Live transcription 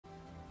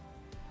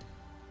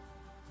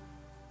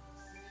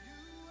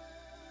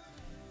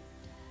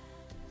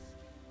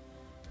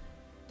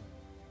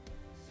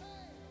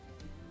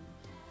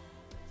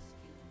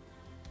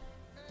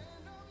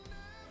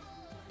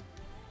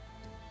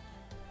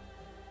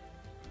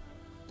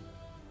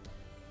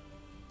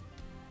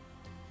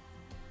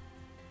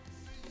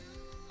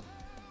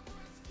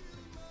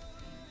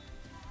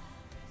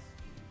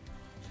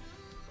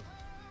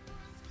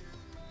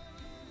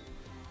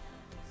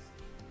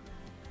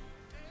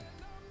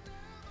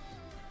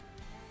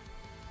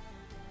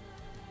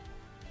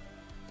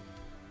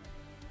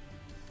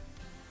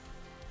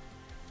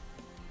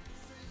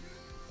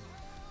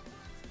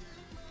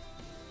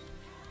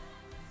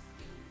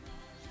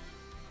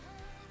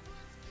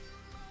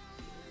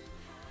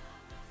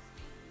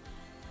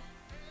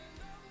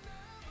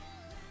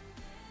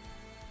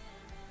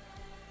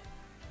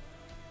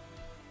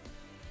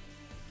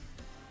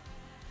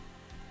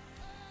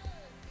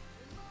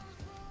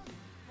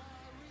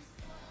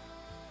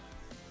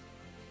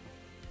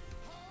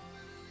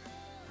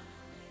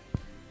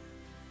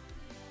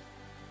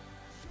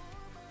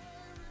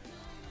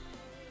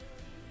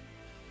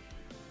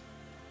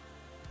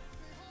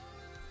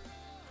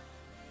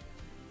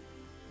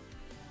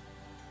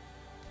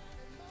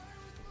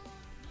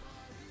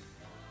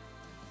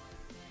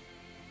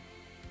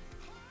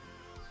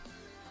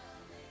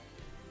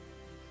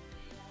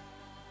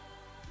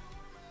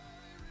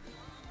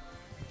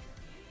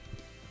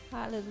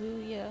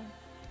Hallelujah.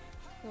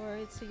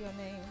 Glory to your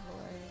name,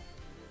 Lord.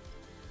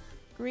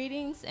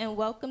 Greetings and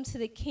welcome to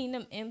the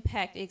Kingdom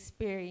Impact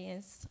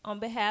Experience. On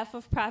behalf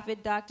of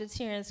Prophet Dr.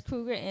 Terrence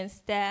Cruger and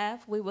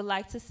staff, we would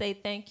like to say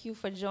thank you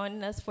for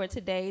joining us for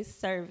today's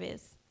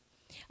service.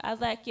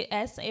 I'd like to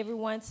ask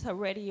everyone to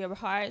ready your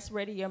hearts,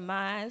 ready your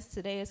minds.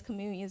 Today is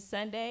Communion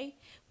Sunday.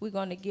 We're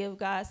going to give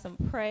God some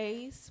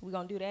praise. We're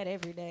going to do that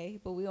every day,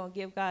 but we're going to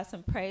give God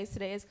some praise.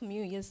 Today is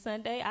Communion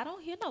Sunday. I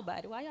don't hear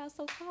nobody. Why y'all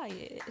so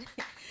quiet?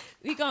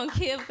 We're going to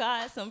give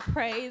God some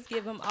praise,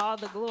 give him all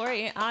the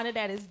glory and honor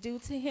that is due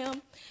to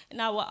him.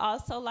 And I would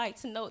also like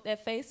to note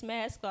that face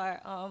masks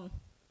are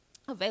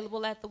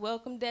available at the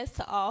welcome desk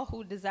to all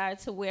who desire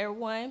to wear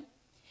one.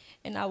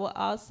 And I would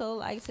also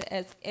like to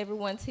ask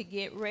everyone to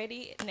get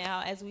ready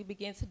now as we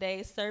begin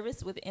today's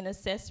service with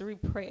intercessory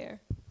prayer.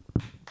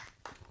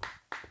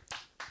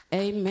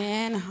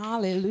 Amen.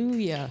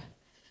 Hallelujah.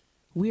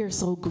 We are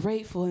so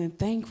grateful and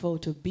thankful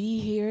to be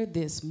here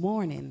this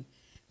morning.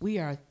 We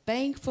are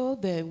thankful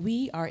that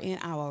we are in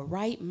our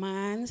right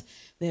minds,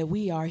 that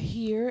we are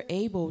here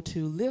able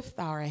to lift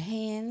our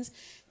hands,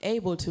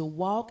 able to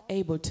walk,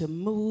 able to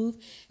move,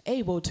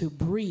 able to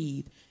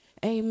breathe.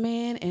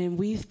 Amen. And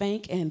we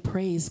thank and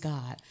praise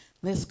God.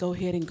 Let's go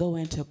ahead and go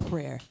into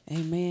prayer.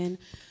 Amen.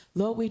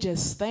 Lord, we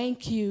just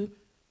thank you.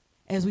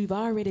 As we've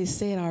already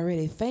said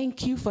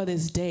thank you for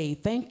this day.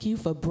 Thank you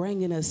for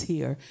bringing us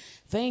here.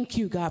 Thank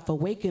you, God, for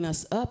waking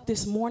us up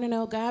this morning,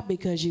 oh God,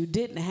 because you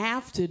didn't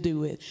have to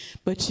do it,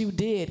 but you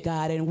did,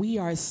 God, and we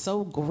are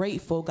so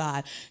grateful,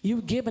 God.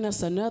 You've given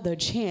us another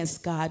chance,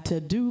 God,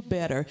 to do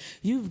better.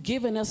 You've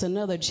given us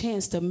another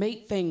chance to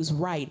make things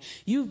right.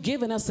 You've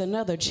given us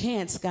another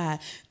chance, God,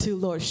 to,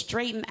 Lord,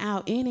 straighten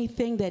out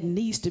anything that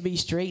needs to be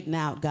straightened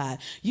out, God.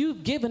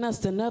 You've given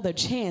us another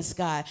chance,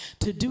 God,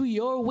 to do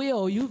your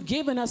will. You've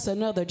given us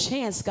another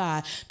chance,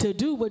 God, to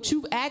do what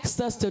you've asked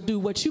us to do,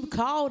 what you've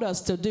called us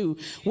to do,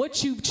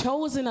 what you've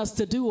chosen us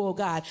to do, oh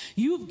God.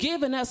 You've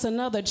given us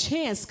another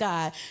chance,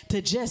 God,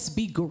 to just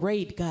be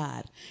great,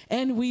 God.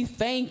 And we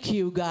thank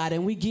you, God,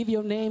 and we give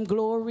your name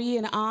glory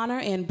and honor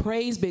and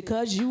praise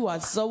because you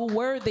are so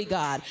worthy,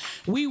 God.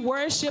 We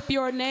worship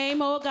your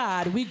name, oh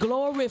God. We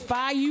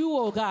glorify you,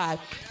 oh God.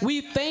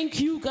 We thank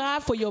you,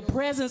 God, for your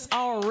presence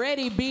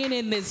already being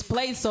in this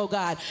place, oh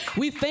God.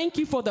 We thank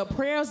you for the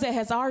prayers that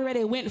has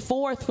already went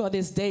forth for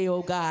this day,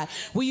 oh God.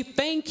 We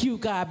thank you,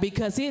 God,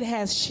 because it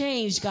has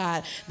changed,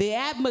 God, the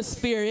atmosphere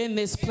in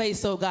this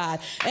place, oh God.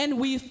 And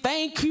we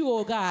thank you,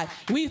 oh God.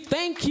 We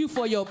thank you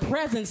for your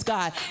presence,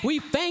 God. We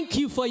thank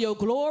you for your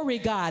glory,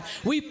 God.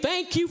 We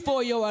thank you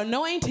for your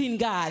anointing,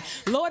 God.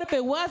 Lord, if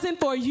it wasn't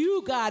for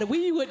you, God,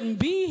 we wouldn't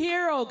be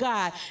here, oh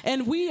God.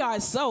 And we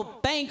are so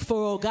thankful,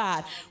 oh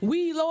God.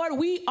 Lord,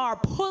 we are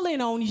pulling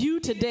on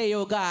you today,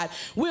 oh God.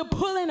 We're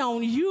pulling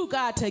on you,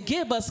 God, to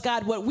give us,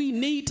 God, what we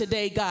need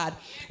today, God.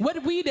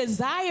 What we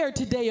desire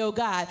today, oh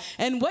God.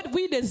 And what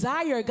we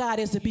desire, God,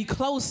 is to be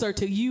closer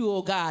to you,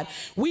 oh God.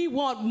 We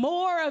want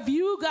more of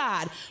you,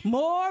 God.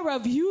 More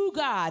of you,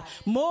 God.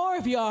 More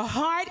of your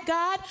heart,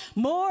 God.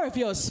 More of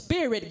your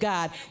spirit,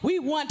 God. We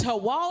want to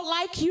walk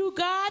like you,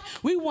 God.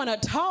 We want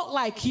to talk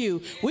like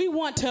you. We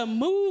want to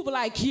move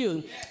like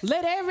you.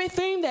 Let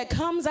everything that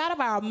comes out of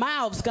our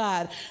mouths,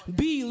 God,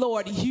 be,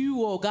 Lord,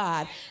 you, oh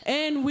God.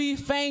 And we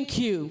thank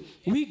you.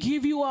 We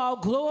give you all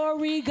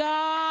glory,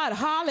 God.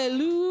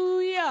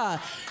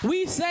 Hallelujah.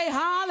 We say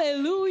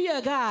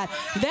hallelujah, God.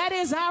 That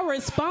is our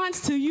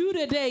response to you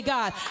today,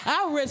 God.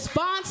 Our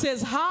response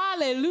is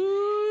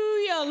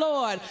hallelujah,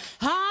 Lord.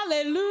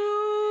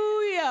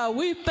 Hallelujah.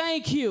 We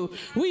thank you.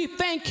 We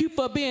thank you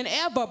for being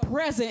ever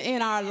present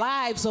in our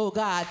lives, oh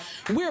God.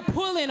 We're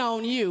pulling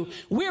on you.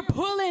 We're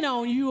pulling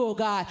on you, oh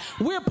God.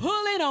 We're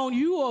pulling on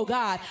you, oh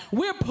God.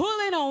 We're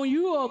pulling on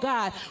you, oh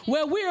God.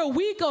 Where we're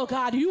weak, oh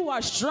God, you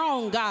are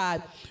strong,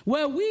 God.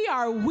 Where we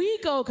are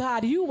weak, oh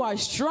God, you are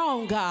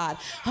strong, God.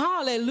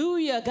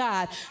 Hallelujah,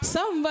 God.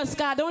 Some of us,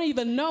 God, don't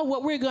even know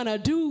what we're going to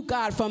do,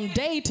 God, from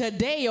day to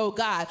day, oh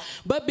God.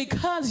 But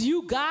because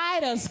you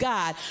guide us,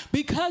 God,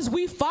 because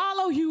we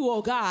follow you,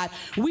 oh God,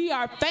 we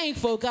are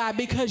thankful, God,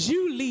 because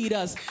you lead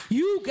us.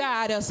 You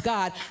guide us,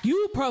 God.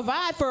 You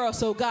provide for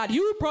us, oh God.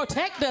 You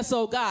protect us,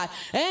 oh God.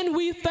 And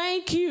we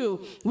thank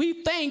you.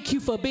 We thank you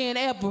for being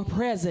ever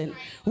present.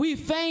 We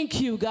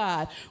thank you,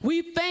 God.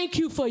 We thank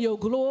you for your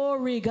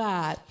glory,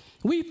 God.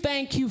 We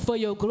thank you for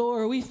your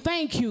glory. We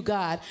thank you,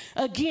 God,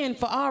 again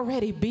for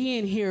already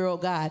being here, oh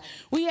God.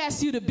 We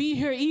ask you to be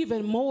here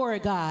even more,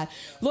 God.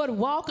 Lord,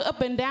 walk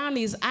up and down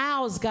these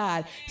aisles,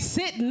 God.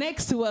 Sit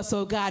next to us,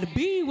 oh God.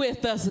 Be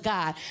with us,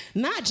 God.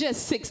 Not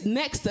just sit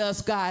next to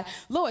us, God.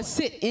 Lord,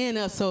 sit in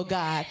us, oh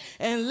God.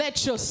 And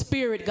let your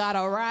spirit, God,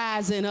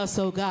 arise in us,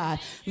 oh God.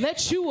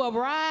 Let you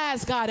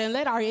arise, God, and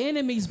let our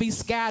enemies be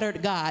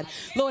scattered, God.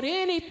 Lord,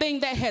 anything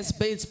that has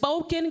been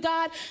spoken,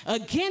 God,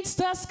 against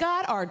us,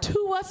 God, or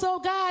to us, oh oh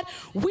God,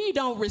 we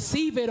don't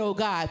receive it, oh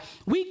God.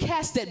 We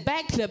cast it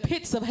back to the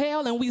pits of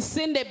hell and we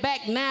send it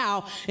back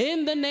now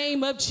in the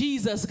name of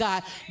Jesus,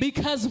 God,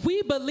 because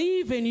we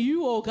believe in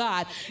you, oh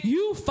God.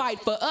 You fight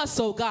for us,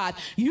 oh God.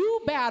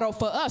 You battle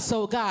for us,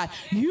 oh God.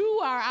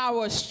 You are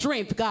our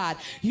strength, God.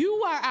 You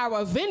are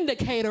our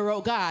vindicator,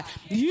 oh God.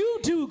 You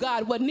do,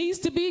 God, what needs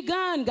to be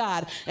done,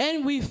 God.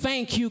 And we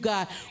thank you,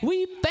 God.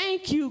 We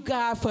thank you,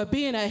 God, for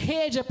being a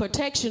hedge of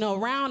protection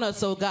around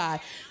us, oh God.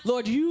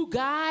 Lord, you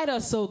guide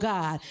us, oh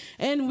God.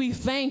 And we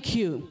thank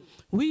you.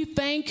 We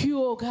thank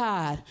you, oh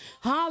God.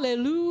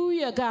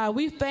 Hallelujah, God.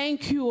 We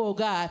thank you, oh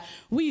God.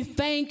 We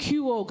thank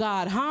you, oh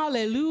God.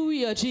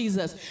 Hallelujah,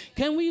 Jesus.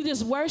 Can we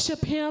just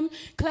worship him?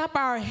 Clap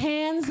our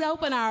hands,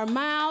 open our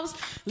mouths.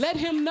 Let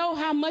him know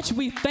how much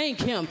we thank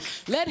him.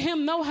 Let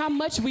him know how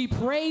much we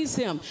praise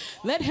him.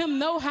 Let him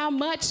know how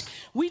much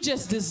we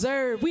just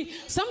deserve.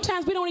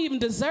 Sometimes we don't even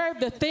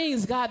deserve the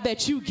things, God,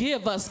 that you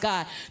give us,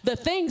 God. The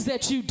things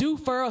that you do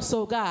for us,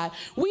 oh God.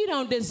 We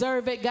don't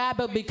deserve it, God,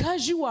 but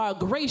because you are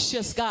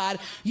gracious, God,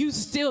 you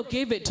still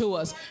give it to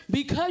us.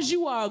 Because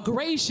you are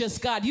gracious,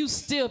 God, you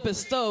still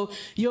bestow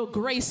your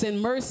grace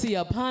and mercy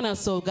upon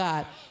us, oh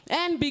God.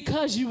 And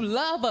because you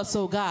love us,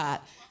 oh God,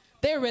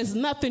 there is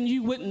nothing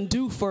you wouldn't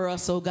do for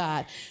us, oh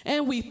God.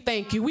 And we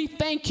thank you. We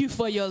thank you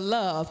for your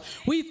love.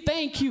 We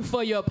thank you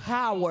for your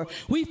power.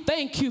 We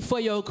thank you for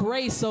your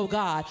grace, oh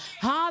God.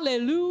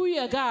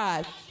 Hallelujah,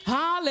 God.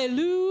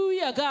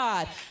 Hallelujah,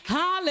 God.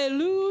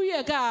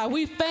 Hallelujah, God.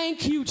 We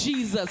thank you,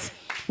 Jesus.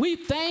 We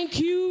thank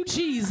you,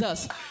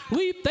 Jesus.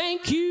 We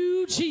thank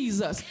you,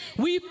 Jesus.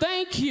 We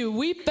thank you.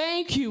 We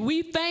thank you.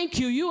 We thank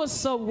you. You are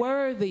so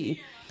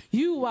worthy.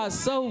 You are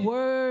so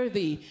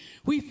worthy.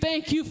 We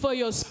thank you for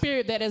your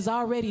spirit that is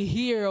already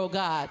here, oh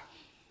God.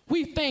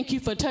 We thank you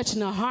for touching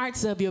the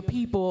hearts of your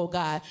people, oh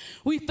God.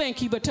 We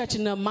thank you for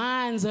touching the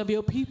minds of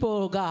your people,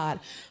 oh God.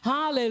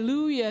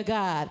 Hallelujah,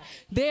 God.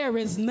 There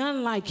is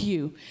none like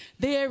you.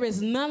 There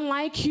is none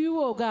like you,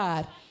 oh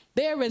God.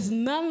 There is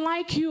none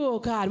like you, oh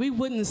God. We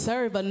wouldn't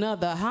serve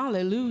another.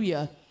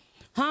 Hallelujah.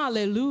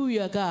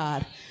 Hallelujah,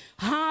 God.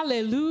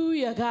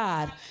 Hallelujah,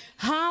 God.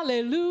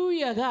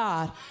 Hallelujah,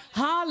 God.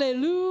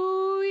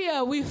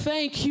 Hallelujah. We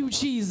thank you,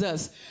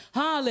 Jesus.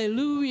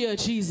 Hallelujah,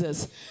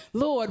 Jesus.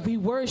 Lord, we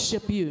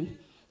worship you.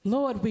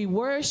 Lord, we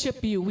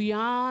worship you. We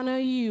honor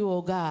you,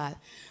 oh God.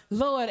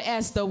 Lord,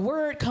 as the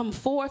word come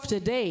forth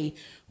today,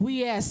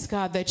 we ask,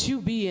 God, that you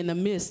be in the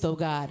midst, oh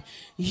God.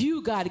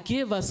 You, God,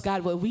 give us,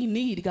 God, what we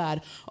need,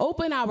 God.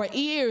 Open our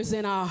ears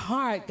and our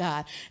heart,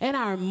 God, and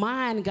our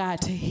mind,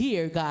 God, to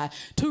hear, God,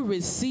 to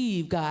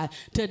receive, God,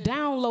 to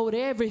download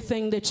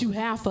everything that you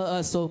have for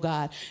us, oh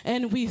God.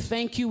 And we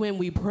thank you and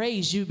we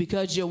praise you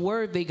because you're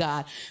worthy,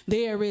 God.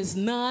 There is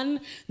none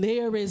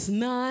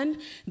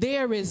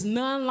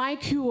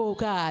like you, oh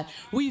God.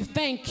 We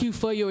thank you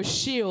for your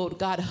shield,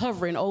 God,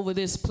 hovering over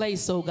this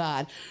place, oh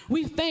God.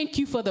 We thank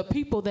you for the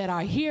people that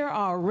are here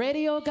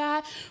already, oh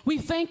God. We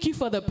thank you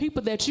for the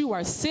people that you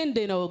are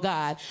sending, oh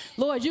God.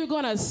 Lord, you're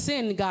going to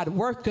send, God,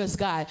 workers,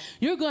 God.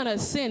 You're going to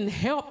send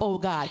help, oh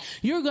God.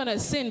 You're going to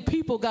send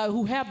people, God,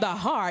 who have the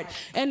heart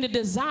and the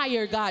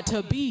desire, God,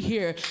 to be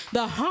here.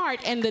 The heart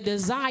and the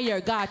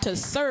desire, God, to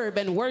serve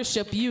and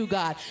worship you,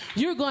 God.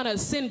 You're going to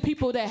send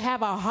people that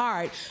have a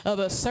heart of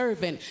a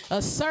servant, a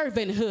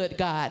servanthood,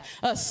 God,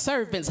 a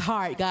servant's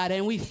heart, God.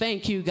 And we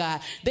thank you,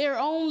 God. Their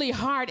only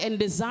heart and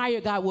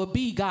desire, God, will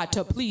be, God,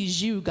 to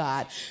please you,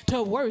 God,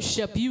 to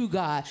worship you,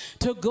 God,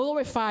 to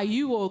glorify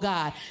you, oh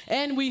God.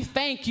 And we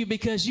thank you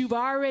because you've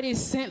already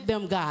sent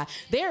them, God.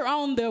 They're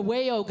on their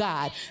way, oh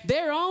God.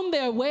 They're on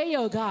their way,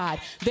 oh God.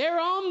 They're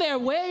on their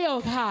way,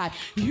 oh God.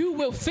 You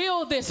will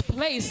fill this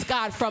place,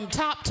 God, from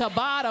top to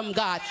bottom,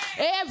 God.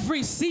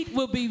 Every seat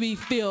will be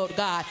refilled,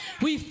 God.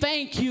 We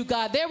thank you,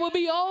 God. There will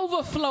be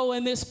overflow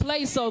in this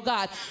place, oh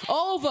God.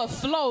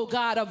 Overflow,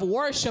 God, of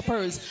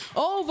worshipers.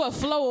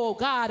 Overflow, oh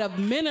God, of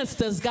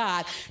ministers,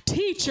 God.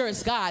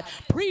 Teachers, God.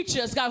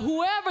 Preachers, God.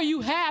 Whoever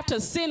you have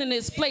to send in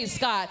this place,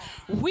 God.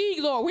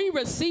 Lord, we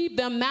receive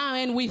them now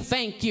and we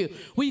thank you.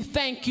 We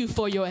thank you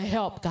for your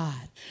help, God.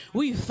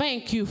 We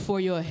thank you for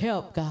your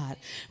help, God.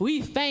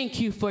 We thank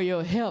you for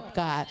your help,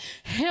 God.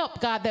 Help,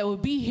 God, that will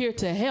be here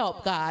to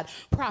help, God.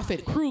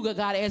 Prophet Cruger,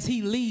 God, as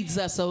he leads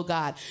us, oh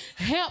God.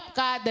 Help,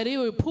 God, that it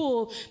would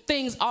pull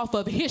things off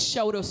of his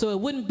shoulders so it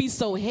wouldn't be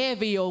so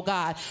heavy, oh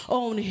God,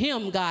 on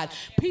him, God.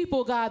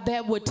 People, God,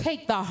 that would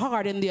take the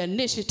heart and the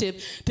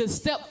initiative to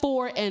step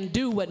forward and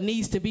do what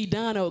needs to be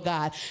done, oh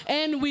God.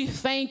 And we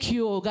thank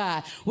you, oh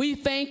God. We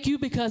thank you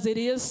because it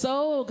is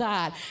so, oh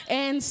God.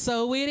 And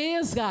so it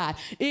is, God.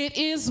 It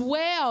is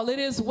well. It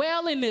is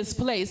well in this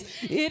place.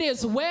 It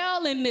is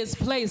well in this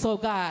place, oh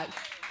God.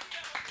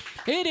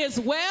 It is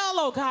well,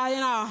 oh God, in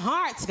our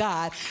hearts,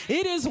 God.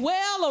 It is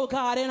well, oh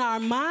God, in our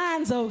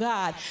minds, oh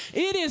God.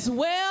 It is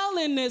well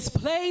in this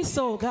place,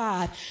 oh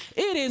God.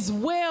 It is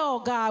well,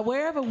 God,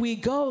 wherever we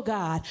go,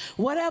 God.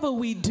 Whatever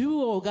we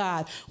do, oh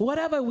God.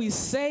 Whatever we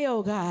say,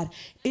 oh God.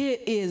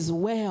 It is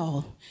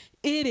well.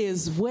 It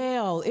is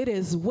well. It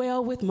is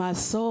well with my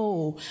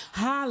soul.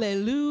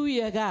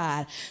 Hallelujah,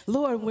 God.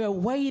 Lord, we're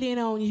waiting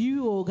on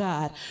you, oh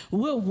God.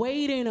 We're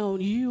waiting on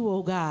you,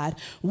 oh God.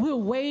 We're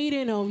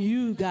waiting on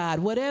you, God.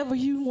 Whatever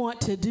you want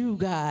to do,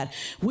 God,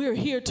 we're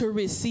here to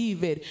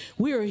receive it.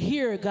 We're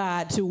here,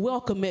 God, to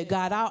welcome it,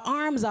 God. Our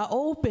arms are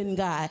open,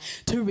 God,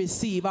 to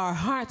receive. Our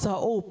hearts are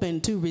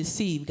open to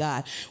receive,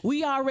 God.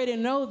 We already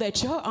know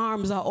that your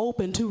arms are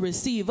open to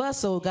receive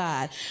us, oh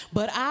God.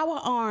 But our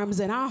arms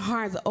and our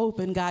hearts are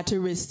open, God, to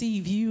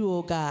receive you,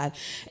 oh God.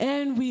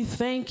 And we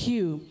thank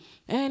you.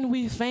 And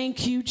we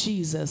thank you,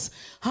 Jesus.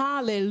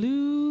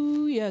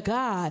 Hallelujah,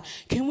 God.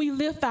 Can we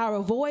lift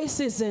our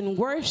voices and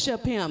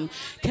worship him?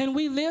 Can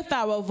we lift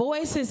our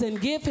voices and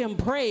give him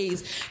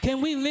praise? Can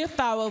we lift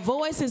our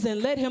voices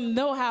and let him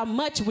know how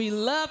much we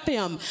love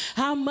him,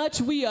 how much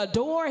we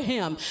adore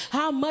him,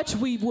 how much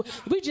we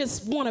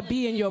just want to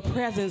be in your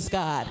presence,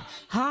 God.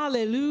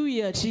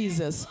 Hallelujah,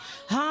 Jesus.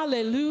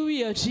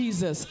 Hallelujah,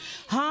 Jesus.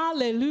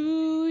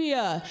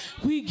 Hallelujah.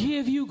 We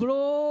give you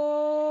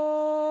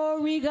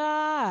glory,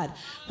 God.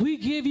 We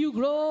give you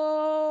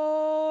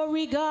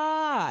glory,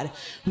 God.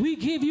 We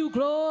give you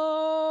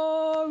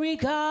glory,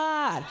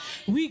 God.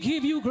 We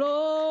give you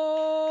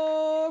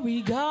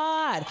glory,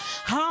 God.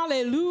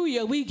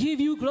 Hallelujah. We give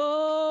you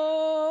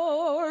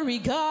glory,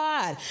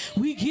 God.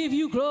 We give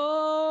you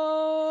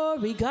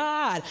glory,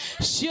 God.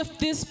 Shift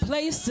this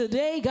place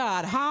today,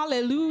 God.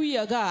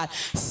 Hallelujah, God.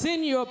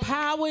 Send your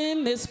power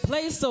in this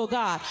place, oh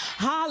God.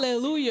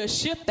 Hallelujah.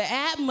 Shift the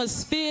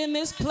atmosphere in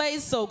this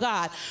place, oh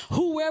God.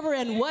 Whoever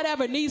and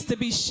whatever needs to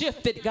be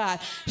shifted, God.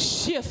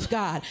 Shift,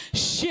 God.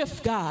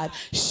 Shift, God.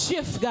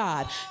 Shift,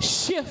 God.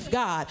 Shift,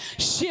 God.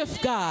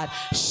 Shift, God.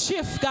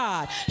 Shift,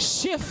 God.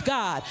 Shift,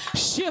 God.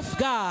 Shift,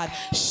 God.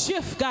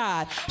 Shift,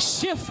 God.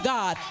 Shift,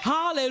 God.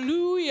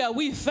 Hallelujah.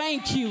 We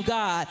thank you,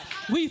 God.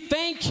 We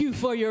thank you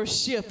for your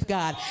shift,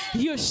 God.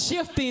 You're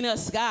shifting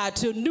us, God,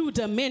 to new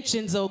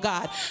dimensions, oh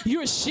God.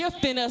 You're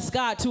shifting us,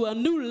 God, to a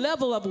new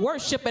level of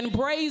worship and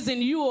praise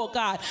in you, oh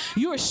God.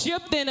 You're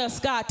shifting us,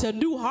 God, to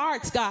new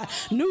hearts, God,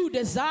 new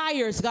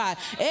desires, God.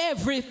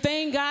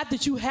 Everything, God,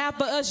 that you have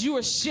for us, you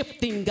are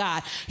shifting,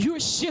 God. You're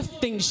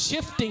shifting,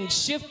 shifting,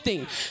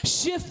 shifting,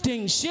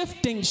 shifting,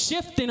 shifting,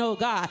 shifting, oh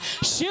God.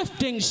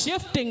 Shifting,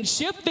 shifting,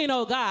 shifting,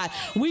 oh God.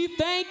 We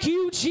thank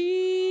you,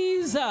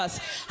 Jesus.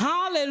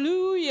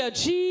 Hallelujah,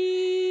 Jesus.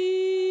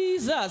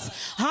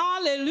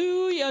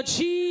 Hallelujah,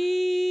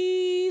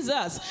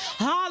 Jesus.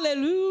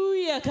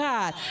 Hallelujah,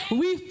 God.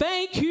 We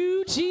thank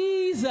you,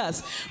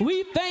 Jesus.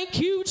 We thank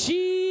you,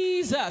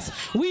 Jesus.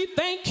 We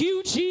thank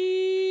you,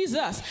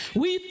 Jesus.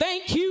 We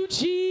thank you,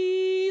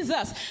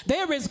 Jesus.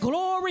 There is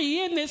glory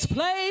in this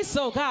place,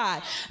 oh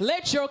God.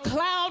 Let your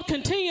cloud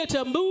continue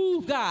to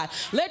move, God.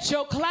 Let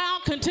your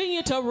cloud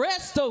continue to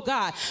rest, oh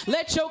God.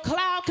 Let your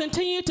cloud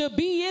continue to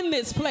be in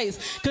this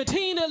place.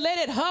 Continue to let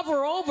it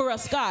hover over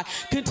us, God.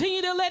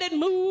 Continue to let it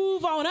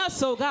move on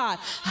us, oh God.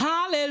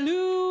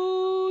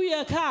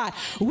 Hallelujah, God.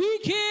 We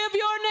give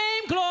your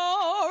name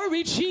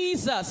glory,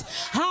 Jesus.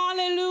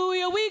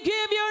 Hallelujah. We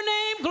give your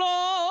name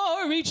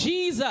glory,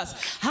 Jesus.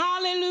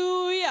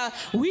 Hallelujah.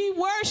 We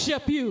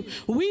worship you.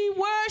 We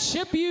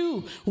worship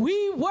you.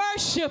 We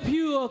worship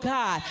you, oh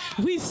God.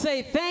 We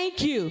say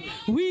thank you.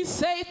 We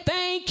say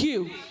thank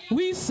you.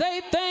 We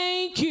say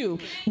thank you.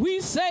 We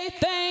say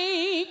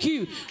thank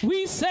you.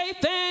 We say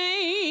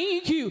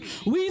thank you.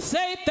 We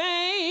say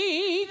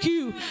thank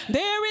you.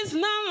 There is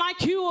none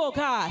like you, oh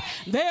God.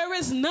 There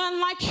is none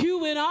like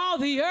you in all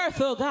the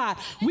earth, oh God.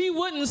 We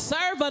wouldn't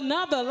serve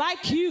another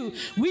like you.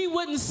 We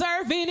wouldn't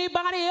serve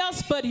anybody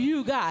else but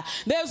you, God.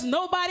 There's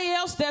nobody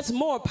else that's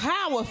more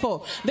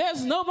powerful.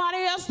 There's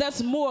nobody else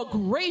that's more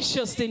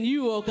gracious than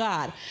you, oh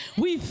God.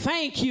 We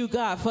thank you,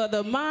 God, for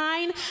the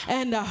mind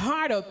and the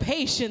heart of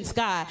patience,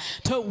 God,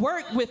 to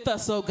work with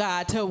us, oh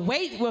God, to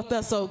wait with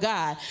us, oh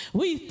God.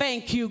 We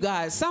thank you,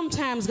 God.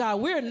 Sometimes, God,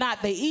 we're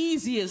not the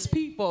easiest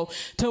people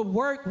to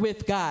work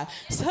with, God.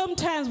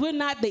 Sometimes we're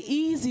not the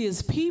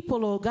easiest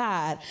people, oh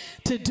God,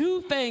 to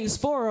do things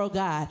for, oh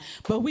God.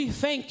 But we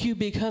thank you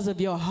because of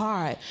your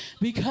heart,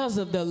 because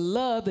of the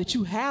love that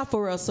you have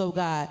for us, oh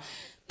God,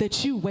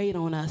 that you wait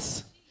on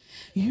us.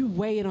 You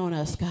wait on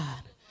us,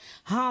 God.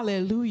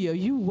 Hallelujah.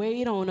 You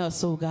wait on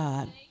us, oh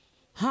God.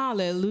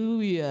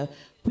 Hallelujah.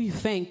 We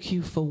thank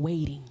you for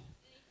waiting.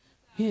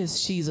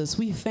 Yes, Jesus.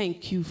 We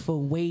thank you for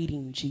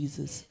waiting,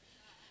 Jesus.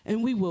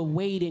 And we will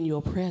wait in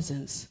your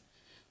presence.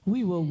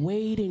 We will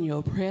wait in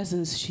your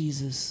presence,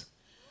 Jesus.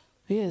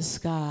 Yes,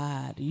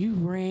 God. You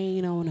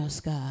reign on us,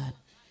 God.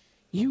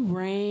 You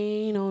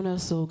reign on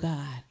us, oh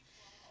God.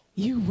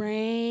 You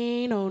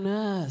reign on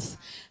us.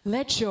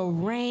 Let your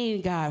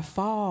rain, God,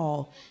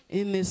 fall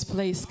in this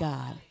place,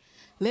 God.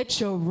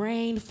 Let your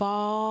rain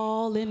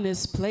fall in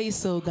this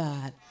place, oh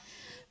God.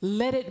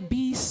 Let it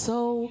be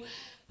so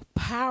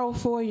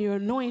powerful, your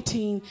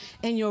anointing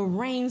and your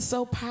rain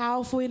so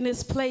powerful in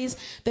this place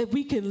that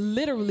we can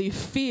literally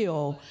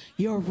feel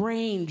your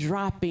rain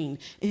dropping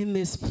in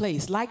this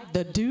place like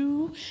the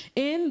dew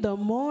in the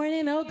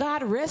morning. Oh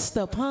God, rest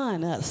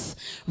upon us,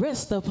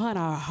 rest upon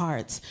our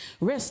hearts,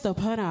 rest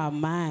upon our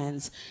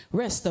minds,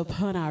 rest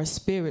upon our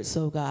spirits,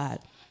 oh God.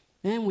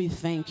 And we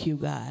thank you,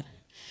 God.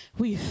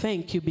 We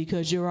thank you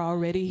because you're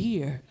already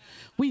here.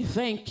 We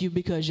thank you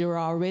because you're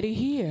already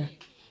here.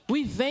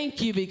 We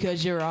thank you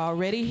because you're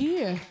already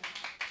here.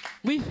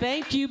 We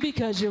thank you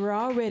because you're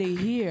already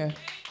here.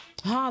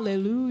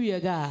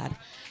 Hallelujah, God.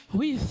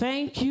 We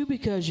thank you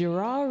because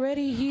you're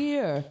already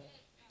here.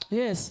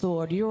 Yes,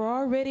 Lord, you're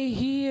already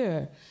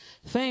here.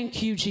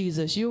 Thank you,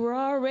 Jesus. You're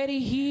already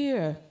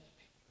here.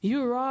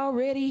 You're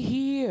already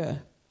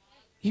here.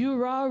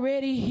 You're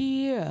already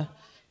here.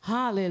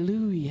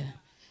 Hallelujah.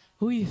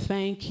 We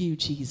thank you,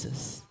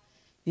 Jesus.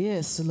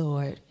 Yes,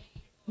 Lord.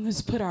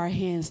 Let's put our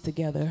hands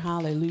together.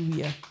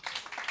 Hallelujah.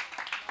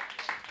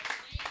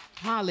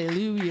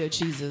 Hallelujah,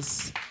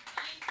 Jesus.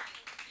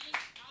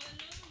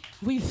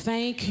 We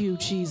thank you,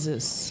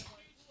 Jesus.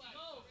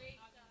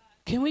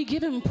 Can we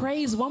give him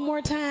praise one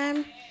more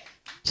time?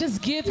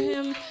 Just give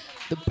him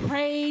the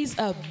praise,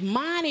 a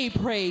mighty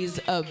praise,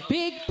 a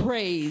big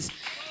praise.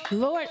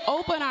 Lord,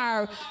 open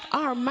our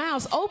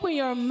mouths. Open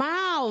your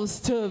mouths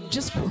to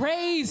just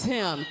praise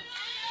him.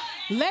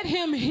 Let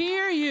him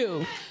hear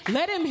you.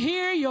 Let him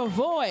hear your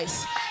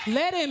voice.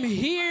 Let him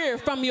hear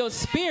from your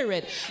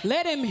spirit.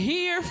 Let him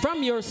hear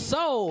from your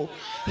soul.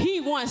 He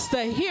wants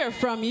to hear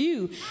from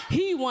you.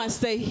 He wants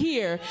to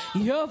hear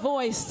your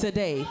voice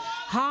today.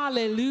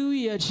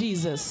 Hallelujah,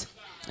 Jesus.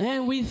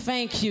 And we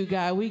thank you,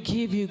 God. We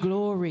give you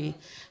glory.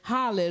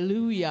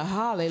 Hallelujah,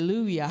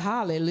 hallelujah,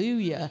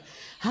 hallelujah.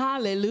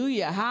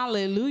 Hallelujah,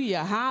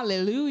 hallelujah,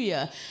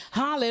 hallelujah,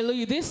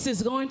 hallelujah. This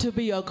is going to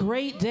be a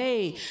great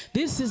day.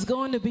 This is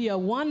going to be a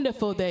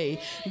wonderful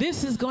day.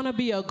 This is going to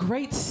be a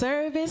great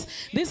service.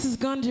 This is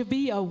going to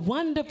be a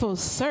wonderful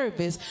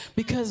service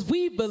because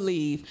we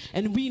believe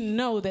and we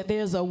know that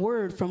there's a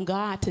word from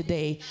God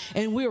today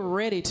and we're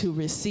ready to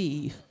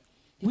receive.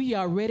 We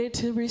are ready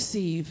to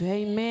receive.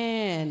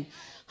 Amen.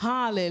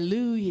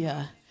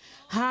 Hallelujah.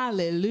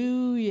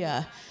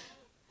 Hallelujah.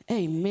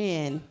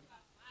 Amen.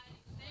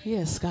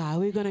 Yes, God,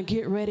 we're going to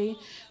get ready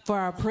for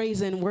our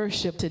praise and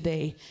worship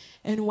today.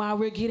 And while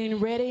we're getting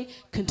ready,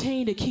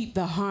 continue to keep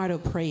the heart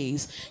of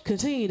praise.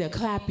 Continue to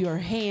clap your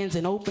hands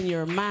and open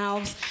your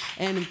mouths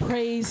and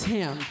praise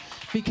him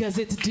because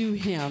it's due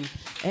him.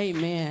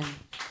 Amen.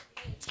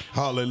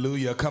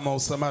 Hallelujah. Come on,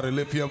 somebody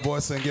lift your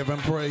voice and give him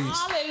praise.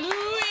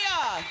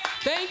 Hallelujah.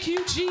 Thank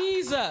you,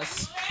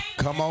 Jesus.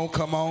 Come on,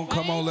 come on,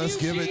 come on. Let's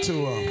give it to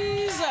him.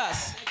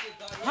 Jesus.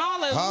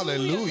 Hallelujah.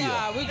 Hallelujah.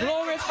 God. We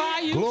glorify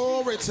you.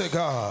 Glory to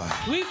God.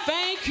 We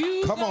thank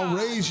you. Come on, God.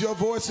 raise your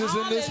voices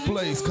in this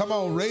place. Come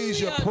on, raise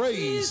your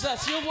praise.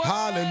 Jesus,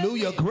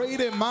 Hallelujah.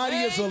 Great and mighty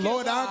is the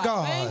Lord our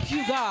God. Thank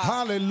you, God.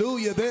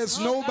 Hallelujah. There's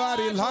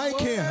nobody God, like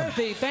him.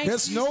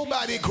 There's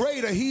nobody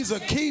greater. He's a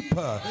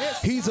keeper.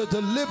 He's a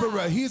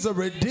deliverer. He's a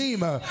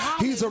redeemer.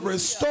 He's a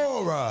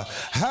restorer.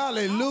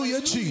 Hallelujah,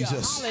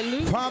 Jesus.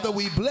 Hallelujah. Father,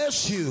 we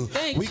bless you.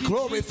 We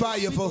glorify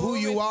you for who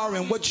you are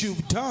and what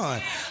you've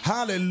done.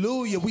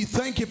 Hallelujah. We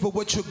thank you for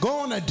what you're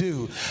going to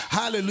do.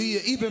 Hallelujah.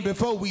 Even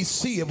before we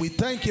see it, we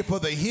thank you for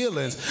the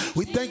healings.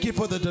 We thank you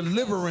for the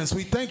deliverance.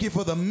 We thank you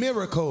for the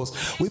miracles.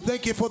 We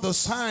thank you for the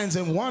signs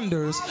and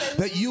wonders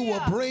that you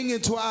will bring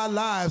into our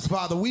lives,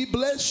 Father. We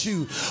bless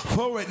you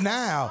for it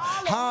now.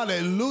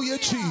 Hallelujah,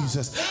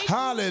 Jesus.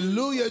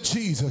 Hallelujah,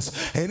 Jesus.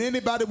 And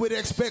anybody with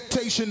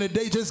expectation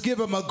today, just give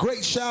them a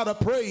great shout of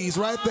praise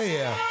right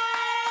there.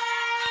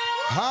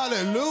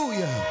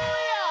 Hallelujah.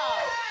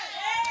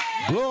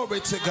 Glory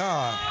to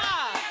God.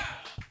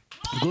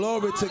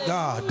 Glory to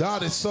God.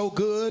 God is so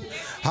good.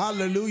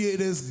 Hallelujah. It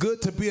is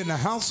good to be in the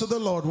house of the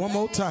Lord one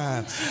more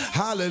time.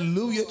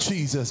 Hallelujah,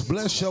 Jesus.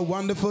 Bless your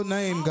wonderful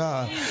name,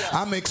 God.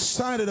 I'm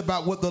excited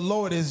about what the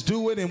Lord is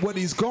doing and what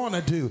he's going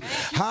to do.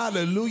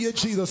 Hallelujah,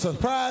 Jesus.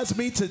 Surprise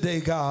me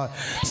today, God.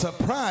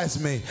 Surprise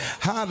me.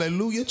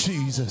 Hallelujah,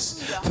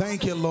 Jesus.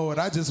 Thank you, Lord.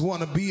 I just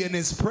want to be in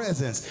his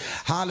presence.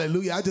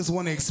 Hallelujah. I just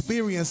want to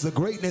experience the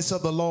greatness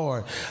of the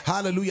Lord.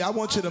 Hallelujah. I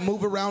want you to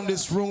move around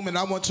this room and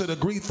I want you to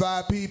greet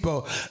 5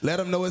 people.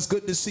 Let them know it's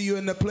good to see you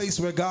in the place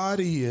where God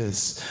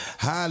is.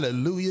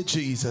 Hallelujah,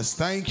 Jesus.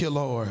 Thank you,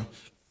 Lord.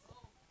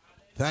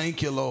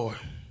 Thank you, Lord.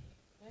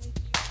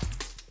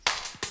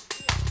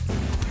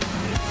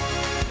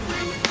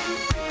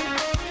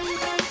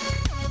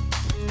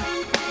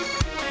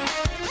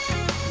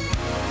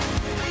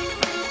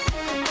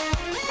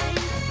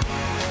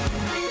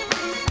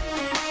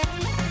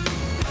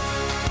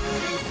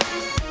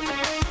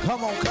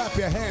 Come on, clap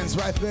your hands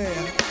right there.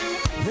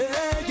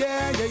 Yeah,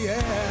 yeah, yeah, yeah,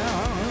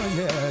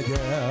 yeah,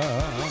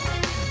 yeah.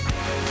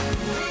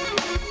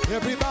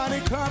 Everybody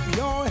clap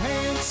your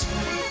hands.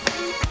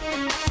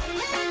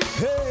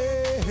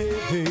 Hey, hey,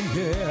 hey,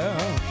 yeah.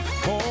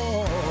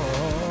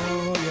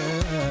 Oh,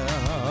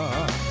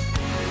 yeah.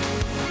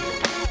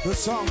 The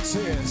song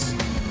says,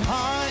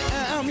 I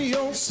am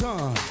your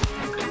son.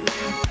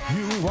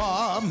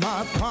 are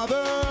my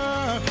Father.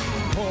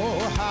 Oh,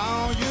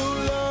 how you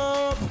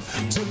love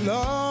to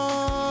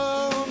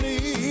love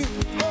me.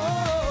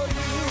 Oh,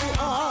 you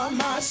are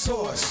my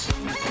source.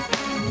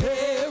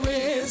 There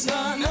is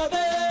none other.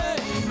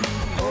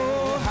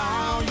 Oh,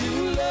 how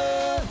you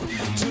love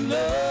to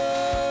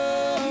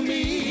love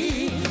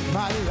me.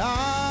 My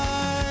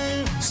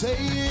life, say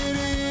it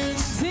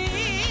is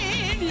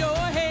in your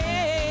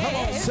hand. Come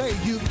on, say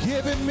you've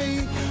given me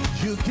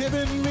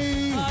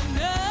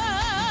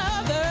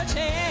another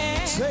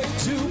chance. Say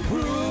to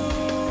prove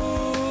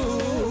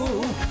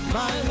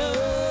my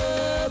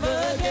love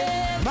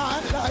again.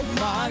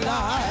 My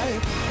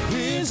life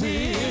is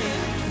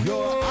in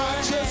your.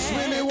 I just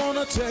really want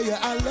to tell you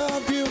I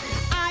love you.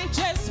 I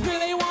just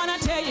really want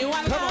to tell you I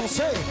love you. Come on,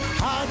 say,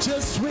 I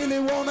just really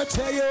want to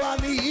tell you I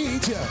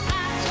need you.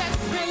 I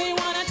just really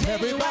want to tell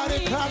you I Everybody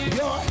need clap you.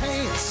 your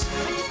hands.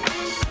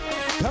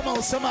 Come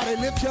on, somebody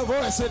lift your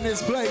voice in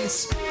this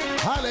place.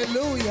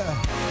 Hallelujah.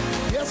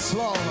 Yes,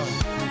 Lord.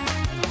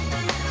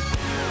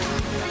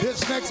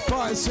 This next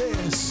part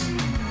says,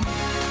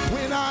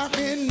 when I'm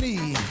in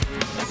need,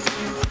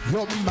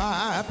 you're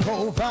my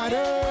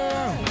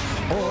provider.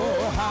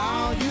 Oh,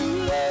 how you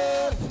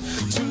love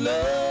to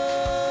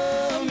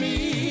love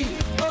me.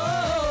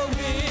 Oh,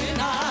 when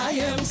I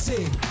am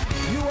sick,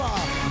 you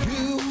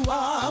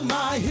are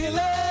my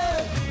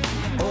healer.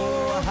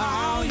 Oh,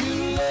 how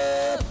you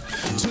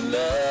love to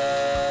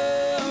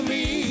love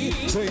me.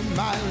 Say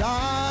my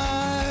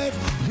life,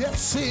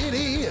 yes it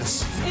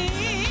is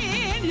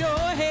In your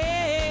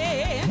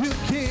hand.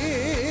 you've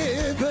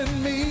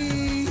given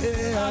me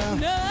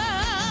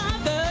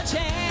Another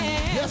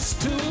chance. yes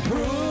to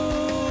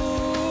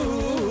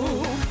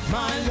prove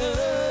my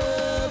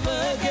love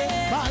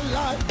again.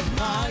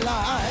 My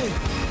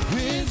life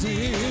is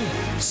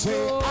in.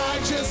 Say I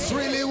just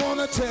really want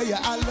to tell you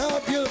I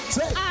love you.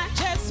 Say I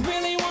just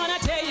really want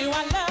to tell you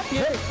I love you.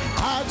 hey,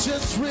 I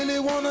just really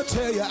want to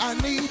tell you I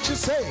need you.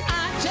 Say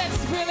I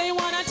just really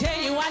want to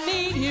tell you I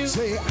need you.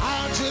 say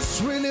I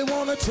just really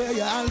want to tell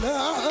you I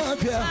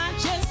love you. I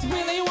just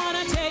really want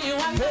to tell you I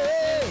love you.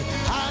 Hey,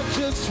 I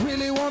just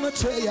really want to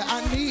tell you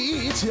I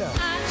need you.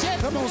 I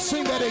just Come on, really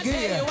sing that wanna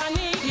again. tell you I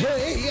need you.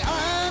 Hey,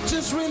 I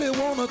just really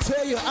want to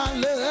tell you I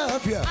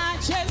love you. I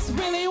just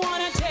really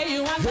want to tell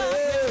you I love you.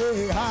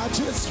 Hey, I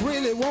just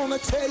really want to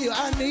tell you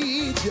I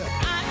need you.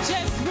 I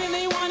just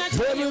really want to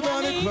tell you I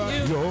Everybody need clap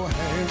you. your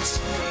hands.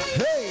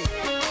 Hey.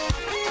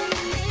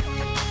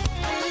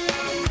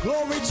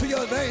 Glory to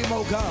your name,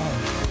 oh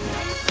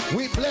God.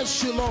 We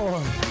bless you,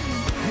 Lord.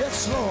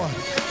 Yes, Lord.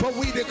 For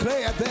we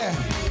declare that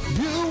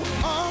you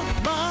are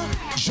my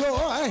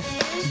joy.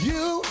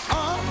 You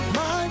are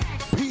my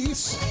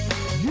peace.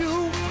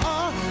 You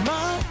are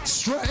my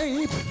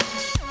strength.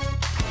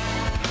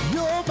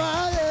 You're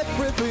my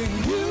everything.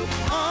 You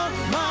are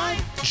my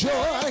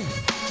joy.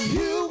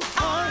 You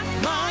are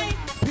my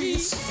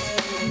peace.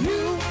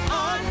 You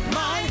are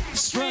my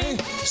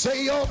strength.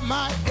 Say you're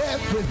my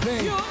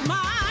everything. You're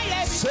my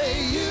everything.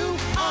 Say you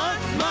are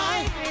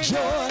my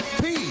joy,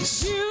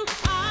 peace. You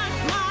are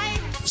my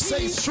Say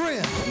peace.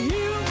 strength.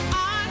 You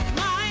are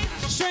my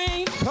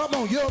strength. Come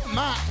on, you're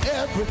my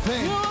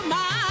everything. You're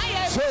my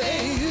everything.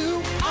 Say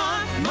you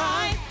are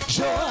my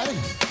joy.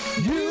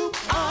 You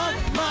are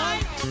my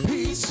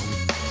peace.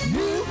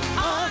 You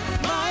are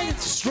my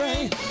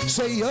strength.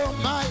 Say you're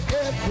my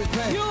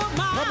everything. You're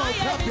my Come on,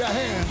 clap your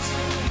hands.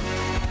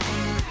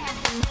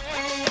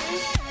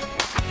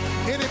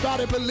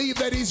 Anybody believe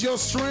that he's your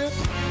strength?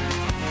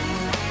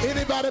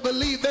 Anybody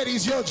believe that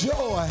he's your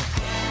joy?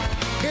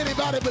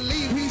 Anybody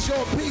believe he's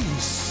your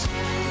peace?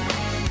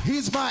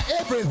 He's my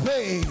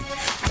everything.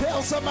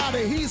 Tell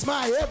somebody he's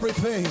my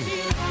everything.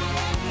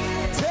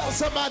 Tell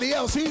somebody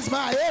else he's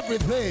my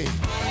everything.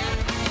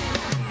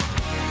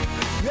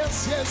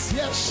 Yes, yes,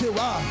 yes, you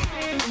are.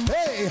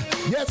 Hey,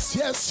 yes,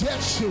 yes,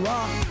 yes, you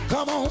are.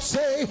 Come on,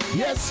 say,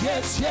 yes,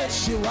 yes,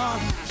 yes, you are.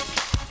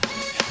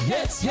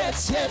 Yes,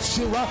 yes, yes,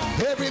 you are.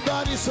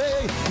 Everybody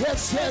say,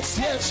 yes, yes,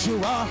 yes, you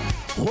are.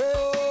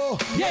 Whoa,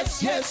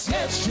 yes, yes,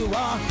 yes, you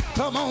are.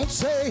 Come on,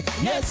 say,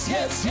 yes,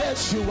 yes,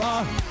 yes, you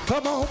are.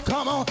 Come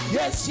on,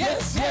 yes,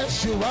 yes,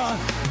 yes, you are.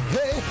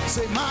 Hey,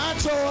 say my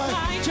joy,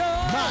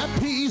 my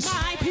peace,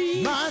 my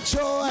peace, my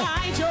joy,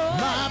 my joy,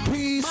 my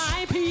peace,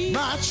 my peace,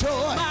 my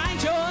joy, my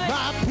joy,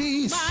 my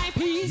peace, my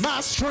peace,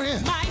 my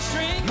strength, my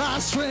strength, my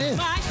strength.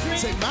 my strength.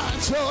 Say my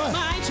joy,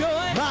 my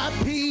joy, my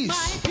peace,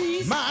 my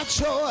peace, my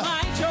joy,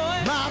 my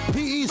joy, my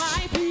peace,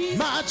 my peace,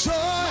 my joy,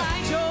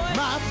 my joy,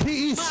 my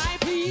peace, my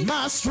peace,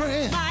 my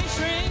strength, my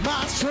strength,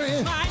 my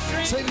strength. my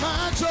strength. Say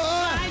my joy,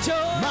 my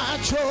joy, my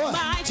joy,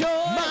 my joy,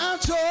 my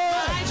joy,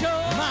 my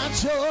joy, my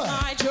joy,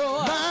 my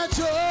joy, my joy, my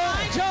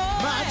joy,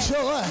 my joy, my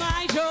joy,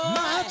 my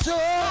joy,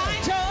 my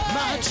joy,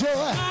 my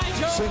joy. my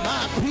joy. Say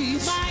my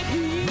peace, my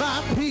peace,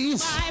 my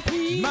peace, my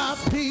peace, my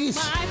peace,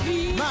 my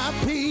peace, my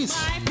peace,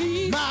 my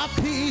peace, my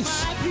peace,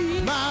 my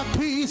peace, my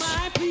peace.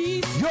 my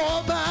peace.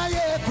 You're my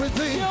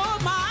everything. You're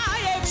my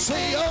everything.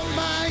 Say you're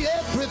my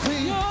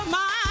everything. You're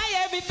my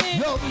everything.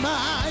 You're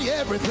my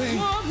everything.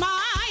 You're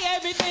my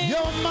everything.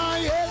 You're my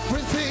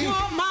everything.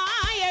 You're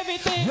my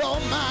everything. You're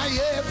my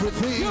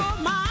everything. You're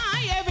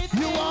my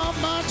everything. You are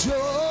my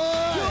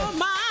joy. You're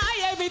my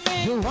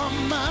everything. You are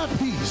my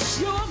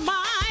peace. You're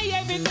my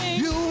everything.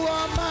 You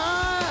are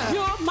my.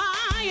 You're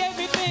my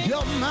everything.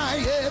 You're my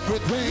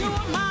everything.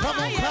 You're my Come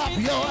on, clap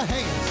everything. your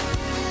hands.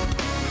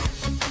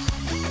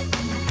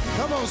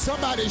 Come on,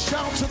 somebody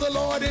shout to the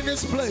Lord in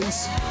this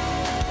place.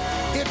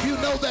 If you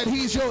know that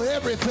he's your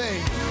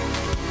everything.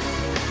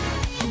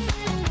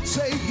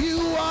 Say, you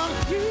are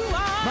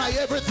my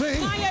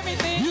everything. My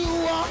everything. You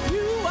are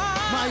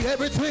my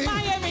everything.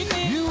 My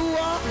everything. You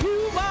are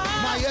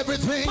my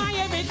everything. My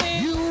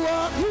everything. You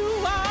are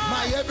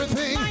my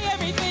everything. My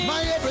everything.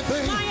 My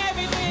everything. My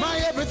everything. My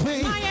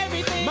everything. My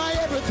everything. My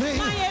everything.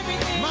 My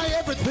everything. My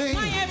everything.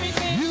 My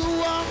everything.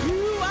 You are.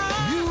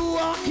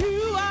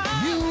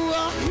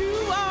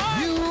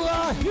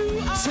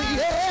 See,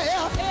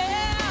 yeah.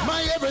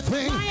 My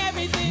everything. My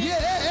everything.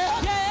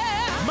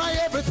 Yeah. My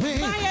everything.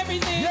 My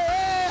everything.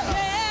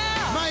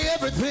 Yeah. My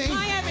everything.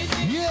 My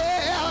everything.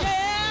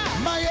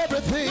 Yeah. My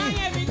everything. My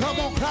everything. Come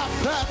on, clap,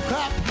 clap,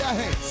 clap your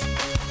hands.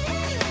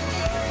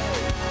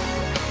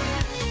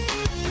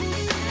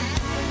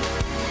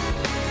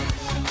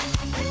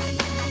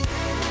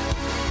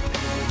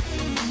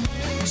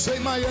 Say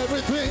my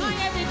everything. My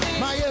everything.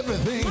 My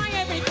everything. My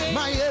everything.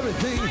 My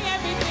everything. My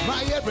everything.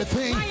 My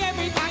everything. My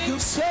everything. I can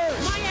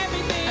search My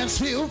everything. and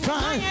still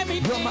find My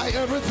everything. you're my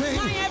everything.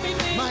 My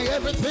everything. My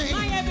everything.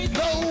 My everything.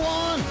 No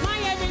one My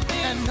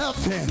everything. and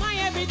nothing My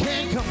everything.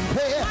 can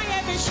compare My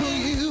everything. to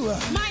you.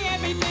 My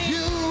everything.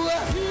 You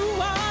are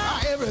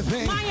my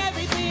everything. my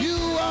everything. You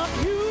are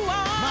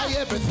my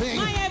everything.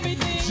 My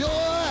everything.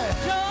 Joy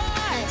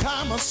Joy. in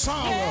time of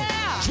sorrow.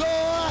 Yeah. Joy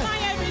My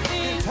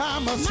everything. in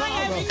time of My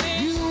sorrow.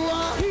 everything. You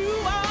are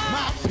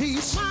my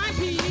peace. my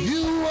peace.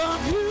 You are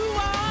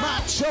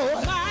my joy.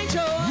 My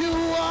joy. You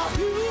are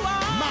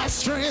my my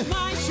strength.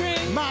 my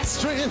strength. My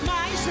strength.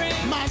 My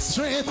strength. My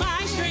strength.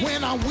 My strength.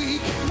 When I'm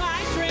weak.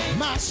 My strength.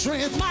 My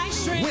strength. My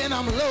strength. When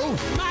I'm low.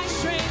 My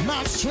strength.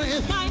 My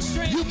strength. My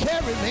strength. You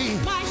carry me.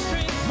 My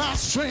strength. My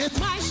strength.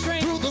 My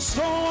strength. Through the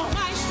storm.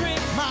 My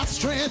strength. My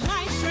strength.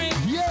 My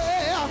strength.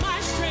 Yeah. My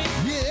strength.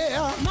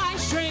 Yeah. My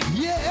strength.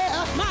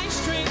 Yeah. My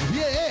strength.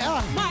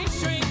 Yeah. My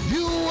strength.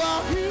 You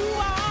are. You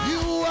are.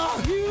 You are.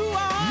 You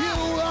are. You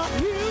are.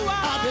 You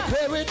are. I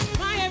declare it.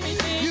 My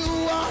everything. You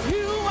are.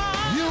 You are.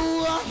 You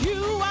are.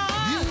 You are.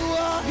 You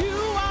are. You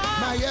are.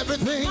 My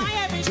everything. My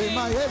everything. Say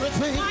my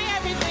everything. My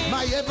everything.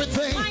 My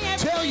everything. My everything.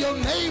 Tell your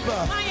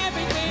neighbor. My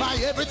everything. My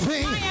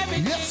everything. My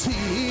everything. Yes,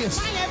 he is.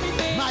 My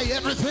everything. My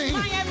everything.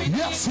 My everything.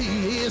 Yes,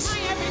 he is. My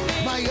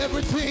everything. My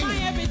everything. My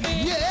everything.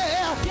 Yeah.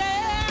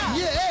 Yeah.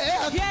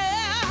 Yeah.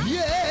 Yeah.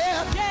 Yeah.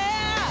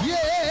 Yeah.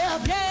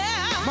 Yeah.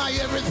 Yeah. My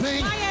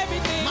everything. My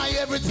everything. My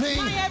everything.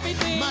 My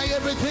everything. My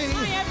everything.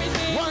 My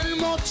everything. One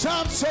more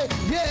time, say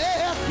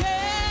yeah.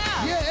 Yeah.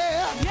 Yeah.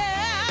 Yeah.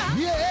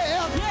 Yeah. Yeah.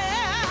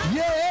 Yeah.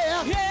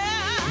 Yeah. Yeah.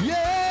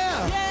 Yeah.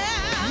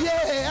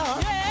 Yeah.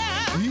 Yeah.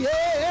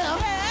 Yeah.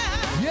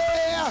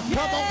 Yeah.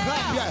 Come on,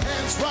 clap your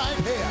hands right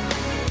here.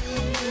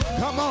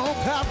 Come on,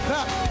 clap,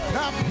 clap,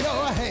 clap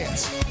your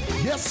hands.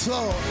 Yes,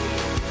 Lord.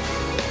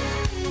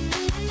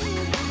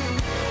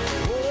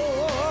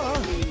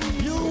 Oh,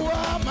 you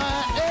are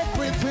my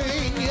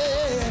everything,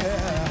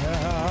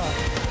 yeah.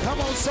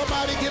 Come on,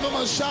 somebody give him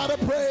a shout of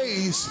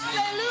praise.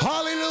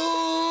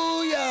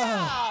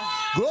 Hallelujah.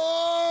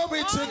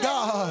 Glory to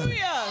God.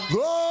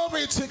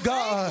 Glory to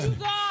God.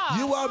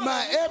 You are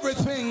my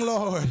everything,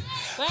 Lord.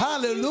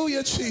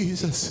 Hallelujah,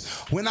 Jesus.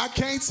 When I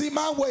can't see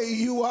my way,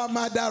 you are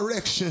my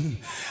direction.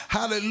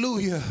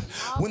 Hallelujah.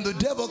 When the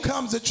devil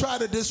comes to try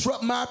to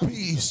disrupt my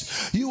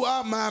peace, you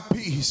are my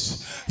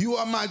peace. You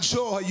are my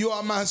joy. You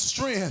are my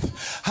strength.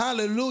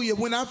 Hallelujah.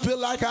 When I feel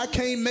like I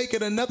can't make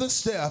it another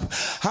step,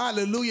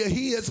 hallelujah,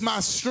 he is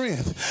my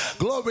strength.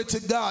 Glory to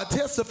God.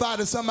 Testify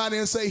to somebody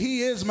and say,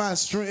 he is my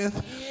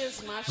strength. He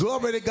is my strength.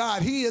 Glory to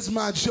God. He is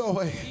my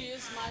joy. He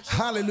is my joy.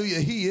 Hallelujah.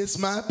 He is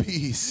my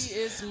peace. He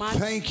is my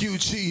Thank you,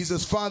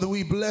 Jesus. Father,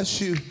 we bless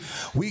you.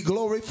 We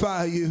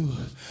glorify you.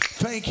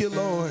 Thank you,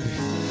 Lord.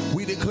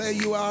 We declare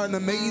you are an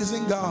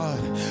amazing God.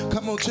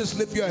 Come on, just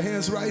lift your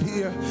hands right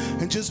here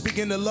and just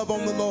begin to love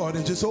on the Lord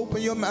and just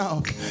open your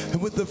mouth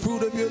and with the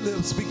fruit of your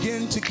lips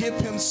begin to give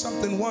him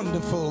something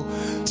wonderful.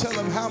 Tell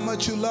him how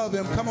much you love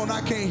him. Come on,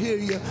 I can't hear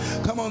you.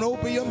 Come on,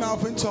 open your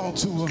mouth and talk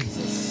to him.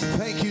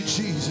 Thank you,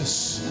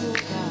 Jesus.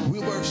 We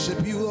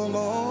worship you, O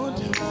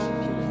Lord.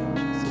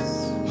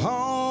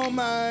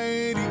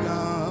 Almighty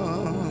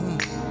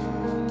God,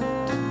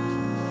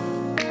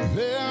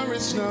 there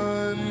is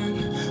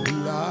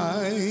none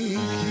like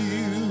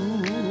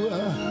you.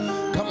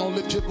 Come on,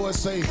 lift your voice,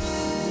 say,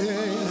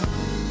 yeah,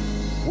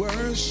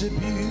 worship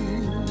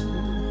you,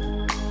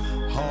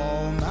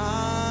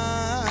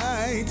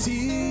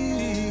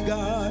 Almighty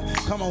God.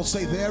 Come on,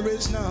 say, there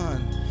is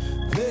none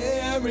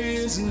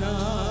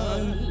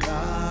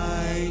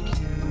like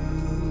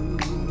you.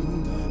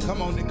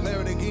 Come on,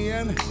 declare it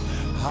again.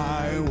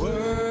 I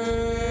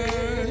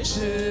worship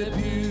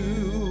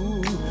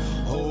you,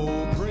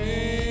 O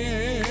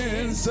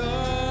Prince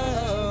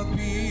of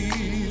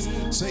Peace.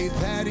 Say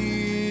that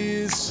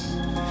is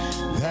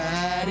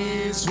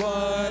is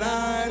what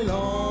I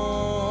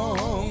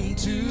long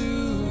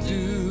to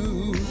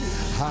do.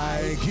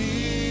 I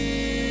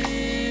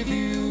give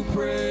you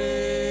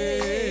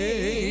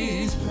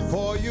praise,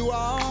 for you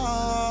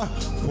are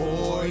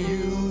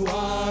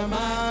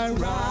my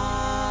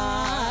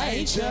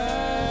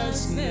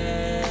righteousness.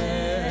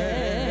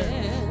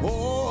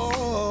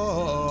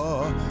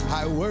 Oh,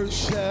 I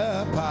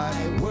worship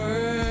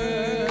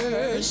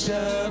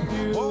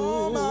you,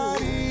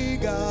 Almighty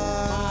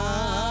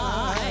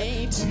God.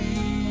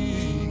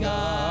 Mighty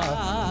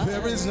God.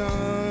 There is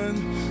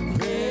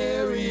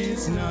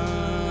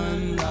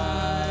none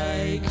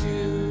like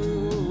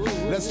you.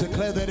 Let's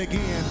declare that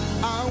again.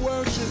 I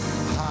worship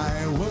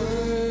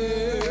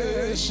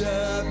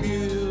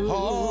you,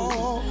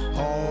 oh,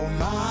 Almighty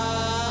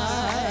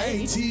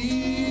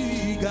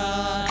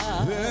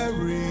God.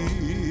 There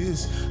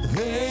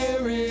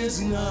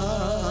is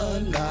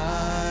none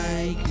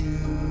like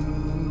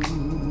you.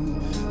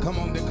 Come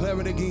on, declare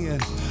it again.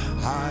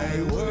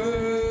 I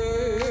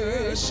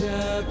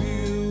worship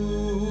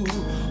you,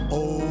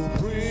 O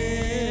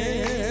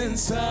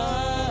Prince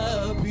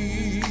of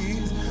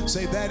Peace.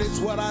 Say, that is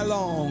what I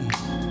long.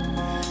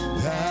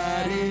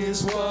 That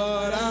is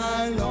what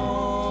I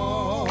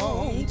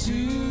long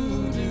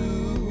to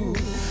do.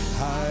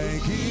 I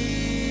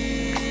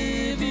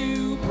give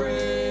you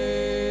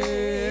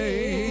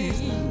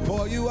praise,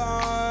 for you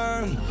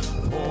are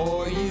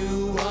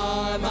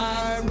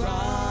my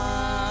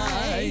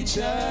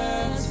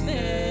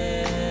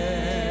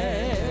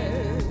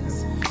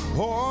righteousness.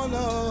 Oh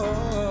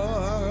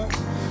Lord,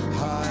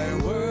 I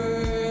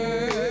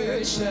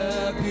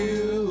worship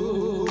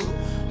you,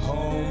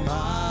 Almighty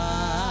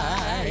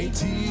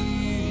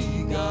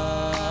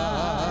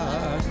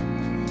God.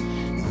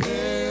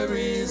 There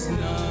is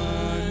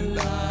none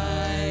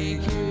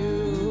like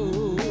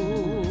you.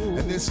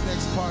 And this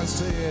next part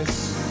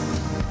says,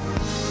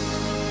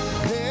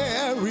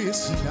 there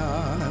is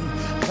none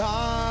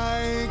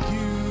like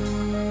you.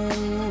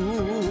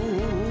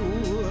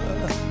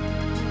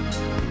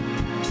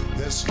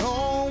 There's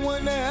no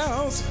one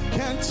else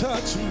can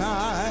touch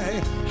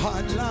my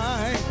heart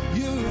like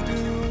you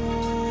do.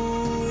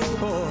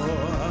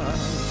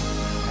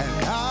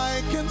 And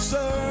I can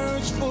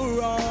search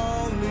for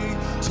all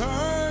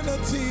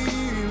eternity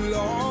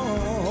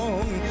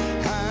long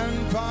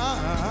and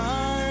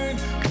find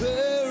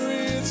there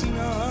is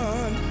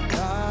none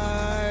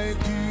like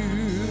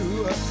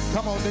you.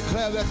 Come on,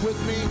 declare that with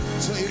me.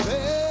 Say,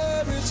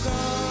 there is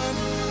none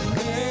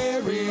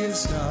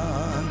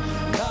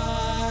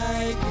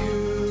like you.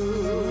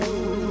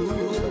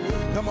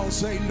 Come on,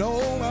 say, no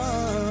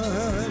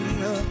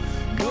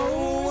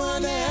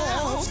one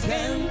else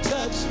can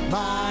touch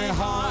my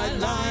heart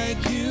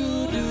like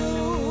you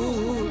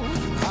do.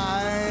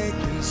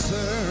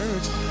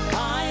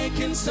 I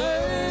can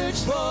search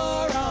for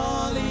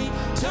all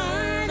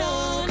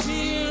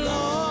eternity,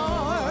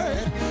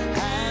 Lord,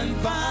 and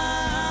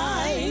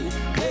find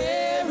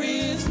there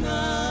is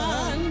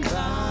none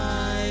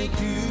like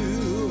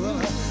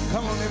you.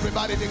 Come on,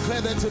 everybody,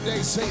 declare that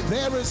today. Say,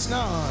 there is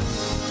none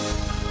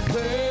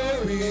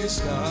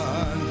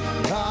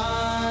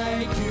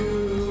like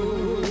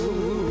you.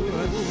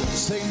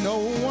 Say, no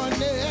one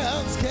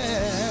else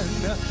can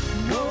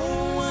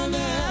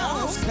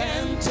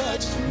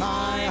touch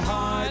my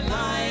heart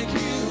like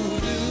you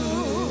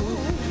do.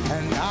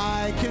 And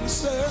I can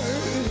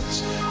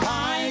search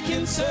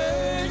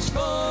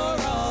for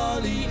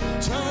all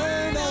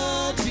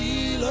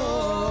eternity,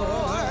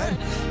 Lord,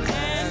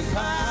 and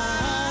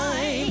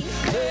find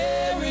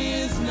there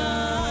is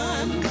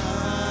none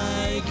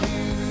like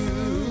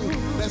you.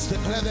 Let's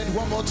declare that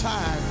one more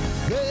time.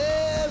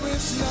 There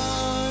is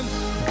none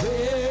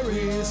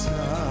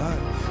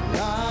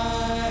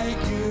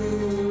like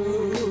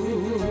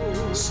you.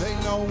 Say,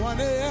 no one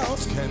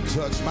else can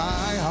touch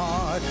my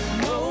heart.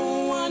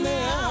 No one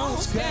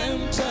else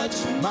can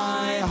touch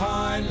my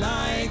heart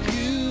like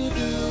you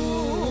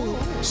do.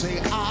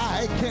 Say,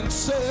 I can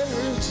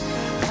search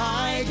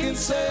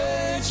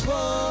for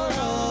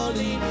all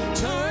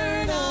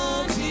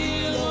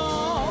eternity,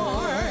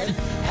 Lord,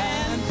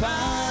 and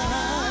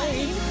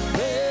find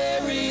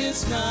there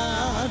is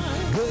none.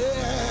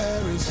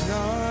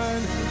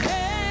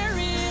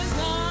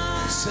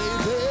 Say,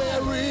 there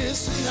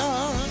is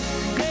none.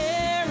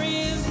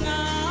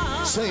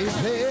 Say,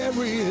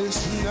 there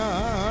is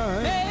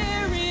none.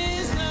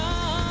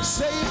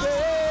 Say,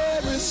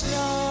 there is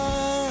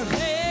none.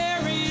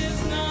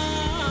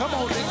 Come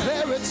on,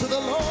 declare it to the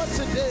Lord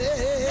today.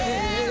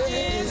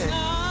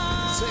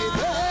 Say,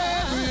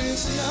 there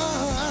is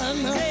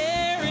none.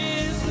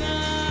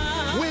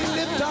 We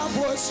lift our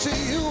voice to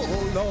you,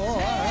 oh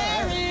Lord.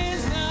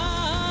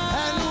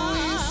 And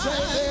we say,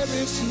 there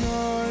is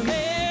none.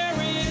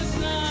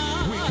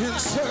 We can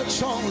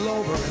search all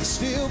over and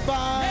still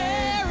find.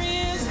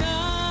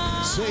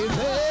 Say,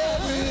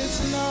 there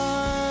is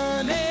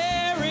none.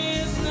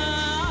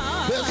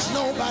 There's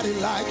nobody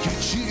like you,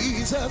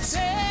 Jesus.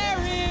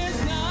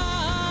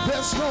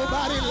 There's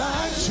nobody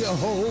like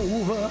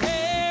Jehovah.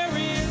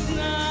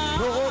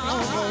 No.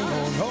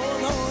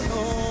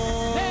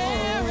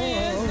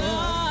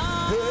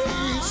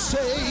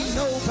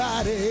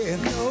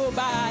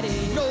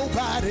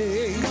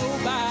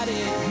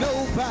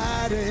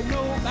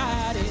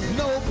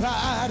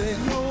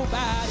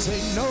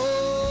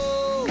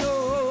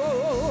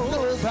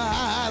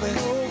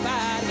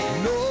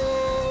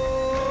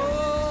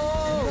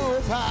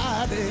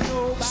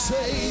 nobody.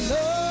 Say no.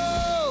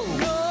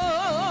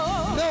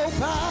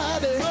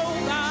 Nobody.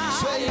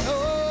 Say no.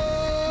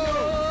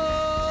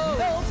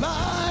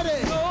 Nobody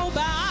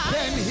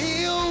can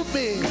heal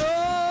me,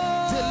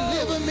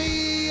 deliver me,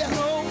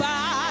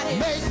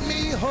 make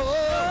me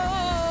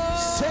whole,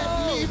 set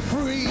me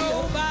free.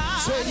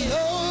 Say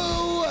no.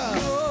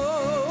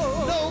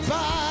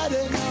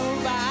 Nobody.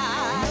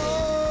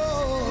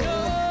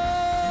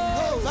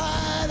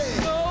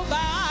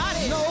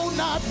 No,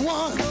 not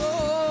one.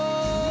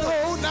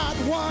 No, not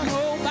one.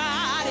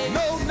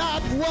 No,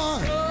 not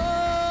one.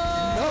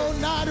 No,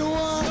 not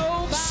one.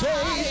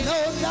 Say no,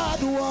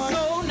 not one.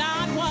 No,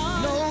 not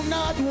one. No,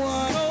 not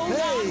one.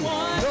 Hey,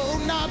 no,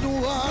 not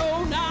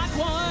one.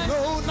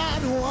 No,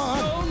 not one.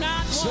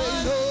 Say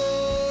no.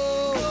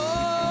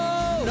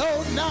 No,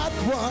 not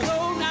one.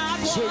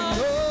 Say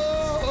no.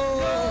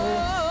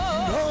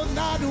 No,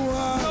 not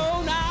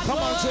one. Come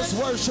on, just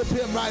worship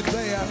him right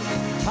there.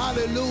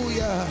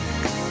 Hallelujah.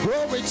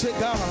 Glory to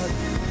God.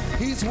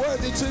 He's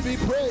worthy to be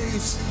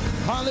praised.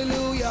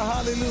 Hallelujah,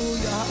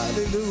 hallelujah,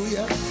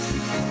 hallelujah.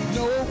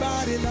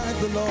 Nobody like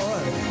the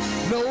Lord.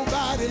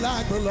 Nobody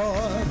like the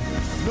Lord.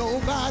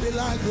 Nobody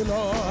like the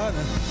Lord.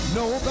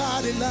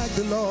 Nobody like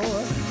the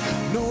Lord.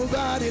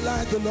 Nobody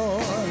like the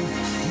Lord.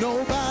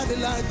 Nobody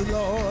like the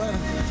Lord.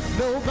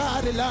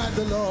 Nobody like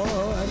the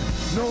Lord.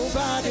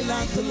 Nobody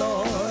like the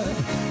Lord.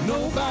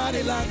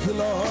 Nobody like the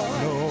Lord.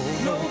 No,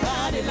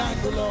 nobody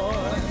like the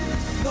Lord.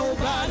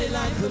 Nobody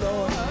like the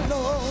Lord.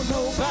 No,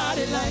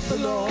 nobody like the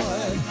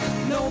Lord.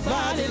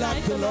 Nobody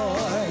like the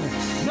Lord.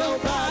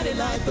 Nobody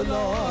like the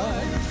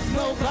Lord.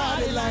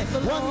 Nobody like the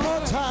Lord. One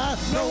more time.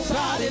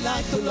 Nobody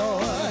like the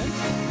Lord.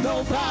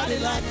 Nobody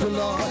like the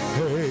Lord.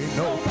 Hey,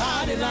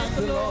 nobody like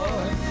the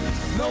Lord.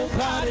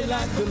 Nobody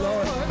like the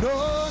Lord.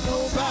 No,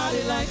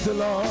 nobody like the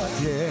Lord.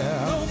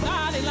 Yeah.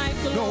 Nobody like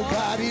the Lord.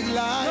 Nobody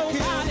like him.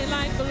 Nobody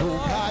like the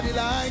Lord. Nobody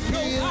like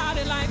him.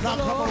 Nobody like the Now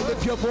come on,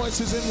 lift your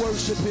voices and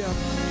worship him.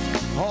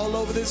 All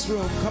over this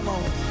room. Come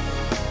on.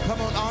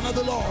 Come on, honor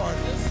the Lord.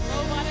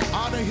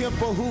 Honor him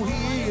for who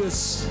he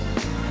is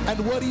and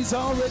what he's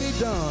already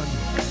done.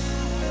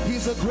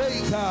 He's a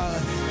great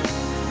God.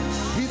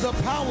 He's a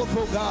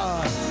powerful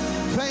God.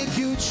 Thank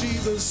you,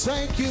 Jesus.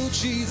 Thank you,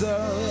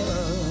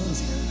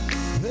 Jesus.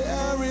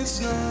 There is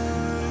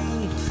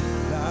none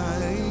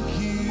like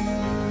you.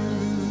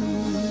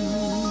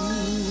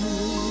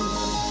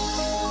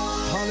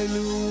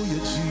 Hallelujah,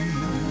 Jesus.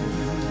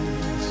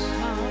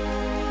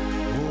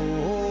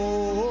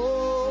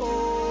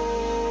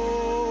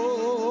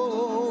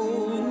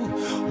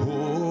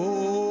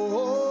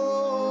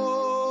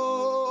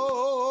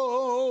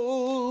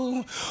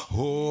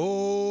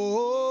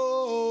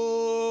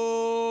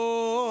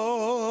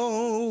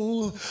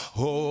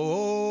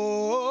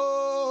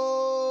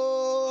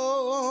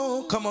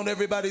 Come on,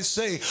 everybody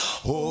say,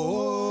 oh,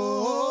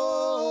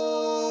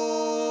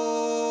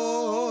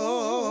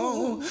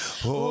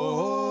 oh,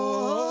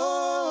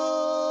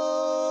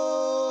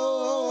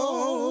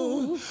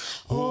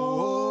 oh,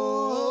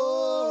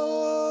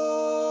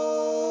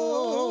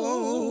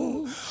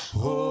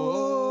 oh.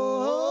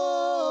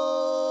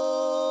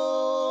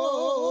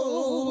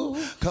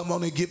 Come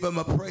on and give him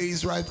a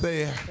praise right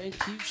there.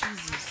 Thank you,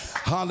 Jesus.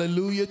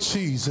 Hallelujah,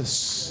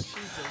 Jesus.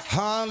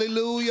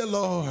 Hallelujah,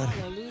 Lord.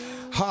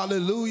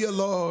 Hallelujah,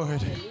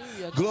 Lord.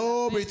 Hallelujah.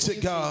 Glory to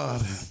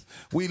God.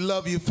 We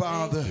love you,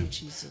 Father. Thank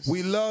you, Jesus.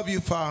 We love you,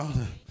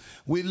 Father.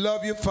 We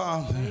love you,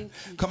 Father.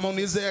 Come on,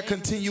 is there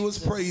continuous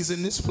praise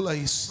in this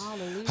place?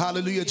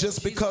 Hallelujah.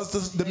 Just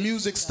because the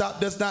music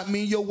stopped does not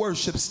mean your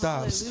worship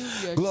stops.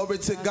 Glory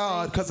to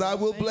God, because I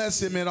will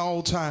bless him in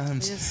all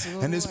times.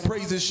 And his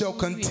praises shall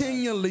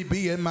continually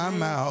be in my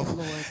mouth,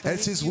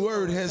 as his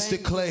word has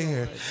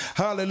declared.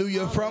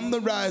 Hallelujah. From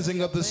the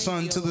rising of the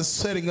sun to the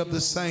setting of the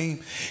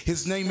same,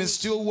 his name is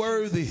still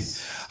worthy.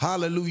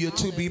 Hallelujah,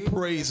 to be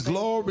praised.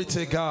 Glory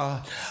to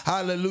God.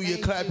 Hallelujah.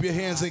 Clap your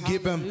hands and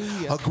give him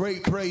a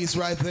great praise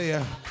right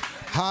there.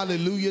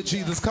 Hallelujah,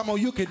 Jesus. Come on,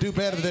 you can do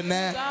better than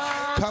that.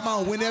 Come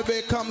on, whenever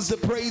it comes to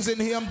praising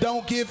him,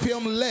 don't give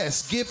him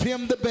less. Give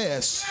him the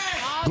best.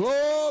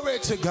 Glory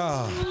to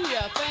God.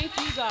 Thank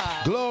you,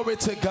 God. Glory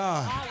to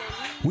God.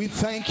 We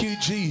thank you,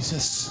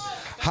 Jesus.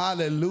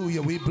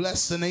 Hallelujah. We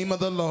bless the name of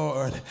the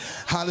Lord.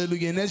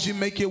 Hallelujah. And as you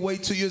make your way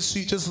to your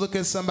seat, just look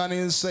at somebody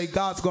and say,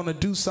 God's going to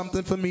do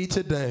something for me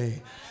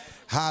today.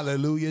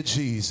 Hallelujah,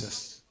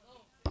 Jesus.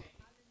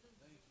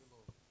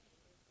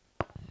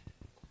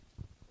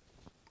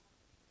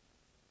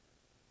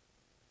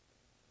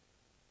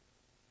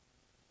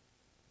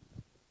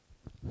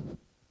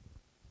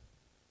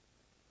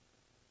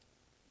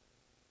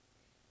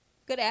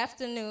 Good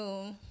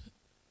afternoon.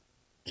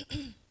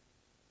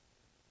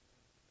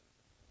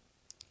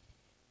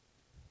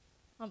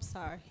 I'm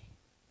sorry.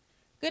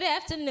 Good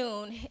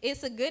afternoon.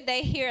 It's a good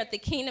day here at the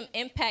Kingdom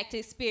Impact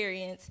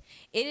Experience.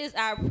 It is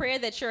our prayer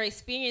that your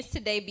experience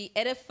today be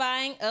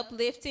edifying,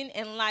 uplifting,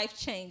 and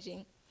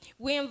life-changing.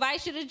 We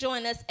invite you to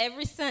join us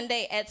every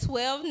Sunday at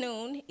 12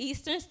 noon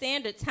Eastern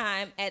Standard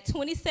Time at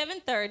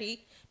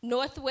 2730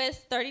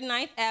 Northwest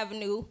 39th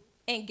Avenue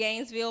in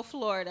Gainesville,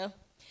 Florida.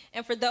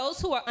 And for those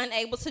who are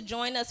unable to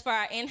join us for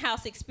our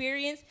in-house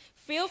experience,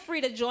 feel free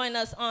to join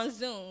us on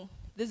Zoom.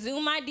 The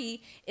Zoom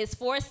ID is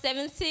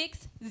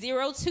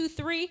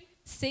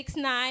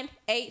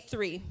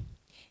 476-023-6983.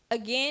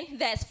 Again,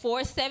 that's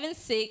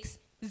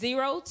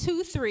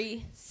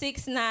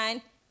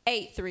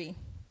 476-023-6983.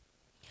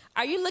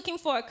 Are you looking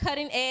for a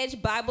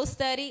cutting-edge Bible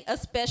study, a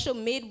special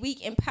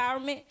midweek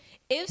empowerment?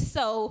 If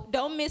so,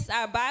 don't miss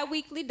our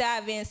bi-weekly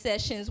dive-in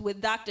sessions with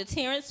Dr.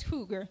 Terrence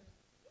Cruger.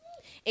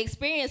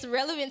 Experience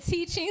relevant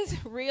teachings,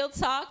 real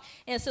talk,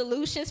 and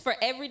solutions for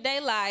everyday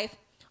life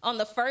on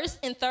the first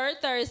and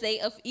third Thursday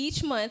of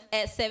each month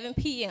at 7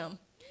 p.m.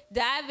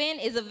 Dive-in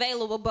is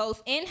available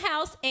both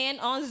in-house and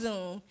on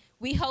Zoom.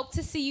 We hope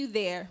to see you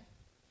there.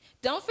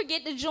 Don't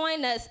forget to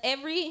join us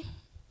every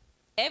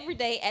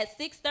day at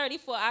 6:30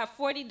 for our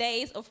 40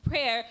 days of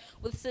prayer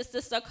with Sister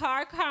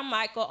Sakar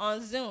Carmichael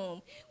on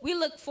Zoom. We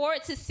look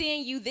forward to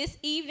seeing you this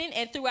evening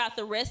and throughout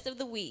the rest of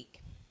the week.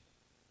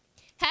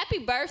 Happy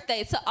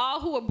birthday to all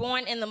who were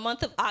born in the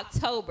month of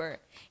October.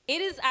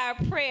 It is our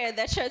prayer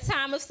that your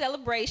time of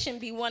celebration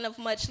be one of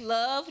much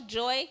love,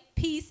 joy,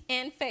 peace,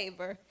 and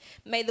favor.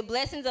 May the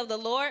blessings of the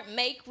Lord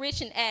make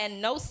rich and add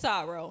no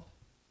sorrow.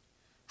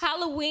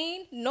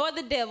 Halloween, nor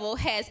the devil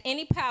has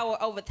any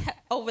power over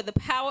the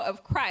power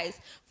of Christ.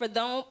 For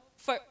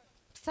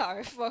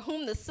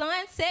whom the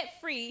Son set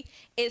free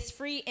is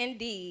free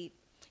indeed.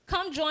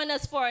 Come join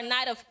us for a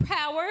night of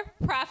power,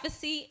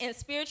 prophecy, and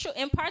spiritual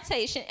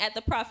impartation at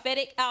the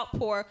Prophetic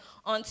Outpour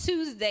on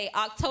Tuesday,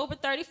 October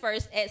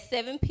 31st at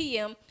 7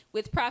 p.m.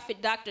 with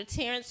Prophet Dr.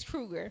 Terrence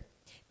Cruger.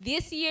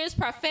 This year's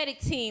prophetic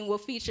team will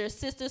feature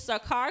Sister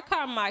Sakar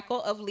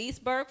Carmichael of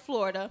Leesburg,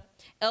 Florida,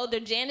 Elder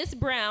Janice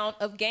Brown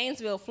of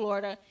Gainesville,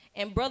 Florida,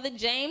 and Brother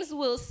James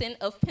Wilson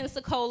of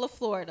Pensacola,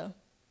 Florida.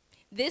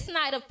 This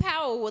night of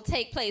power will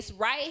take place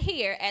right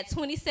here at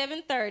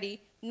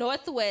 2730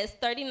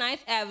 Northwest 39th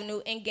Avenue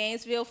in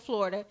Gainesville,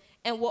 Florida,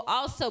 and will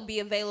also be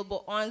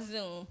available on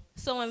Zoom.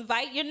 So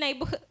invite your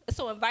neighbors,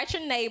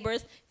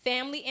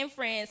 family, and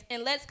friends,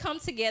 and let's come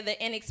together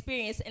and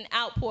experience an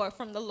outpour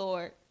from the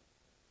Lord.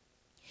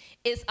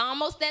 It's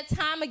almost that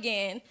time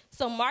again,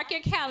 so mark your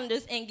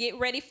calendars and get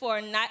ready for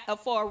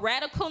a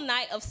radical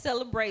night of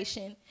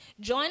celebration.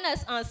 Join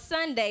us on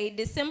Sunday,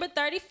 December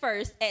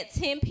 31st at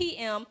 10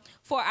 p.m.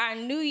 for our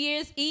New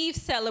Year's Eve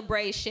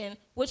celebration,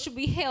 which will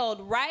be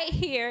held right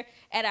here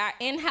at our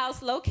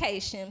in-house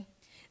location.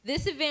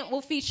 This event will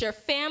feature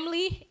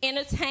family,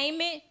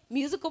 entertainment,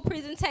 musical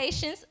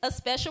presentations, a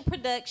special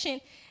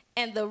production,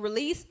 and the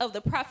release of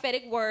the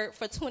prophetic word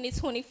for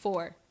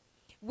 2024.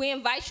 We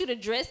invite you to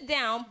dress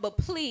down, but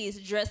please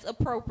dress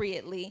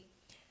appropriately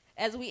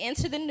as we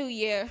enter the new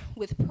year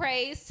with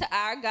praise to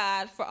our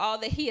God for all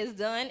that he has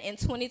done in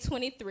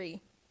 2023.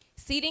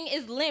 Seating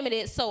is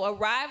limited, so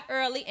arrive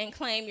early and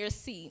claim your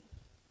seat.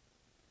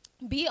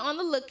 Be on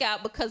the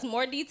lookout because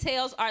more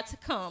details are to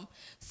come,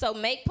 so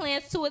make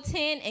plans to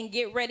attend and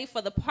get ready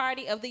for the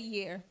party of the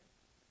year.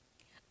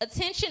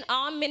 Attention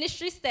all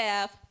ministry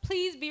staff,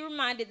 please be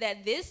reminded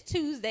that this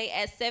Tuesday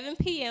at 7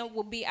 p.m.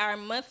 will be our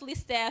monthly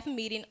staff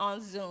meeting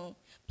on Zoom.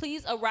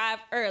 Please arrive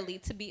early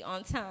to be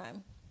on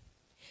time.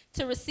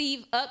 To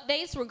receive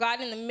updates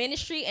regarding the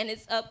ministry and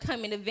its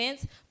upcoming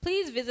events,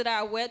 please visit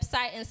our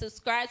website and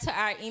subscribe to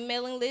our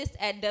emailing list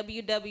at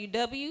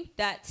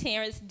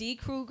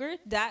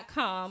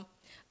www.terrencedkruger.com.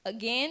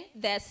 Again,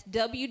 that's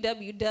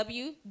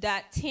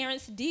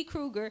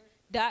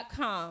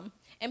www.terrencedkruger.com.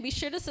 And be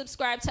sure to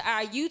subscribe to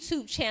our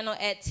YouTube channel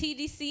at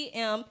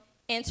TDCM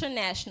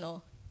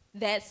International.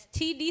 That's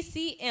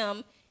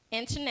TDCM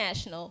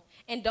International.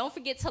 And don't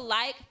forget to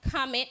like,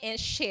 comment, and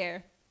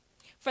share.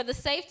 For the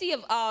safety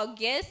of all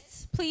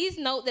guests, please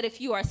note that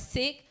if you are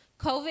sick,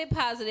 COVID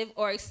positive,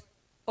 or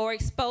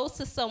exposed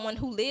to someone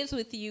who lives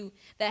with you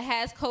that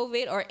has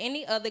COVID or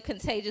any other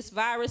contagious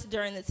virus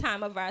during the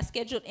time of our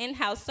scheduled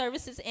in-house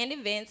services and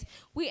events,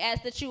 we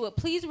ask that you would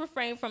please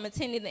refrain from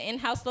attending the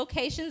in-house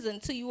locations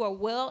until you are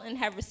well and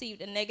have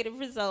received a negative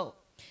result.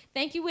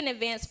 Thank you in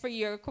advance for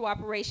your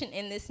cooperation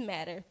in this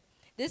matter.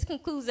 This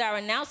concludes our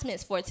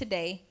announcements for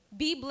today.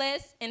 Be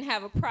blessed and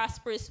have a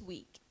prosperous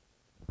week.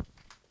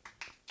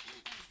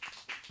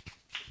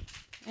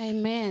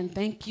 Amen.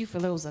 Thank you for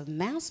those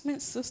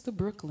announcements, Sister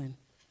Brooklyn.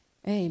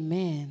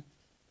 Amen.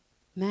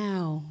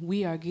 Now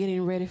we are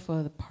getting ready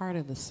for the part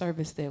of the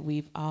service that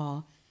we've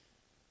all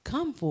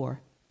come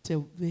for,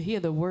 to hear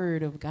the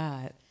word of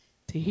God,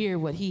 to hear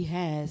what he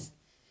has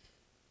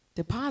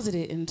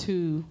deposited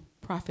into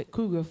Prophet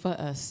Cruger for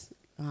us,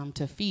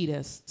 to feed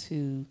us,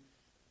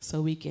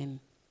 so we can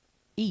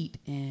eat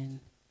and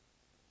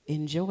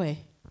enjoy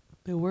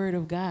the word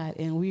of God.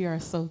 And we are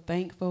so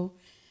thankful,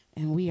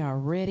 and we are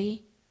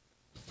ready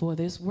for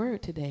this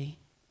word today.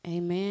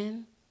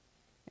 Amen.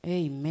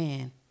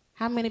 Amen.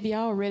 How many of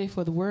y'all ready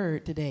for the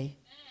word today?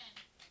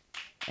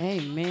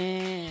 Amen.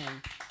 Amen.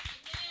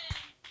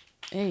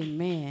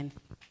 Amen.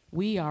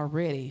 We are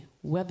ready.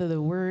 Whether the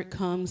word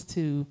comes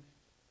to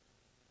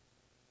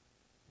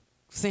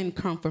send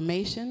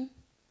confirmation,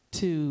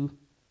 to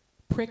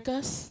prick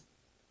us,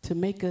 to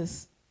make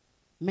us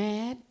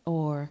mad,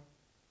 or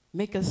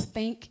make us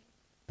think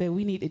that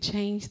we need to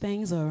change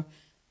things or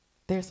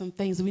there's some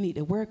things we need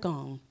to work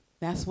on.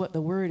 That's what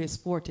the word is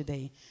for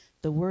today.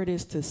 The word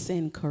is to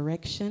send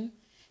correction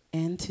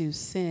and to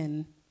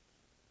send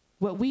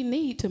what we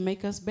need to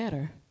make us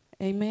better.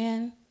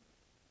 Amen.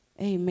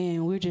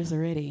 Amen. We're just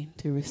ready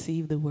to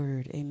receive the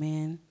word.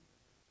 Amen.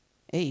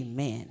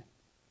 Amen.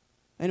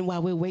 And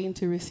while we're waiting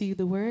to receive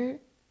the word,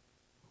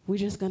 we're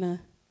just going to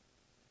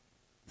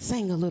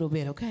sing a little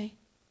bit, okay?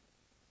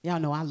 Y'all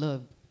know I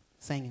love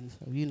singing,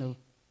 so you know,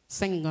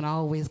 singing going to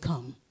always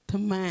come to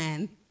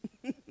mind.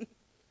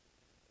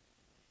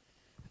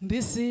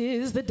 This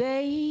is the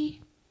day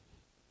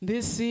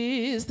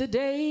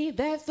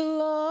that the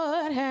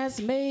Lord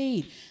has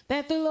made,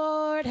 that the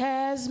Lord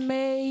has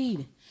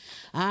made.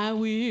 I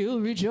will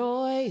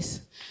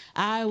rejoice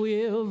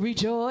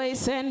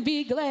and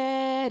be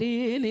glad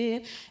in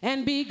it,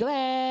 and be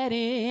glad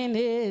in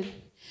it.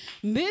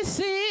 This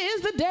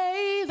is the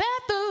day that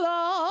the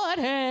Lord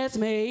has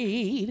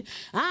made.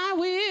 I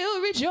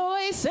will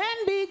rejoice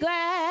and be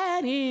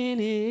glad in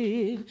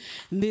it.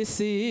 This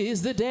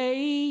is the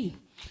day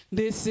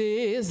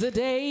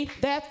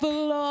that the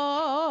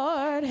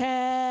Lord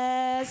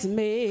has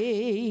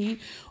made.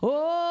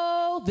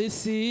 Oh,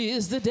 this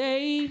is the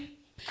day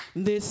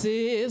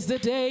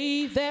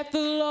that the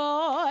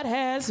Lord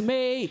has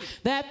made,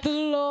 that the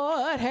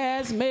Lord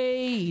has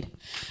made.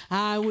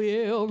 I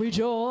will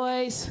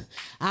rejoice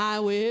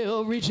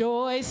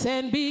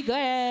and be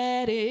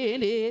glad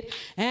in it,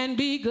 and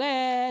be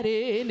glad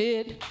in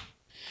it.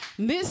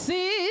 This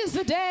is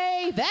the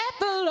day that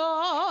the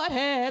Lord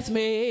has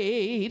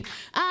made.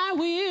 I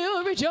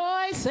will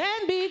rejoice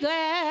and be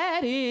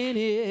glad in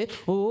it.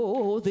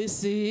 Oh,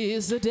 this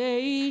is the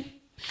day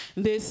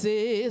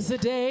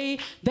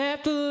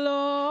that the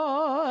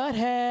Lord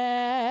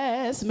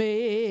has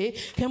made.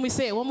 Can we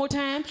say it one more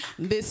time?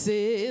 This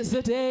is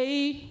the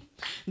day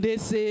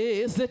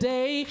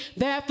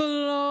that the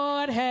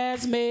Lord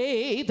has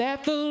made,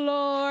 that the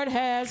Lord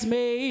has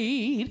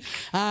made.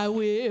 I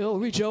will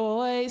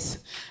rejoice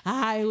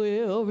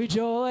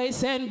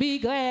and be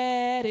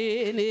glad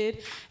in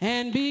it,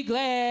 and be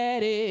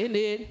glad in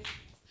it.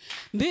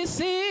 This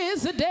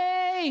is the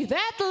day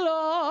that the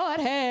Lord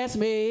has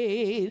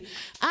made.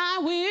 I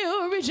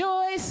will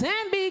rejoice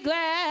and be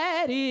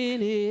glad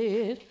in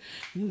it.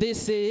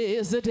 This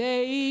is the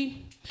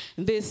day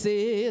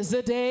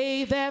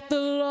that the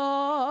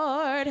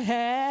Lord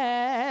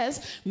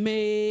has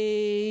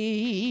made.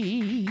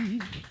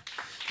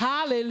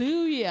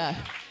 Hallelujah.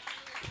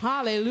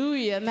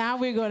 Hallelujah. Now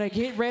we're going to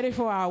get ready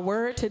for our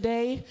word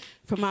today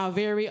from our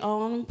very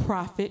own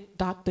prophet,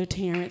 Dr.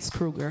 Terrence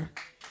Cruger.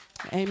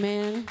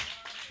 Amen.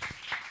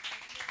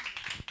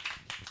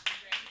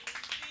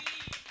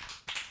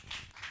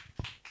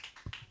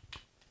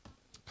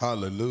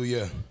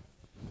 Hallelujah.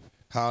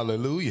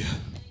 Hallelujah.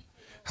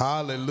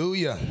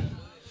 Hallelujah.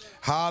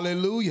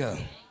 Hallelujah.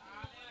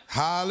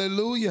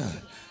 Hallelujah.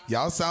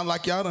 Y'all sound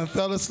like y'all done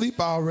fell asleep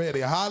already.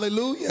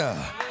 Hallelujah.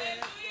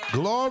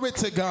 Glory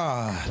to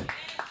God.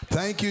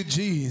 Thank you,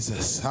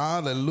 Jesus.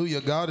 Hallelujah.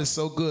 God is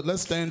so good.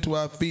 Let's stand to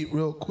our feet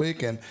real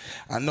quick. And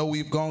I know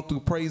we've gone through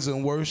praise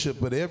and worship,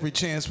 but every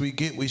chance we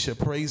get, we should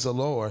praise the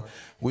Lord.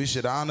 We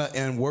should honor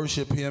and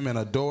worship him and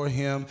adore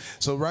him.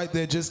 So right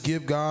there, just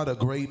give God a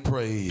great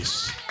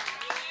praise.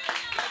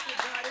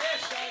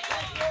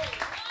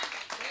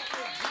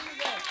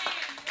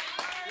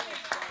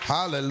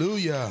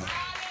 Hallelujah.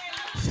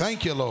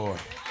 Thank you, Lord.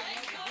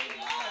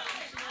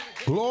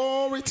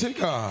 Glory to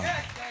God.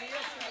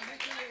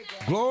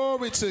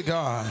 Glory to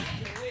God.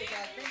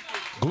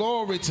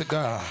 Glory to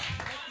God.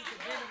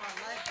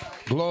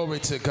 Glory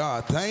to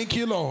God. Thank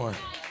you, Lord.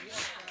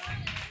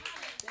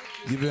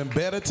 You've been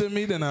better to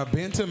me than I've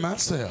been to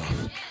myself.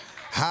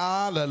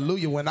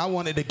 Hallelujah. When I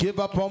wanted to give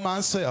up on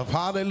myself,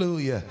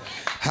 hallelujah.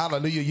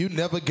 Hallelujah. You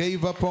never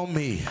gave up on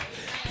me.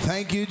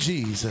 Thank you,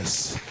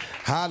 Jesus.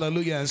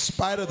 Hallelujah. In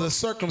spite of the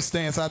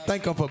circumstance, I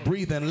thank him for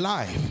breathing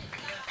life.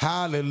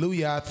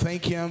 Hallelujah. I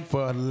thank him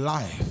for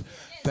life.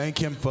 Thank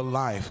him for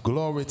life.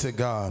 Glory to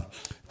God.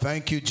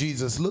 Thank you,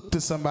 Jesus. Look to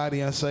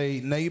somebody and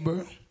say,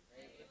 neighbor.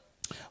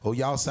 Oh,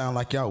 y'all sound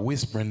like y'all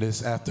whispering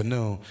this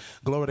afternoon.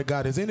 Glory to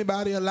God. Is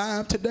anybody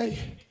alive today?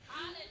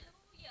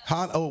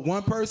 Hallelujah. Oh,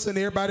 one person,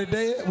 everybody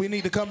dead? We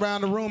need to come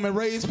around the room and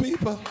raise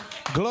people.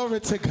 Glory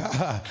to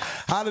God.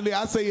 Hallelujah.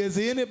 I say, is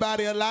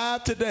anybody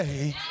alive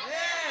today?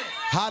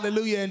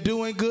 Hallelujah, and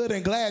doing good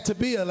and glad to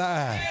be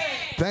alive.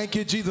 Thank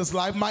you, Jesus.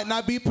 Life might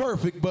not be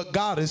perfect, but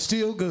God is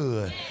still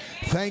good.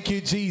 Thank you,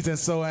 Jesus.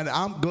 So, and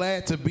I'm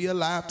glad to be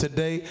alive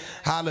today.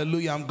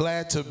 Hallelujah. I'm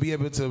glad to be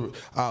able to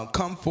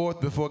come forth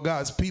before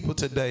God's people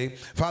today.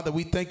 Father,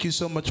 we thank you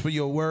so much for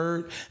your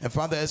word. And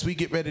Father, as we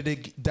get ready to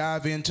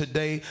dive in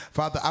today,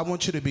 Father, I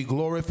want you to be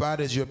glorified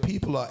as your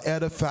people are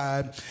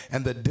edified.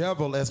 And the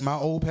devil, as my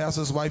old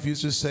pastor's wife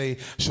used to say,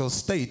 shall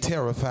stay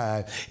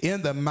terrified.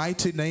 In the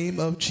mighty name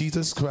of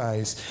Jesus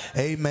Christ.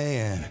 Amen.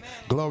 Amen.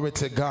 Glory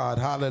to God.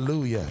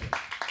 Hallelujah.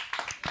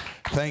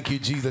 Thank you,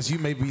 Jesus. You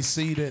may be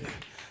seated.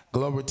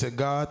 Glory to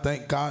God.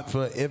 Thank God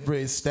for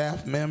every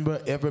staff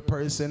member, every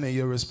person in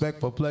your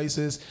respectful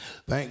places.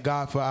 Thank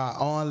God for our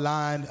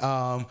online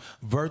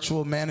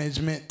virtual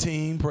management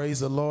team. Praise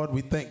the Lord.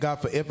 We thank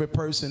God for every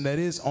person that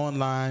is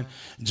online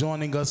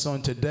joining us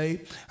on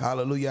today.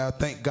 Hallelujah. I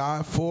thank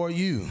God for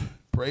you.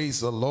 Praise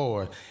the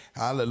Lord.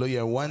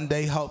 Hallelujah. One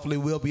day, hopefully,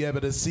 we'll be able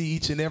to see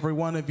each and every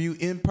one of you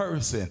in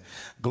person.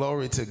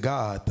 Glory to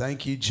God.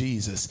 Thank you,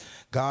 Jesus.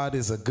 God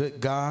is a good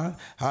God.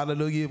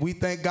 Hallelujah. We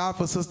thank God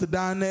for Sister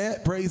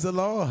Donette. Praise the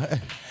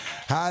Lord.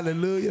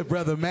 Hallelujah.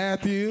 Brother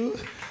Matthew.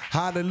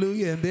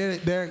 Hallelujah. And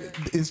there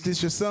is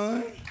this your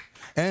son?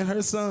 And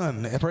her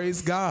son.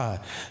 Praise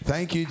God.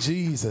 Thank you,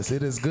 Jesus.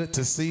 It is good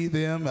to see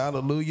them.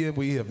 Hallelujah.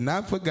 We have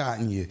not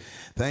forgotten you.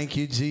 Thank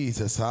you,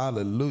 Jesus.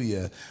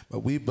 Hallelujah.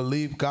 But we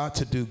believe God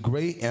to do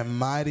great and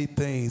mighty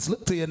things.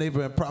 Look to your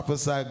neighbor and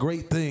prophesy.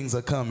 Great things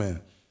are coming.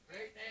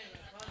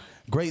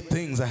 Great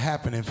things are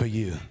happening for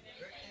you.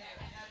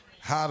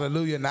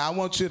 Hallelujah. Now, I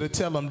want you to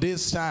tell them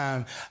this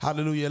time,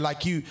 hallelujah,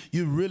 like you're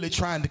really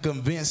trying to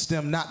convince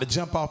them not to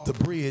jump off the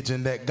bridge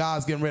and that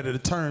God's getting ready to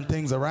turn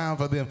things around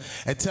for them,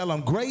 and tell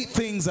them great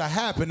things are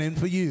happening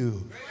for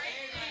you.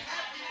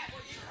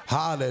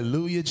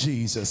 Hallelujah,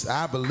 Jesus.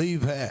 I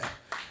believe that.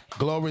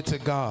 Glory to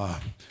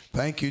God.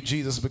 Thank you,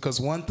 Jesus,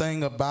 because one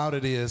thing about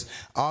it is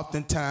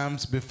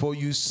oftentimes before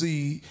you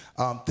see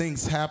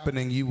things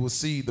happening, you will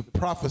see the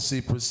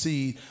prophecy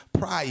proceed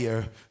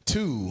prior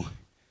to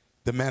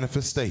the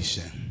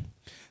manifestation.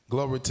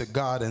 Glory to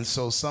God. And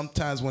so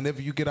sometimes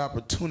whenever you get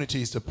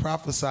opportunities to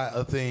prophesy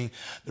a thing,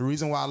 the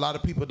reason why a lot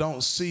of people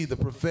don't see the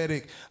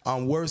prophetic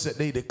words that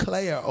they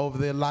declare over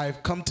their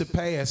life come to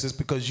pass is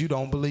because you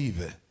don't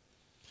believe it.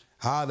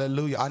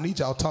 Hallelujah. I need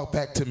y'all to talk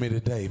back to me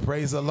today.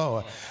 Praise the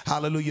Lord.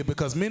 Hallelujah.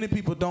 Because many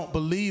people don't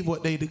believe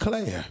what they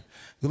declare.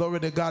 Glory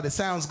to God. It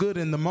sounds good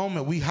in the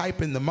moment. We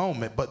hype in the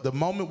moment. But the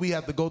moment we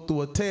have to go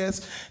through a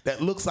test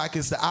that looks like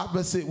it's the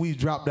opposite, we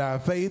dropped our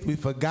faith. We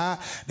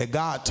forgot that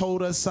God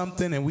told us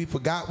something, and we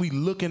forgot we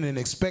looking and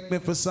expecting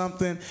for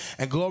something.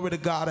 And glory to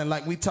God. And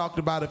like we talked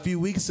about a few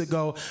weeks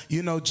ago,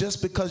 you know,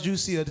 just because you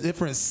see a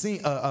different scene,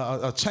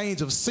 a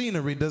change of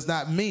scenery does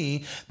not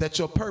mean that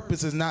your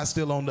purpose is not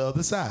still on the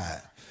other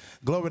side.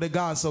 Glory to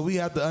God. So we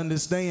have to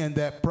understand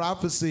that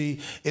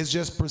prophecy is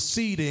just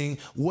preceding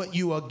what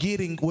you are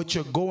getting, what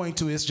you're going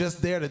to. It's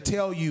just there to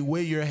tell you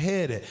where you're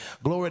headed.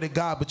 Glory to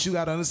God. But you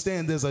got to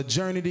understand there's a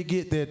journey to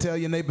get there. Tell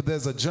your neighbor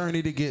there's a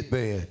journey to get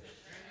there.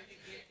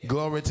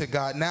 Glory to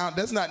God. Now,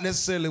 that's not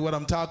necessarily what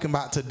I'm talking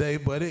about today,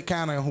 but it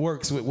kind of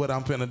works with what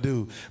I'm finna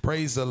do.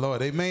 Praise the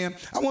Lord. Amen.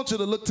 I want you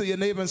to look to your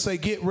neighbor and say,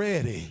 get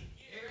ready.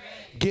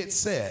 Get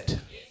set.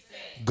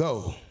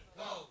 Go.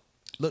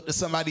 Look to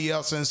somebody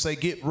else and say,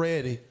 get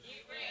ready.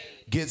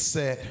 Get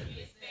set,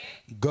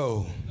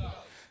 go.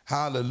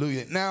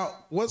 Hallelujah. Now,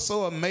 what's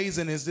so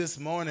amazing is this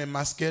morning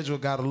my schedule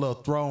got a little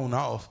thrown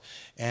off,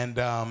 and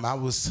I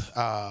was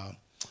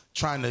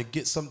trying to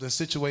get something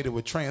situated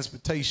with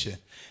transportation.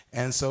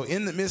 And so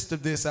in the midst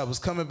of this, I was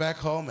coming back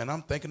home, and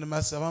I'm thinking to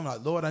myself, I'm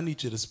like, Lord, I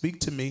need you to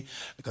speak to me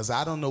because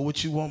I don't know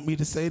what you want me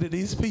to say to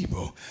these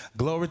people.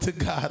 Glory to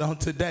God on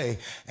today.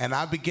 And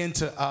I began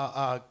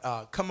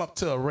to come up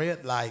to a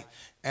red light.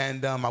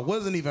 And I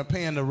wasn't even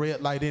paying the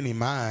red light any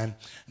mind.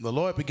 The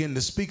Lord began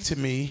to speak to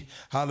me,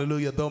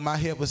 hallelujah. Though my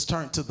head was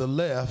turned to the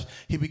left,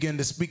 he began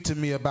to speak to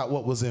me about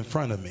what was in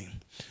front of me.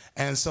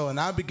 And so, and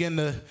I began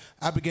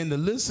to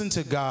listen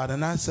to God,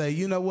 and I say,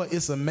 you know what?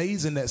 It's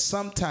amazing that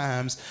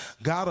sometimes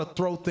God will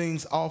throw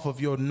things off of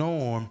your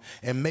norm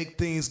and make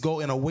things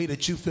go in a way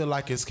that you feel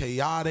like it's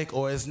chaotic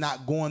or it's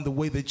not going the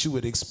way that you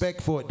would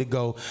expect for it to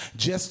go,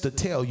 just to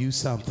tell you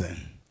something.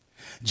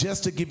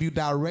 Just to give you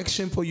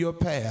direction for your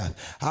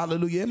path.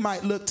 Hallelujah. It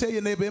might look, tell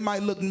your neighbor, it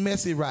might look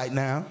messy right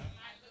now.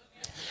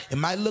 It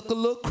might look a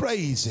little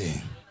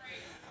crazy,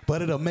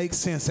 but it'll make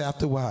sense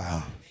after a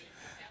while.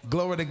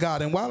 Glory to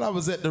God. And while I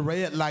was at the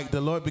red light,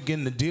 the Lord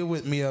began to deal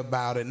with me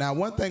about it. Now,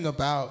 one thing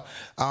about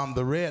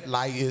the red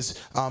light is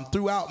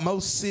throughout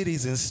most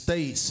cities and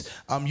states,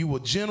 you will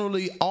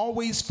generally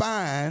always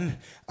find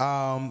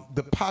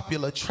the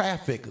popular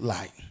traffic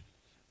light.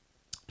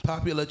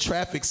 Popular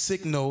traffic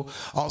signal,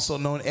 also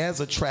known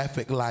as a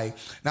traffic light.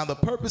 Now, the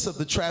purpose of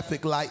the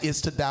traffic light is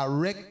to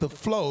direct the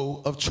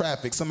flow of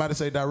traffic. Somebody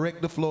say,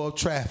 direct the flow of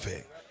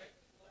traffic.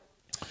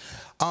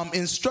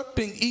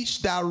 Instructing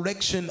each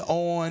direction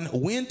on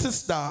when to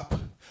stop,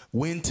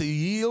 when to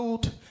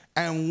yield,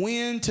 and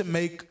when to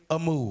make a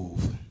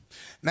move.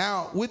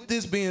 Now, with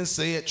this being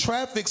said,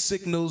 traffic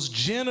signals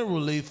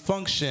generally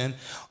function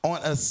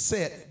on a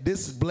set.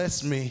 This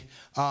blessed me,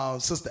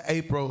 Sister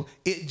April.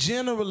 It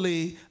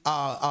generally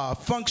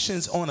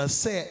functions on a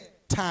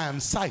set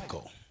time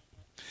cycle.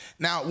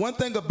 Now, one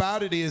thing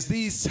about it is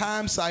these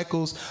time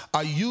cycles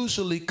are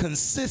usually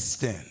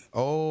consistent.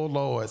 Oh,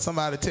 Lord.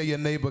 Somebody tell your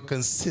neighbor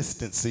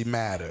consistency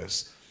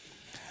matters.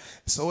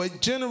 So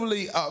it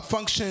generally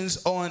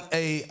functions on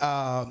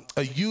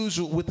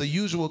with a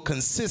usual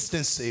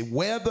consistency,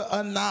 whether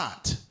or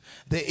not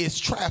there is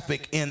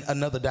traffic in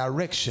another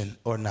direction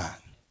or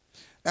not.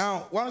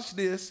 Now, watch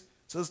this,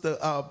 Sister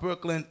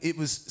Brooklyn. It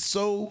was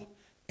so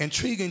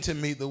intriguing to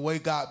me the way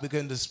God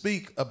began to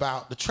speak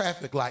about the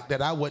traffic light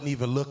that I wasn't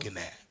even looking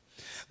at.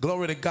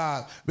 Glory to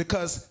God.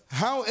 Because,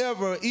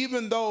 however,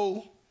 even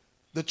though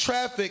the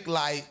traffic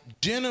light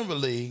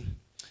generally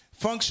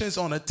functions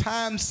on a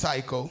time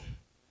cycle,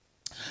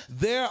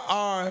 there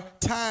are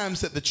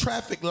times that the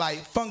traffic light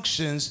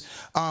functions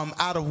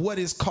out of what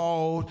is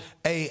called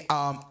a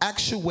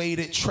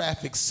actuated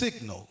traffic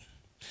signal.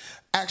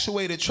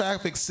 Actuated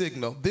traffic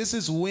signal. This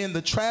is when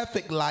the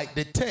traffic light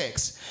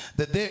detects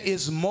that there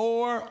is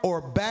more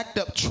or backed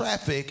up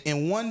traffic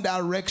in one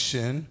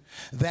direction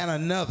than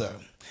another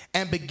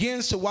and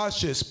begins to,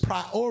 watch this,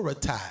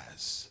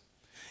 prioritize.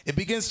 It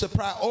begins to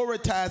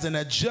prioritize and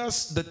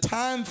adjust the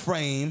time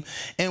frame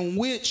in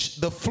which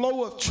the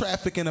flow of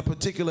traffic in a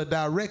particular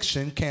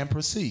direction can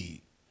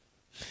proceed.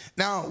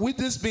 Now, with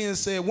this being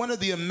said, one of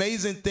the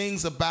amazing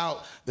things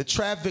about the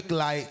traffic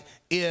light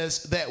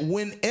is that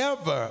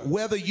whenever,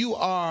 whether you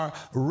are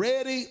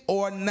ready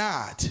or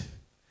not,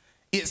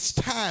 it's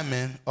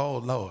timing. Oh,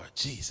 Lord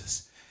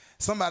Jesus.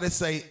 Somebody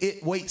say,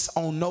 it waits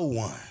on no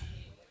one.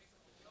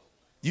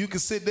 You can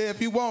sit there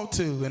if you want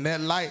to, and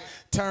that light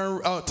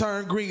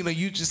turn green, or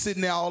you just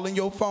sitting there all in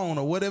your phone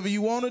or whatever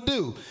you want to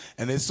do.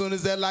 And as soon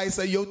as that light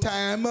say your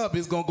time up,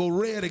 it's going to go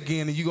red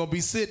again, and you're going to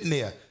be sitting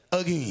there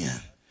again.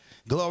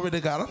 Glory to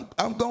God.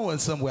 I'm going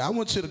somewhere. I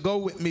want you to go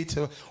with me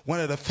to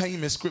one of the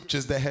famous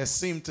scriptures that has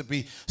seemed to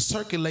be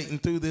circulating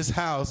through this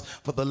house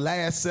for the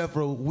last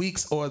several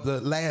weeks or the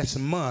last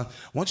month.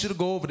 I want you to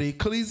go over to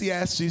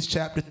Ecclesiastes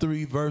chapter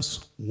 3,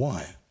 verse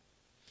 1.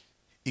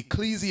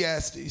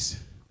 Ecclesiastes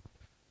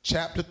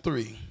chapter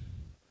 3,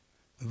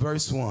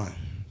 verse 1.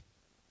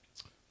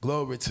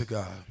 Glory to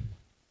God.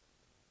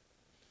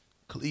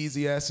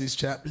 Ecclesiastes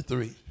chapter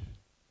 3,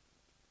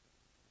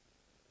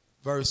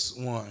 verse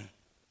 1.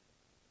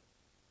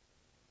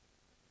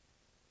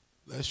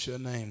 Bless your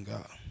name,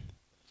 God.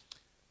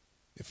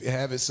 If you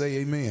have it, say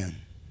amen.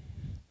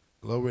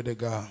 Glory to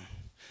God.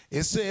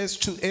 It says,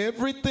 to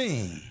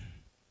everything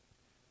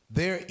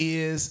there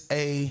is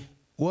a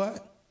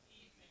what?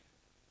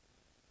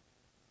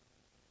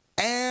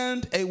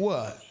 And a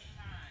what?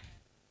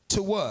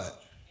 To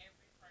what?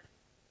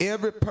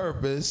 Every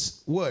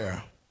purpose.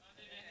 Where?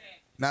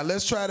 Now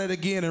let's try that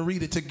again and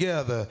read it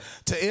together.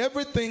 To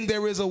everything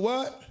there is a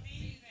what?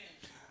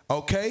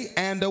 Okay,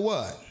 and a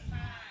what?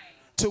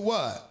 To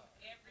what?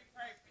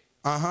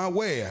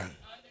 Where?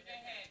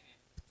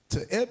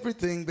 To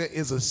everything there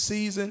is a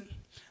season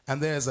and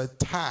there's a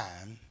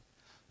time.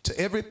 To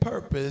every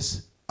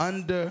purpose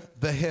under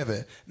the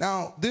heaven.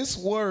 Now, this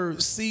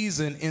word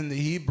season in the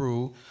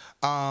Hebrew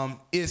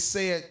is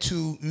said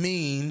to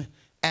mean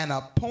an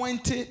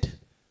appointed,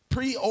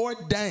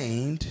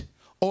 preordained,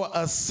 or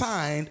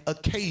assigned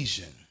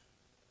occasion.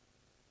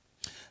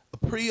 A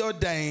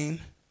preordained,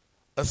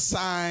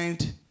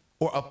 assigned,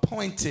 or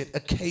appointed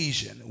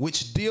occasion,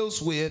 which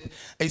deals with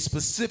a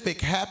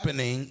specific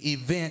happening,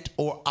 event,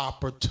 or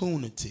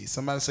opportunity.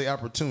 Somebody say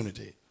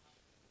opportunity.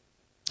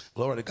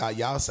 Glory to God.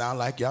 Y'all sound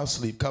like y'all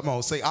sleep. Come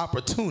on, say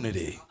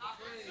opportunity.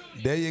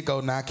 There you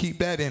go. Now keep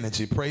that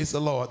energy. Praise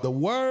the Lord. The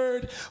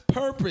word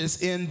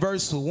purpose in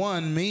verse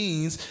 1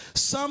 means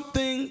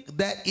something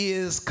that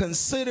is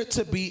considered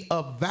to be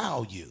of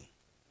value.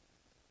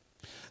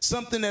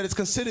 Something that is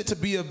considered to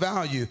be of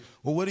value.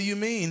 Well, what do you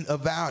mean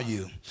of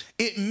value?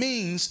 It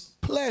means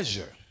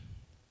pleasure,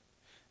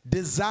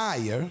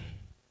 desire,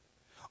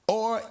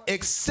 or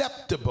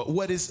acceptable.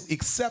 What is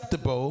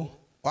acceptable?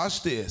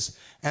 Watch this.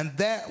 And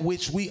that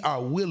which we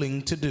are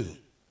willing to do.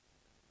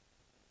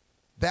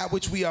 That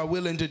which we are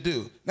willing to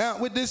do. Now,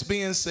 with this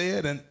being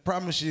said, and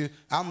promise you,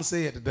 I'm going to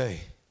say it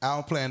today. I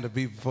don't plan to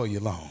be before you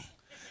long.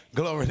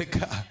 Glory to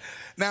God.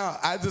 Now,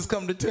 I just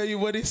come to tell you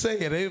what he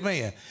said.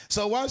 Amen.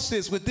 So watch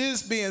this. With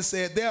this being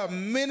said, there are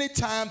many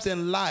times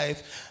in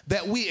life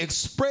that we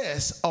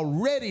express a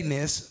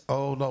readiness,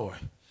 oh Lord,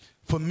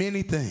 for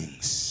many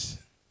things.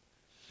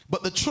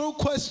 But the true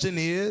question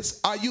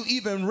is, are you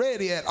even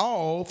ready at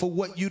all for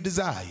what you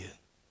desire?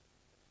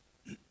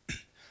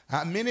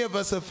 Many of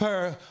us have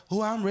heard,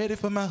 oh, I'm ready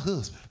for my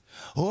husband.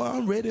 Oh,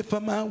 I'm ready for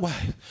my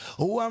wife.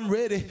 Oh, I'm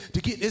ready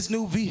to get this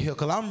new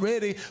vehicle. I'm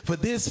ready for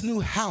this new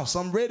house.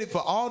 I'm ready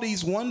for all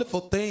these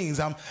wonderful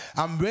things. I'm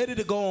ready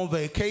to go on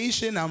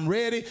vacation. I'm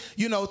ready,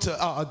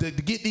 to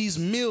get these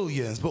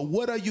millions. But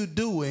what are you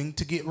doing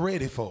to get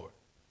ready for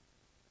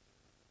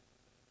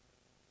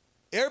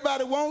it?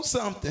 Everybody wants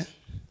something,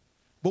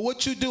 but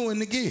what you doing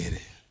to get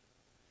it?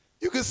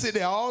 You can sit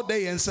there all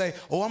day and say,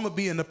 oh, I'm going to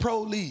be in the pro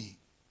league.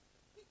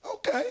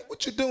 Okay,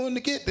 what you doing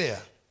to get there?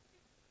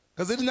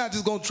 Because it's not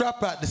just going to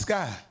drop out the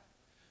sky.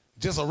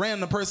 Just a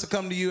random person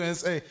come to you and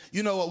say,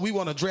 you know what, we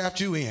want to draft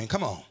you in.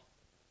 Come on.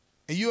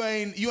 And you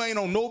ain't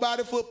on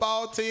nobody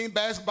football team,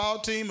 basketball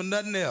team, or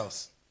nothing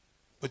else.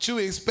 But you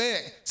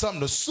expect something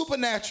to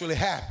supernaturally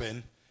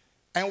happen.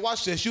 And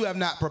watch this, you have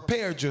not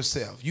prepared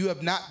yourself. You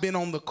have not been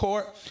on the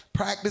court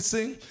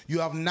practicing. You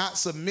have not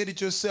submitted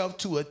yourself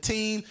to a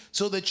team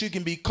so that you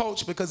can be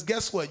coached. Because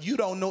guess what? You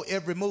don't know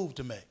every move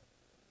to make.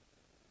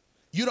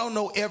 You don't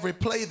know every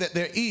play that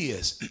there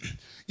is.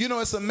 You know,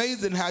 it's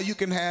amazing how you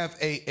can have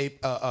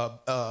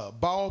a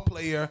ball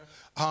player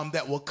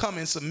that will come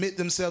and submit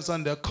themselves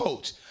under a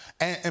coach.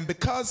 And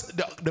because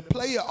the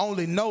player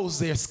only knows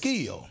their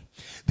skill,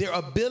 their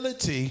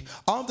ability,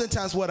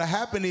 oftentimes what will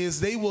happen is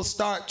they will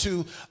start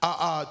to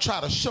try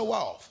to show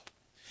off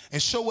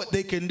and show what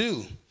they can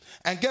do.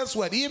 And guess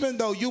what? Even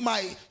though you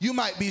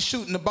might be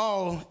shooting the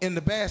ball in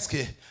the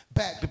basket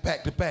back to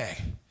back to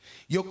back,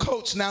 your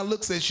coach now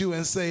looks at you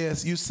and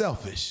says, "You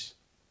selfish.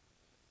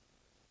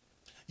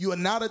 You are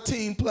not a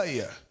team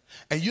player."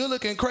 And you're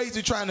looking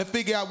crazy trying to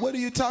figure out, what are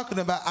you talking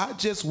about? I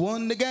just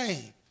won the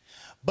game.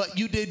 But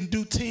you didn't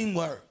do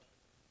teamwork.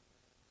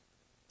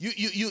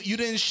 You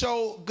didn't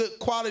show good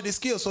quality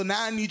skills. So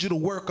now I need you to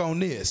work on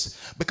this,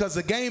 because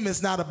the game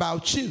is not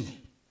about you.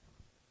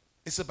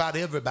 It's about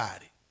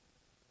everybody.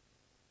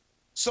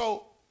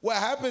 So what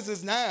happens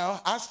is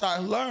now I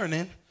start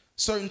learning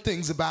certain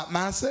things about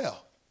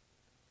myself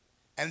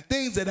and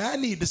things that I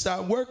need to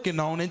start working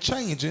on and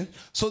changing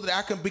so that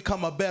I can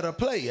become a better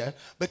player.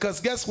 Because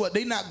guess what?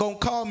 They're not going to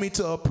call me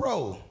to a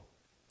pro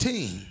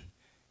team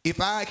if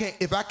I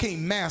can't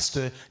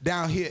master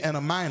down here in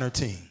a minor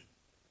team.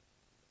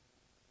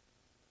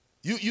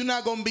 You're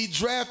not going to be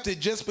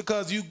drafted just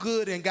because you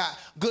good and got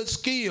good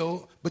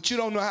skill, but you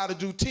don't know how to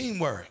do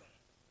teamwork.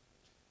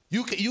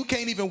 You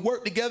can't even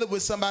work together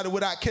with somebody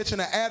without catching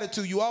an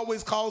attitude. You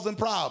always causing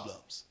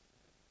problems.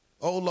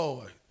 Oh,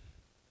 Lord.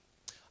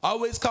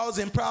 Always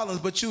causing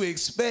problems, but you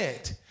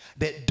expect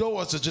that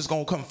doors are just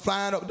going to come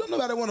flying up. Don't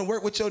nobody want to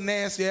work with your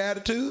nasty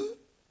attitude?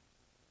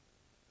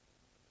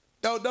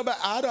 Don't nobody.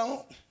 I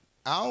don't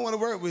want to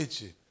work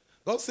with you.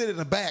 Go sit in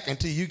the back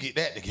until you get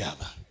that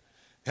together.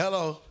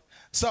 Hello.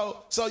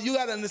 So you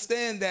got to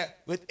understand that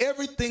with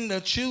everything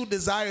that you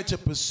desire to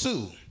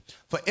pursue,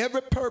 for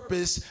every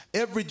purpose,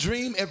 every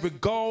dream, every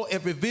goal,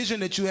 every vision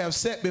that you have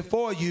set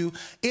before you,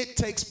 it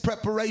takes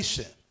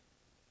preparation.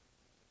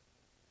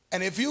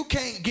 And if you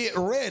can't get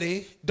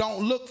ready,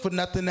 don't look for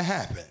nothing to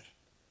happen.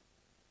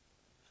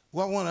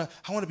 Well,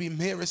 I want to be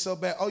married so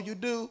bad. Oh, you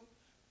do?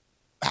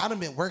 I done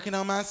been working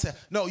on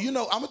myself. No, you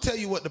know, I'm going to tell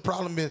you what the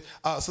problem is,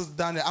 Sister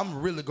Donna. I'm going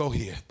to really go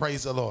here.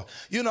 Praise the Lord.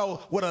 You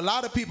know, what a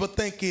lot of people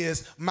think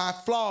is my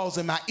flaws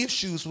and my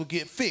issues will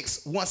get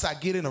fixed once I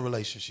get in a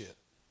relationship.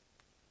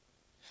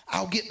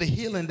 I'll get the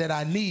healing that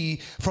I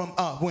need from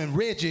when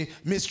Reggie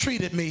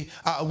mistreated me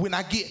when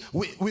I get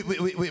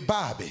with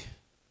Bobby.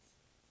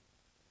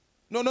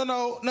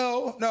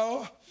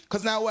 No.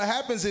 Because now what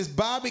happens is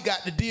Bobby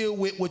got to deal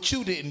with what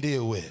you didn't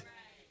deal with.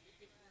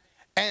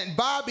 And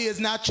Bobby is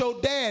not your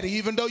daddy,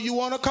 even though you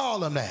want to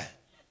call him that.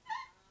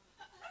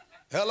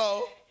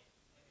 Hello?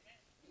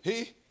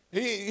 He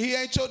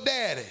ain't your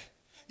daddy.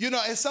 You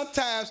know, and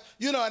sometimes,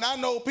 you know, and I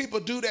know people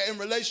do that in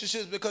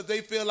relationships because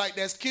they feel like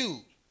that's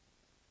cute.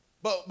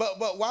 But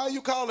why are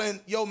you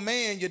calling your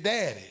man your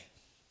daddy?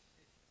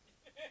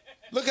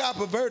 Look how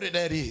perverted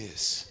that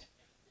is.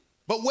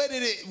 But where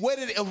did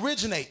it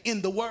originate?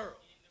 In the world.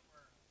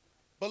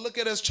 But look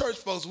at us church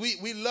folks.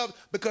 We love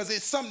because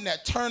it's something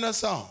that turns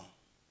us on.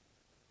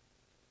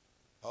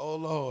 Oh,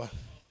 Lord.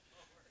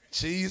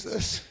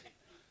 Jesus.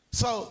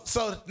 So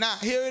now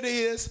here it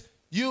is.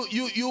 You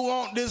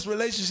want this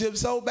relationship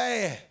so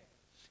bad.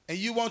 And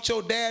you want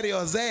your daddy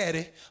or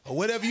zaddy or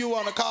whatever you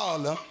want to call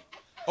them.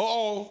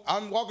 Uh-oh,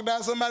 I'm walking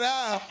down somebody's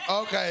aisle.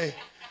 Okay.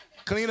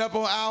 Clean up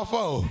on aisle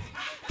 4.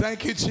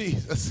 Thank you,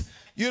 Jesus.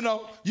 You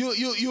know,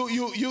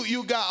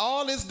 you got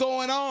all this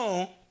going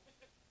on,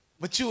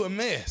 but you a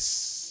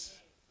mess.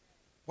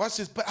 Watch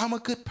this. But I'm a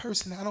good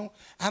person.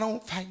 I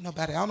don't fight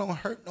nobody. I don't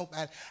hurt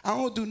nobody. I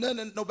don't do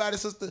nothing to nobody,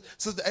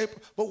 Sister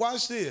April. But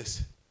watch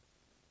this.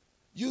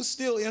 You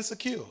still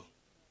insecure.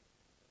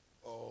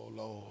 Oh,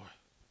 Lord.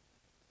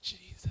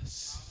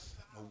 Jesus.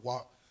 I'm going to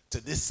walk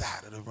to this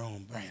side of the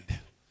room, Brandon.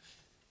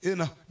 You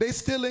know, they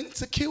still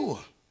insecure.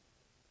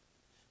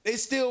 They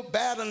still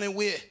battling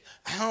with,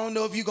 I don't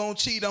know if you're going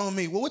to cheat on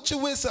me. Well, what you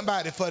with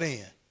somebody for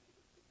then?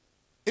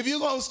 If you're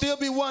going to still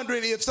be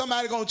wondering if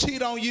somebody going to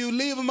cheat on you,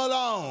 leave them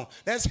alone.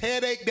 That's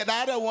headache that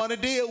I don't want to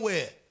deal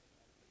with.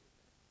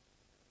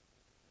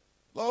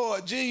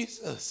 Lord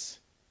Jesus,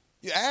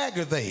 you're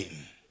aggravating.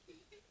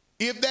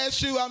 If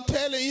that's you, I'm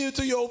telling you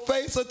to your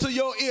face or to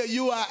your ear,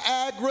 you are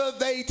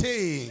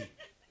aggravating.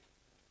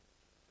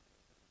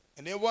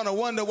 And they want to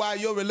wonder why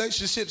your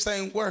relationships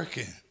ain't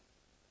working.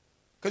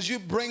 Because you're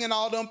bringing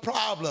all them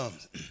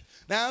problems.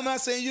 Now, I'm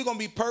not saying you're going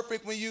to be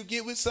perfect when you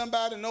get with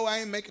somebody. No, I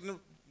ain't making a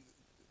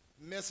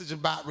message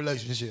about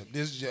relationship.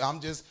 I'm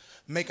just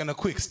making a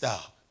quick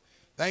stop.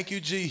 Thank you,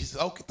 Jesus.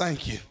 Okay,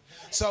 thank you.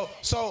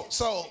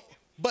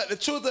 But the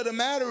truth of the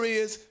matter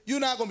is,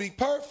 you're not going to be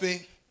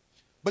perfect,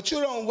 but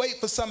you don't wait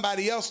for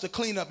somebody else to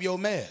clean up your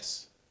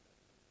mess.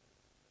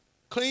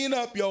 Clean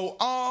up your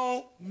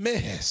own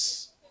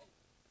mess.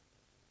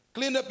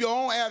 Clean up your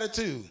own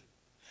attitude.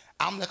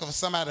 I'm looking for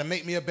somebody to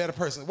make me a better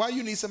person. Why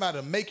you need somebody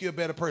to make you a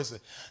better person?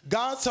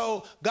 God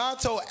told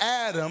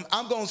Adam,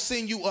 I'm going to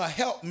send you a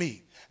help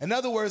me. In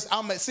other words,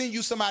 I'm going to send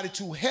you somebody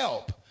to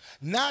help,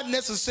 not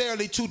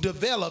necessarily to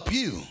develop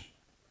you.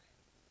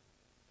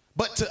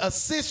 but to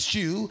assist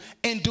you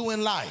in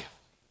doing life.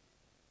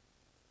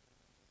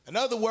 In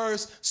other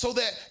words, so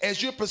that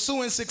as you're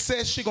pursuing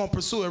success, she's going to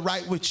pursue it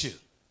right with you.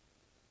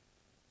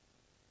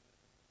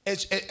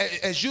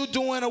 As you're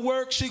doing the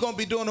work, she's going to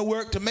be doing the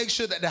work to make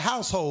sure that the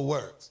household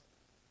works.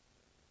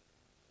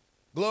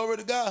 Glory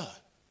to God.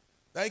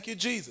 Thank you,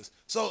 Jesus.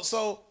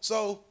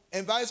 So,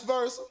 and vice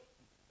versa.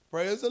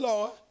 Praise the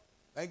Lord.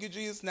 Thank you,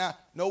 Jesus. Now,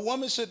 no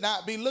woman should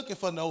not be looking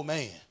for no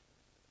man.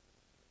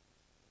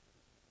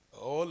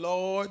 Oh,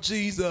 Lord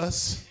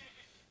Jesus.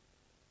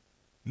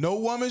 No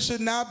woman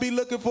should not be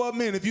looking for a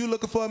man. If you're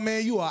looking for a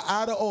man, you are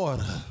out of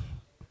order.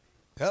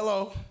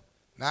 Hello.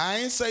 Now, I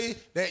ain't say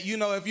that, you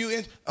know, if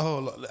you,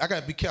 I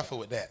got to be careful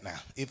with that now.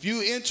 If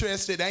you're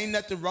interested, ain't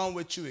nothing wrong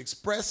with you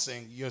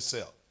expressing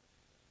yourself.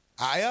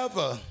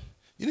 However,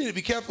 you need to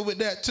be careful with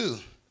that too.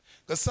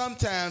 Because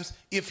sometimes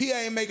if he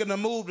ain't making a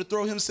move to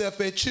throw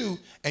himself at you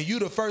and you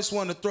the first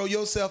one to throw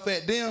yourself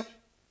at them,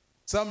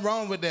 something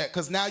wrong with that,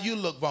 because now you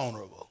look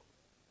vulnerable.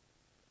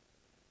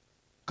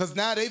 Because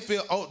now they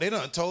feel, oh, they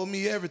done told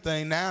me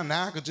everything. Now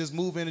I can just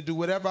move in and do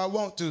whatever I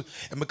want to.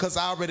 And because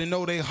I already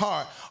know their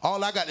heart,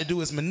 all I got to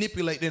do is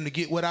manipulate them to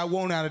get what I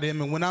want out of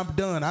them. And when I'm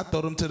done, I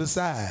throw them to the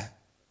side.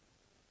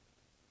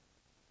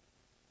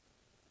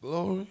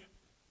 Glory.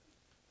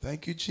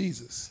 Thank you,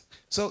 Jesus.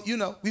 So, you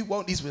know, we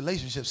want these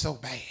relationships so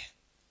bad.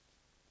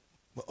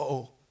 But,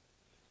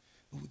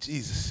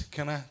 Jesus,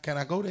 can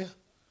I go there?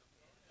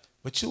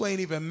 But you ain't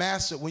even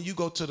mastered when you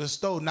go to the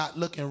store not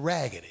looking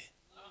raggedy.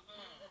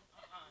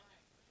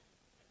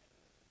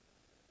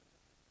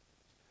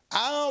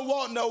 I don't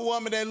want no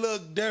woman that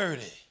look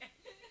dirty.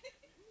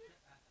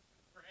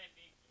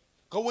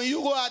 Because when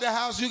you go out the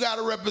house, you got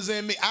to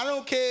represent me. I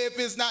don't care if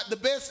it's not the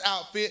best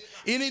outfit.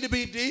 It need to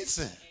be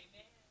decent.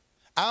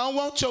 I don't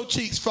want your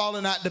cheeks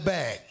falling out the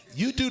bag.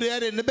 You do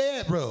that in the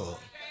bedroom.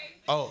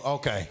 Oh,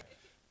 okay.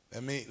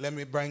 Let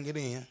me bring it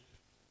in.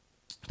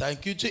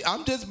 Thank you, Jesus.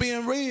 I'm just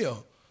being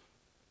real.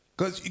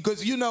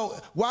 Because you know,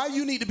 why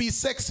you need to be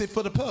sexy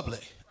for the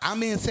public? I'm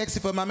being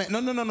sexy for my man.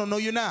 No,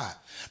 you're not.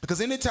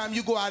 Because anytime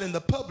you go out in the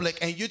public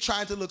and you're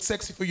trying to look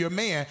sexy for your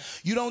man,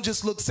 you don't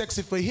just look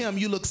sexy for him,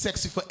 you look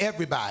sexy for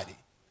everybody.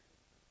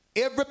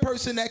 Every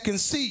person that can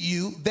see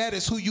you, that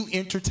is who you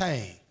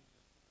entertain.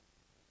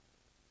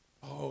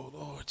 Oh,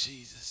 Lord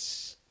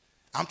Jesus.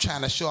 I'm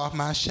trying to show off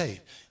my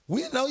shape.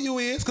 We know you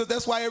is, because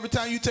that's why every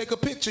time you take a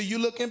picture, you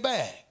looking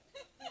back.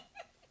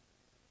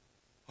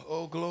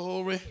 Oh,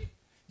 glory.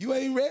 You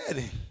ain't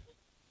ready.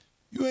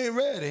 You ain't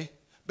ready.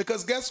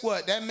 Because guess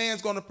what? That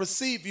man's going to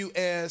perceive you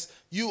as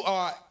you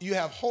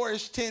have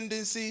whorish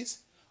tendencies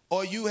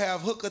or you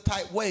have hooker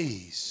type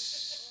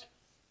ways.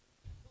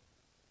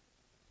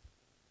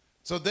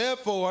 So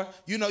therefore,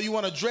 you know, you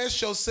want to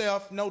dress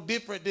yourself no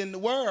different than the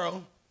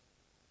world,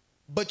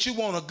 but you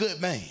want a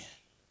good man.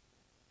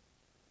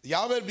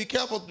 Y'all better be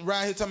careful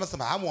around here telling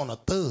somebody, I want a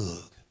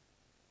thug.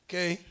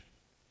 Okay?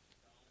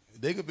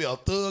 They could be a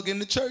thug in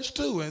the church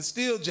too and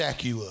still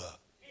jack you up.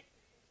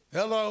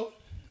 Hello?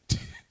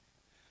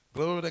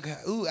 Glory to God.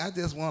 Ooh, I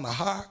just want a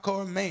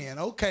hardcore man.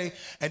 Okay.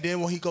 And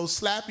then when he goes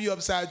slap you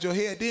upside your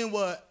head, then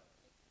what?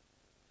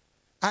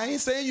 I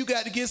ain't saying you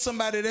got to get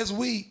somebody that's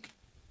weak.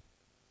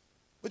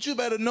 But you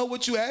better know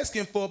what you're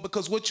asking for,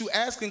 because what you're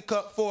asking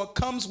for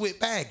comes with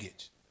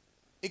baggage.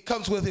 It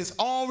comes with his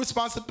own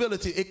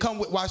responsibility. It comes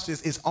with, watch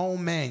this, its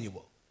own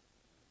manual.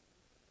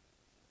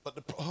 But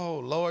oh,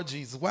 Lord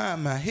Jesus, why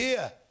am I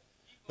here?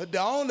 But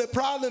the only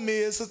problem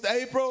is, Sister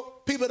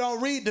April, people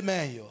don't read the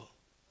manual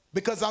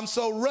because I'm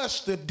so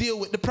rushed to deal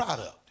with the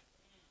product.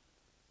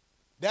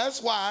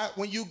 That's why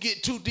when you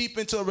get too deep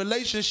into a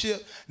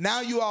relationship,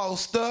 now you all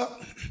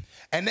stuck,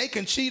 and they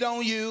can cheat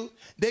on you,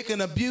 they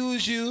can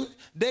abuse you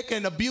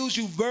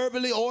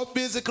verbally or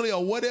physically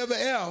or whatever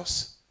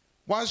else.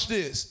 Watch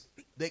this.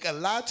 They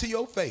can lie to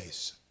your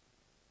face,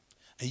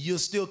 and you'll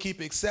still keep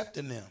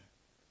accepting them.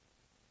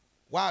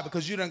 Why?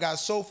 Because you done got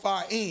so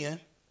far in,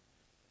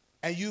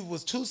 and you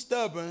was too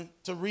stubborn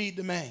to read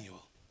the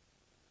manual.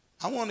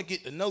 I want to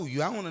get to know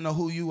you. I want to know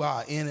who you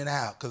are in and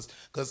out.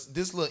 Because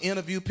this little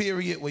interview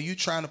period where you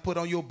trying to put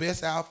on your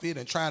best outfit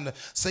and trying to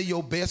say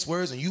your best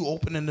words and you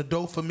opening the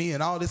door for me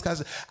and all this kind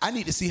of stuff, I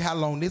need to see how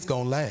long this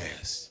going to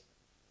last.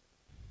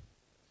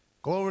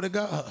 Glory to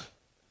God.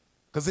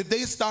 Because if they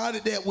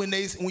started that when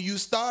you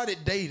started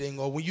dating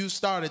or when you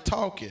started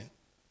talking,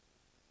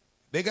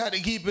 they got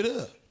to keep it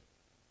up.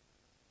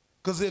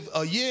 Because if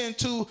a year and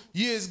 2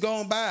 years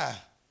gone by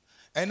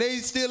and they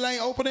still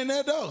ain't opening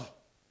that door,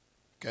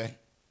 okay?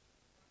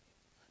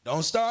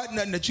 Don't start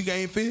nothing that you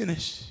ain't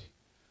finished.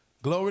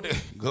 Glory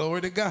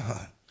to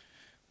God.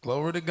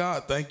 Glory to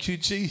God. Thank you,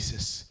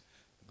 Jesus.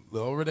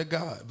 Glory to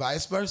God.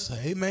 Vice versa.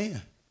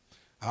 Amen.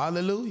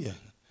 Hallelujah.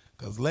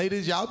 Because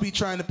ladies, y'all be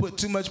trying to put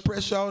too much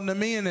pressure on the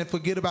men and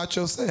forget about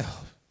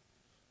yourself.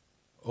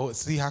 Oh,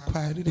 see how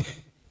quiet it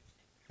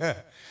is?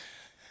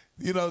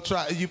 You know,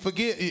 you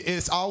forget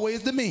it's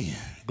always the men.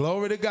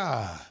 Glory to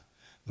God.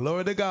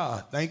 Glory to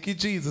God. Thank you,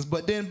 Jesus.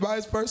 But then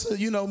vice versa,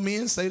 you know,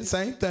 men say the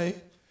same thing.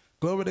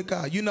 Glory to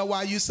God. You know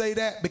why you say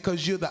that?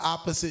 Because you're the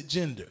opposite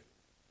gender.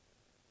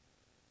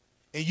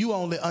 and you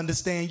only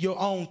understand your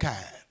own kind.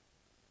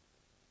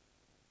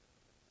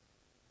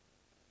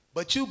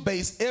 But you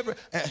base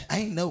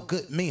ain't no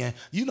good men.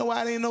 You know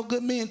why there ain't no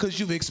good men? Because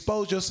you've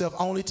exposed yourself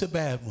only to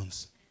bad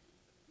ones.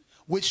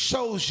 Which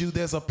shows you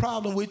there's a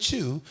problem with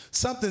you.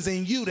 Something's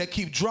in you that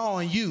keep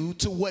drawing you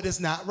to what is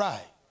not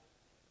right.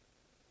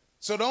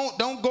 So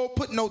don't go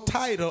put no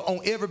title on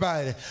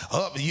everybody.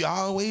 Oh, you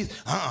always,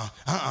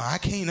 I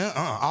can't,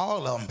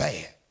 all of them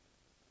bad.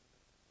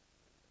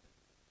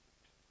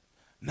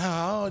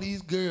 Now all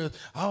these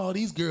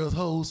girls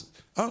hoes.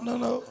 Oh,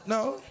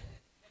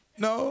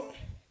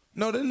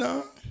 no, they're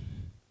not.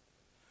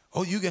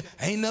 Oh,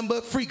 ain't nothing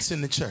but freaks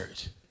in the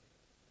church.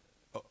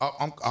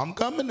 I'm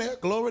coming there.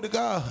 Glory to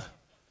God.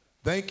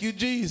 Thank you,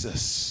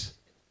 Jesus.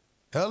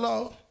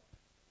 Hello.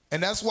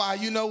 And that's why,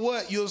 you know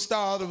what? You'll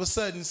start all of a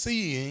sudden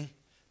seeing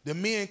the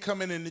men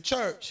coming in the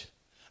church,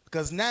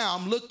 because now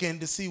I'm looking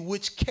to see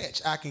which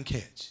catch I can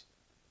catch.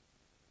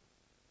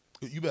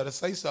 You better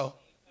say so.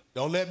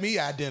 Don't let me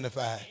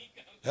identify.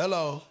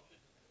 Hello.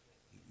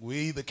 We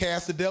either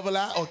cast the devil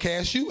out or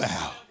cast you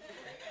out.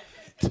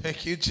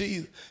 Thank you,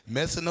 Jesus.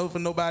 Messing over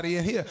nobody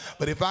in here.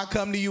 But if I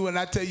come to you and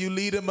I tell you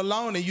leave them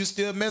alone and you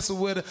still messing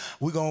with her,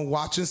 we're going to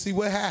watch and see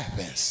what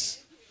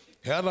happens.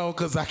 Hello,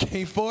 because I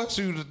can't force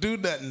you to do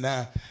nothing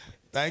now.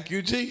 Thank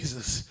you,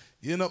 Jesus.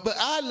 You know, but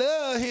I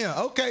love him.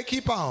 Okay,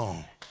 keep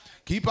on.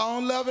 Keep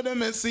on loving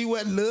him and see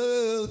what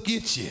love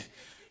gets you.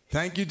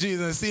 Thank you,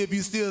 Jesus. And see if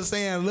you're still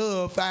saying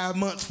love 5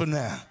 months from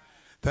now.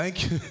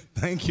 Thank you.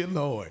 Thank you,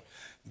 Lord.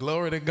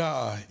 Glory to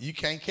God. You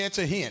can't catch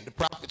a hint. The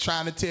prophet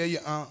trying to tell you,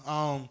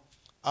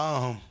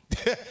 and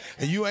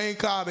you ain't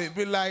caught it.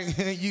 Be like,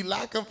 you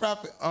like a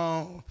prophet.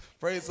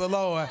 Praise the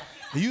Lord.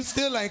 You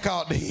still ain't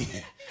caught the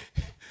hint.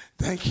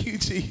 Thank you,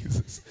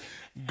 Jesus.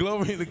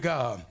 Glory to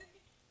God.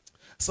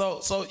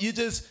 So you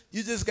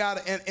just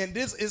gotta, and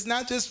this is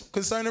not just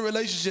concerning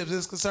relationships,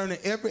 it's concerning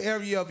every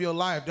area of your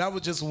life. That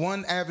was just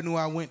one avenue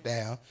I went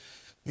down.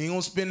 We ain't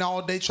gonna spend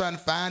all day trying to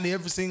find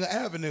every single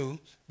avenue,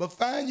 but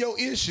find your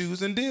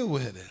issues and deal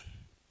with it.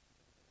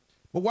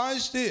 But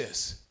watch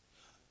this.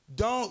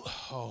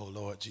 Oh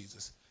Lord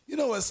Jesus. You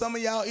know what some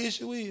of y'all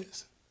issue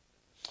is?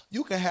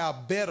 You can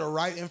have better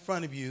right in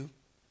front of you,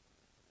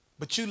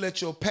 but you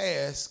let your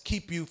past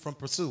keep you from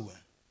pursuing.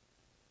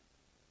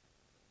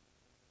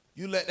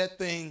 You let that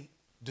thing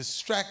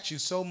distract you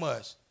so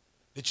much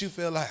that you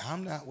feel like,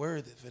 I'm not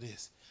worthy for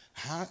this.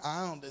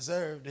 I don't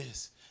deserve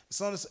this.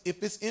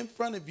 If it's in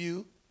front of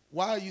you,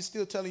 why are you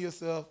still telling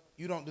yourself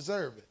you don't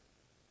deserve it?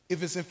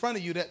 If it's in front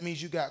of you, that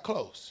means you got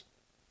close.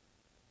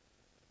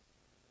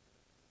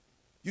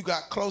 You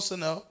got close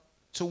enough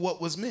to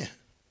what was meant.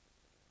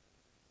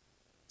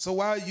 So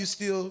why are you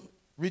still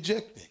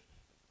rejecting?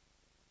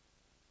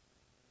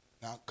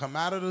 Now, come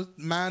out of the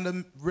mind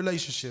of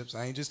relationships.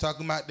 I ain't just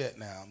talking about that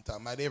now. I'm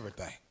talking about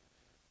everything.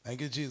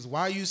 Thank you, Jesus.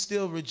 Why are you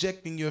still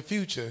rejecting your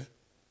future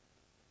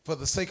for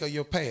the sake of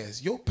your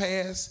past? Your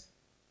past,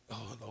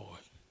 oh, Lord.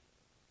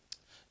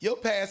 Your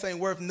past ain't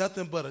worth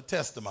nothing but a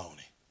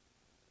testimony.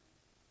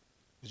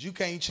 Because you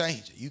can't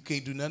change it. You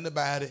can't do nothing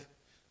about it.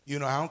 You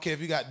know, I don't care if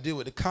you got to deal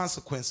with the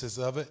consequences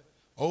of it.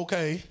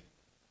 Okay,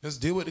 let's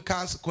deal with the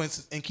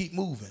consequences and keep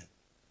moving.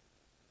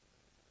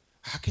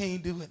 I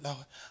can't do it, Lord.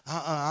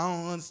 I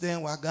don't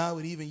understand why God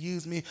would even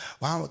use me.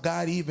 Why would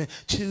God even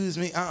choose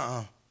me?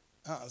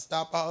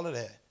 Stop all of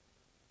that.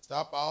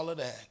 Stop all of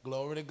that.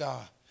 Glory to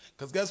God.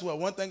 Because guess what?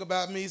 One thing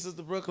about me,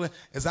 Sister Brooklyn,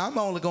 is I'm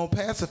only going to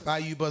pacify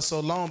you but so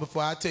long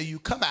before I tell you,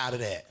 come out of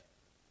that.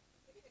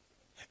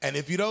 And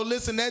if you don't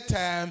listen that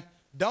time,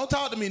 don't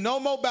talk to me no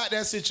more about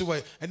that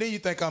situation. And then you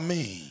think I'm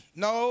mean.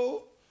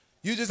 No,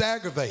 you just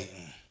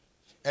aggravating.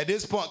 At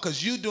this point,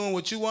 because you doing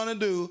what you want to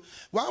do,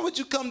 why would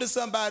you come to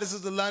somebody,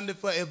 Sister London,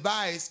 for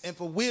advice and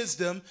for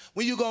wisdom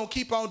when you're going to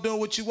keep on doing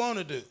what you want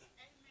to do?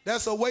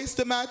 That's a waste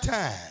of my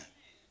time.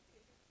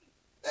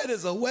 That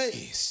is a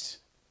waste.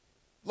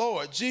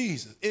 Lord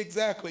Jesus,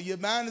 exactly. Your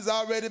mind is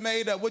already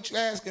made up. What you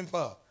asking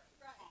for?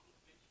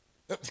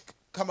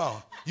 Come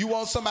on. You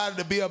want somebody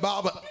to be a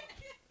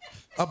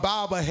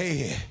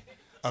bobblehead,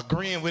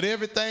 agreeing with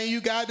everything you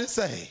got to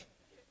say.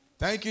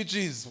 Thank you,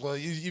 Jesus. Well,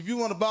 if you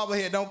want a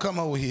bobblehead, don't come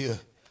over here.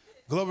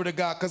 Glory to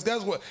God. Because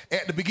guess what?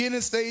 At the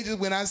beginning stages,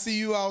 when I see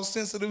you all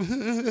sensitive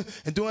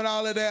and doing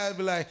all of that, I'd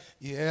be like,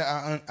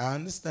 yeah, I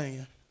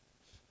understand.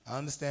 I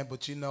understand,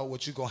 but you know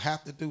what you're going to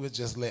have to do is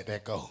just let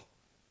that go.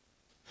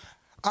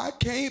 I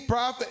can't,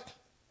 prophet.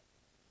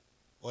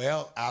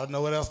 Well, I don't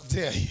know what else to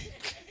tell you.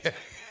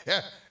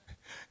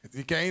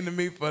 You came to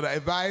me for the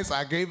advice.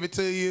 I gave it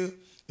to you.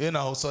 You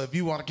know, so if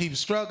you want to keep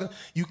struggling,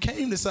 you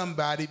came to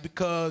somebody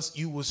because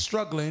you were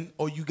struggling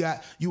or you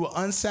were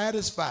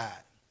unsatisfied.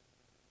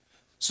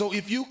 So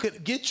if you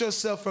could get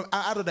yourself from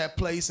out of that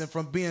place and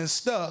from being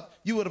stuck,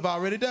 you would have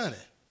already done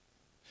it.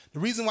 The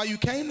reason why you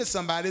came to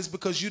somebody is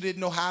because you didn't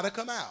know how to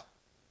come out.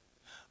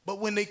 But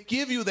when they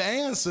give you the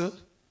answer,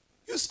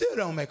 you still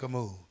don't make a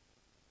move.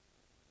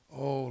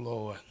 Oh,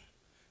 Lord.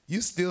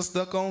 You still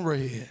stuck on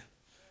red.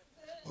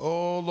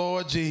 Oh,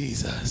 Lord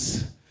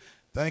Jesus.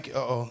 Thank you.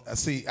 Uh-oh. I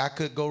see. I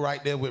could go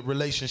right there with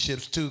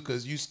relationships too,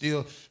 because you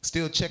still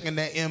checking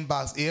that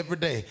inbox every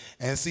day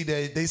and see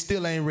that they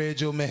still ain't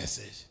read your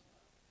message.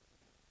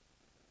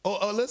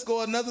 Or let's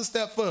go another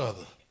step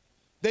further.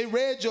 They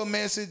read your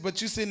message,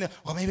 but you sitting there,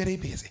 oh, maybe they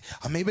busy.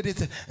 Or maybe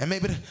this, and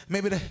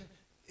maybe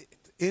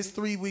it's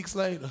 3 weeks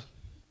later.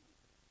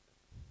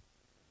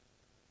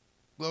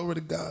 Glory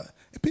to God.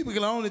 And people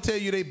can only tell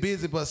you they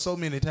busy, but so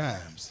many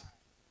times.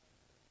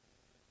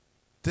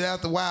 Till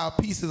after a while,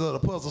 pieces of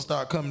the puzzle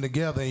start coming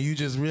together and you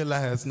just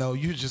realize, no,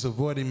 you're just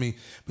avoiding me.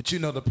 But you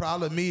know, the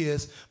problem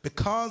is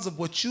because of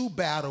what you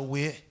battle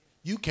with,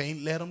 you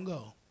can't let them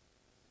go.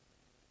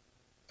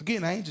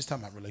 Again, I ain't just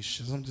talking about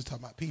relationships. I'm just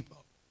talking about people.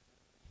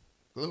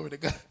 Glory to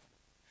God.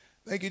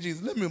 Thank you,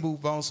 Jesus. Let me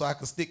move on so I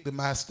can stick to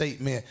my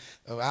statement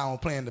of I don't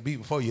plan to be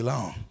before you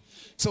long.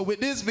 So with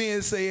this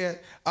being said,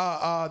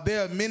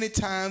 there are many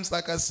times,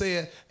 like I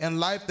said, in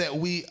life that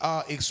we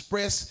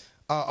express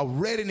a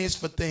readiness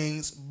for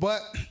things,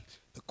 but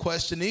the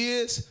question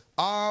is,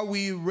 are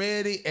we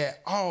ready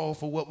at all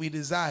for what we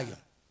desire?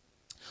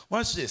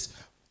 Watch this.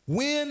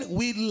 When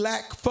we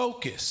lack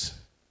focus,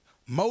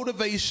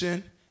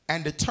 motivation,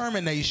 and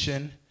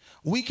determination,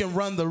 we can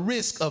run the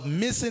risk of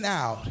missing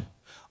out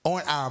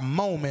on our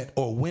moment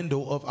or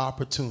window of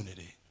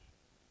opportunity.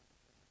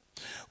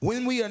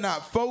 When we are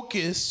not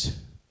focused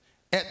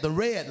at the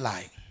red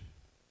light,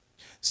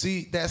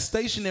 see, that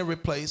stationary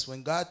place,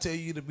 when God tells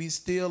you to be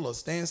still or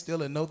stand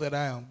still and know that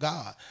I am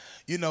God,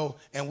 you know,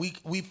 and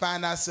we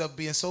find ourselves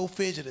being so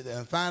fidgeted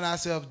and find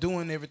ourselves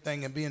doing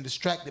everything and being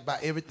distracted by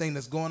everything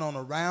that's going on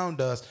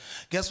around us,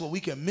 guess what? We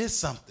can miss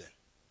something.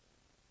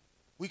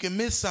 We can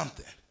miss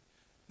something.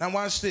 Now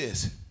watch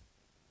this.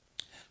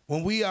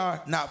 When we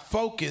are not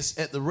focused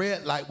at the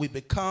red light, we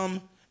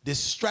become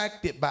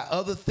distracted by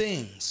other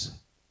things.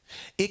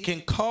 It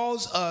can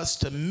cause us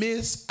to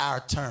miss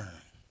our turn.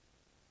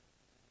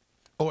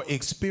 Or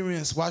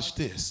experience, watch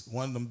this,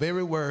 one of them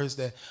very words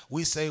that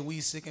we say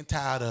we sick and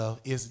tired of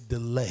is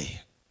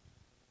delay.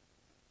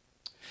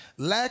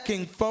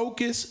 Lacking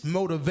focus,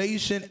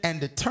 motivation,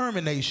 and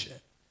determination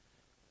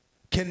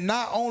can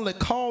not only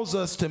cause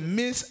us to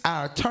miss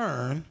our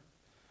turn,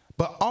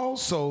 but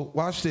also,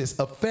 watch this,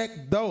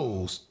 affect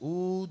those,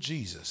 ooh,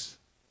 Jesus,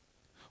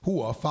 who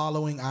are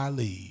following our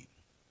lead.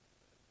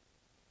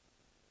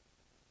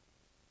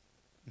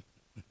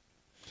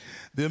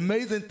 The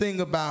amazing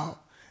thing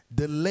about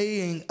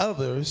delaying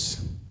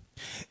others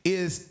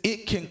is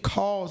it can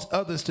cause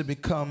others to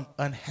become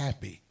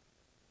unhappy.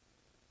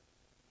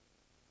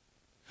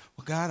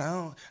 Well,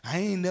 God, I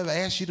ain't never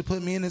asked you to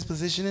put me in this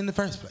position in the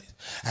first place.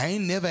 I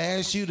ain't never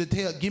asked you to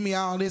give me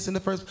all this in the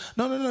first place.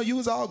 No. You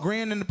was all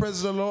grand in the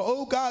presence of the Lord.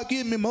 Oh, God,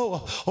 give me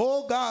more.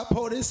 Oh, God,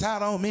 pour this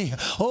out on me.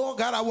 Oh,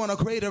 God, I want a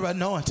greater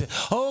anointing.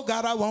 Oh,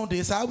 God, I want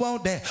this. I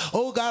want that.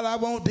 Oh, God, I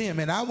want them,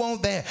 and I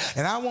want that,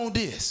 and I want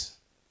this.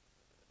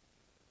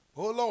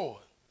 Oh,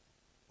 Lord.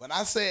 When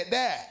I said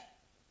that,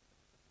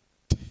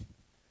 it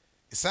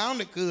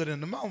sounded good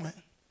in the moment.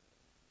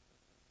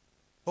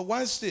 But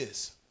watch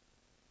this.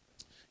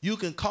 You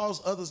can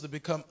cause others to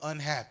become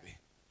unhappy.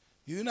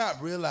 You do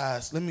not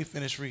realize, let me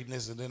finish reading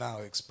this and then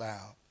I'll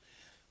expound.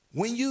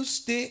 When you're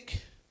stuck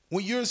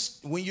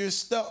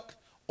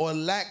or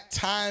lack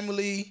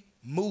timely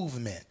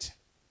movement,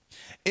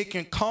 it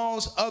can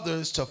cause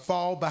others to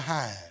fall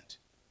behind,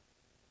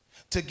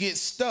 to get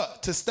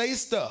stuck, to stay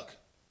stuck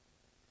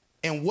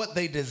in what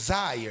they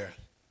desire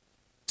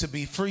to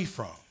be free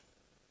from,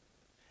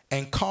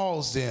 and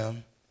cause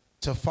them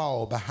to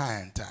fall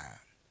behind time.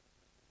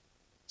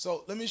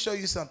 So let me show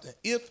you something.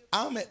 If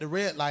I'm at the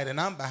red light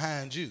and I'm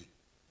behind you,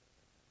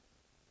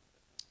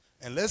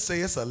 and let's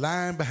say it's a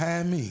line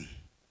behind me,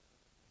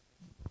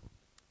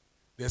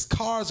 there's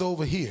cars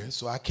over here,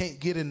 so I can't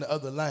get in the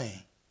other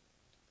lane.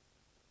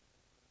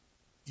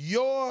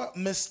 Your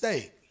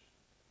mistake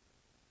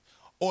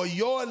or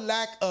your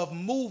lack of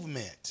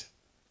movement,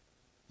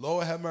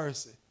 Lord have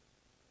mercy.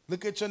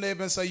 Look at your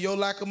neighbor and say, your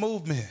lack of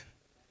movement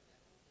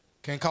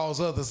can cause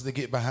others to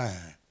get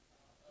behind.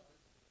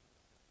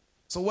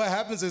 So what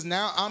happens is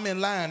now I'm in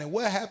line. And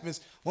what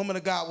happens, woman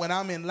of God, when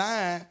I'm in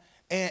line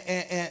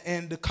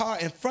and the car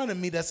in front of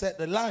me that's at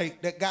the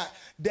light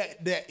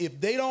that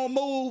if they don't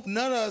move,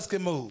 none of us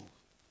can move.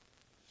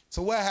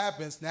 So what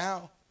happens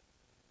now?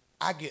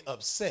 I get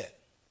upset.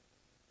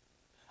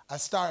 I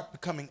start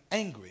becoming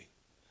angry.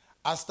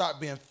 I start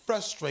being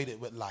frustrated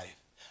with life.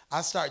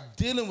 I start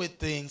dealing with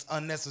things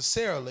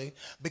unnecessarily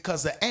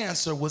because the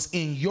answer was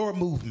in your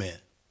movement.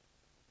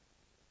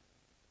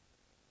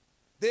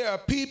 There are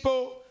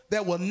people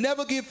that will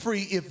never get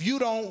free if you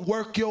don't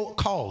work your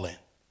calling.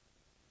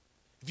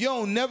 If you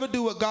don't never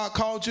do what God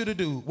called you to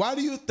do. Why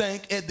do you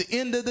think at the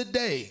end of the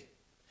day,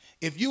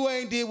 if you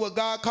ain't did what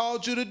God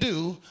called you to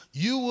do,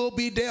 you will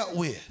be dealt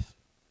with?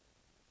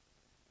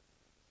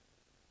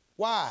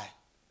 Why?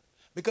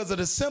 Because of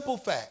the simple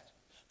fact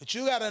that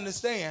you got to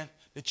understand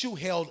that you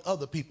held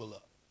other people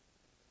up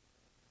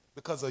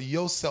because of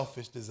your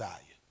selfish desire.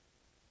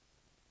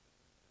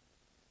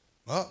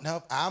 Well,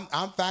 no,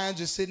 I'm fine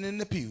just sitting in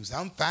the pews.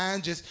 I'm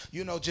fine just,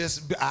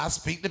 I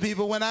speak to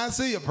people when I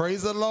see you.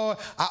 Praise the Lord.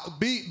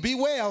 Be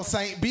well,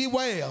 saint, be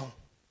well.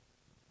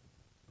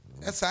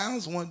 That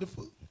sounds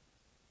wonderful.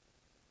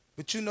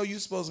 But you're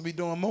supposed to be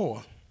doing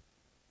more.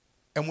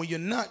 And when you're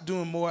not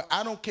doing more,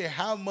 I don't care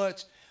how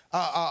much,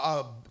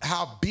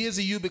 how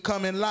busy you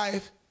become in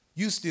life,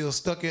 you still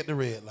stuck at the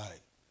red light.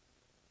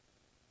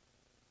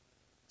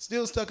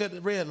 Still stuck at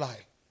the red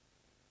light.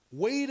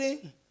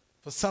 Waiting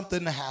for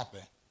something to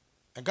happen.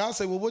 And God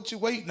said, well, what you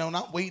waiting on?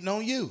 I'm waiting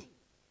on you.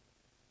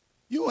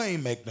 You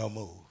ain't make no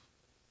move.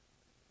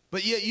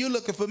 But yet you're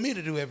looking for me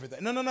to do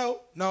everything.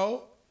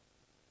 No.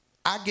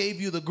 I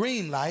gave you the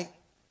green light,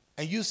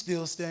 and you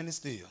still standing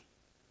still.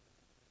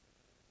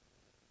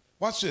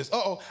 Watch this.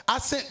 I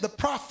sent the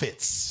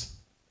prophets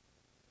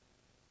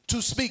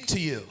to speak to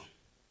you.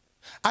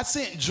 I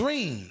sent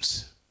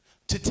dreams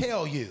to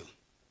tell you.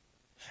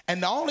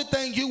 And the only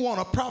thing you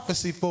want a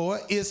prophecy for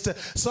is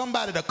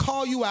somebody to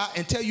call you out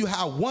and tell you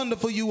how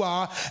wonderful you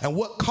are and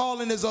what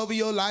calling is over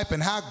your life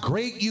and how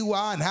great you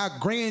are and how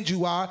grand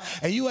you are,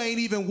 and you ain't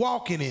even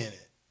walking in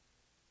it.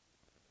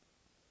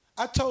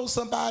 I told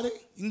somebody,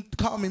 you can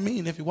call me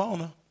mean if you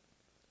want to.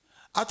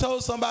 I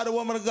told somebody,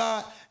 woman of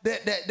God,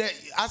 that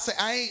I said,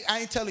 I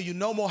ain't telling you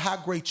no more how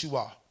great you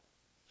are.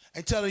 I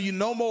ain't telling you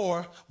no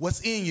more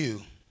what's in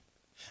you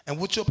and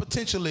what your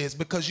potential is,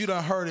 because you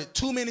done heard it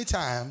too many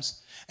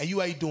times and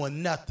you ain't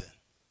doing nothing.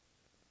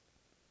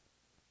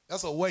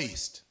 That's a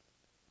waste.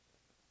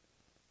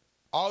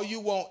 All you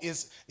want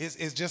is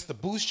just to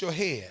boost your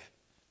head.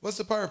 What's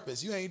the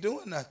purpose? You ain't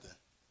doing nothing.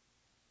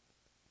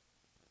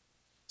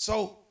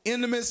 So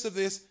in the midst of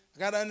this, I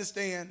got to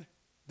understand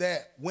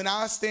that when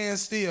I stand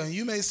still, and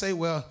you may say,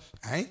 well,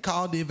 I ain't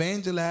called to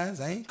evangelize.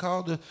 I ain't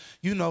called to,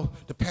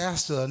 the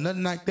pastor or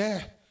nothing like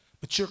that.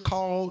 But you're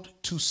called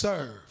to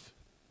serve.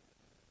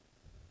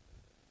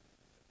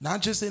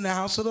 Not just in the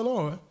house of the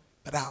Lord,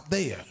 but out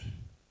there.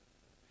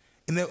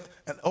 And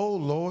oh,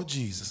 Lord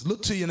Jesus,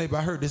 look to your neighbor.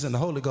 I heard this in the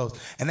Holy Ghost.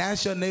 And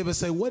ask your neighbor,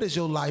 say, what is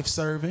your life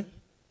serving?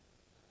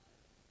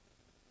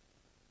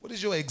 What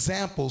is your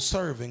example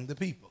serving the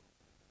people?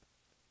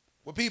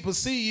 When people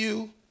see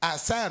you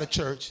outside of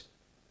church,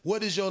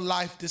 what is your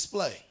life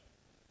display?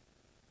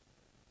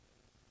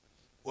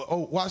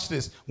 Well, watch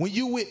this. When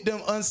you with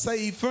them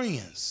unsaved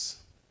friends,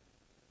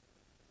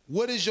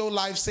 what is your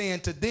life saying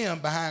to them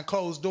behind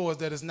closed doors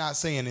that it's not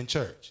saying in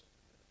church?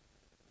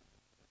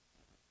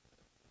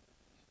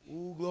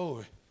 Ooh,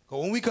 glory.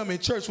 Because when we come in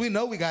church, we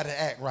know we got to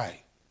act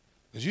right.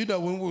 Because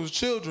when we was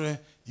children,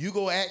 you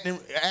go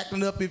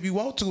acting up if you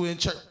want to in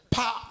church.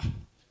 Pop.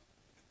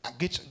 I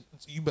get you.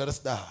 You better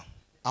stop.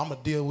 I'm going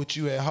to deal with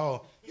you at home.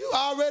 You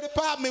already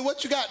popped me.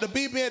 What you got to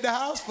beat me at the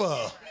house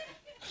for?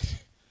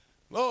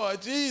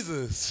 Lord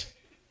Jesus.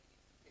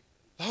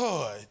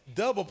 Lord,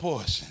 double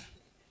portion.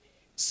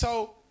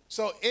 So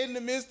in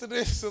the midst of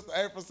this, Sister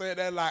April said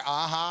that like,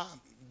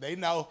 they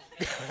know.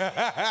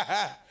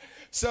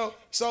 So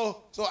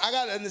I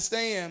got to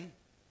understand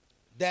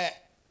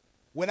that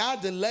when I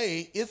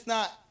delay, it's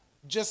not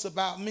just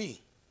about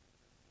me.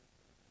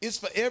 It's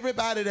for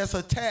everybody that's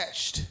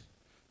attached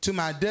to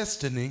my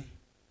destiny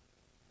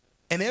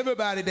and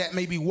everybody that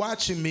may be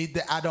watching me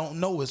that I don't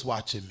know is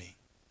watching me.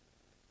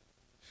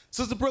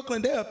 Sister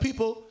Brooklyn, there are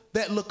people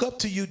that look up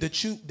to you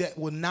that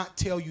will not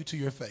tell you to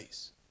your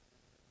face.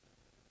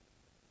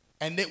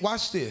 And they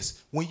watch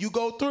this. When you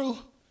go through,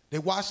 they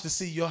watch to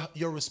see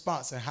your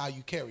response and how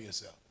you carry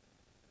yourself.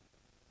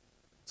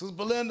 Sister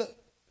Belinda,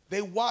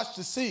 they watch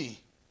to see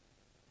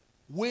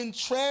when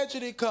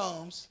tragedy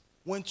comes,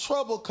 when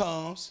trouble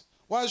comes,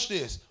 watch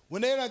this.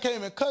 When they done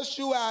came and cussed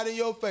you out in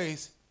your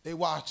face, they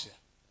watching.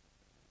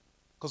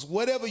 Because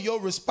whatever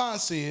your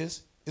response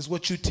is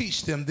what you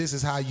teach them. This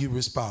is how you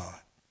respond.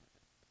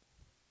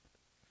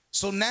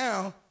 So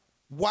now,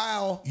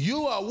 while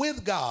you are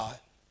with God,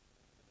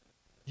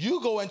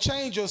 you go and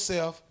change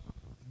yourself,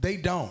 they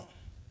don't.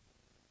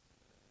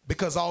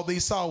 Because all they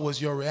saw was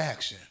your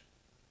reaction.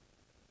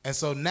 And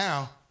so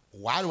now,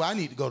 why do I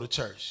need to go to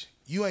church?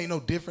 You ain't no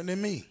different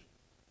than me.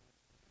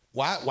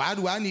 Why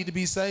do I need to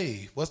be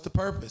saved? What's the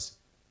purpose?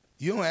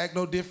 You don't act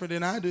no different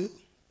than I do.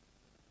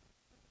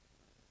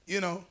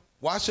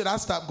 Why should I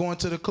stop going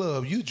to the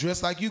club? You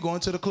dress like you going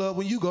to the club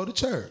when you go to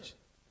church.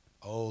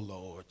 Oh,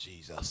 Lord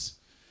Jesus.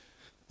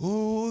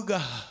 Oh,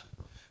 God.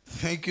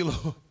 Thank you,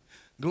 Lord.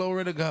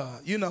 Glory to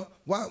God.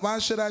 Why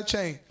should I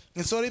change?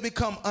 And so they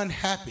become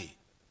unhappy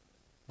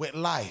with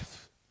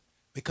life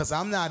because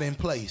I'm not in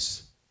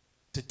place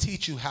to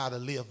teach you how to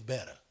live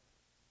better.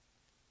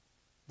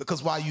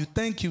 Because while you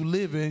think you're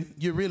living,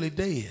 you're really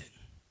dead.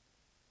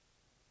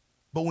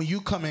 But when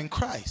you come in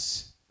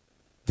Christ,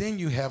 then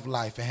you have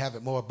life and have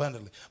it more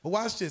abundantly. But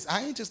watch this.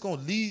 I ain't just going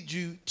to lead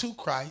you to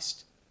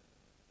Christ,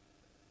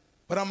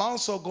 but I'm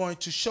also going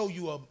to show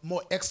you a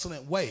more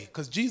excellent way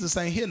because Jesus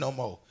ain't here no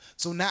more.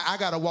 So now I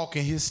got to walk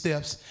in his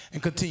steps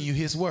and continue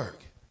his work.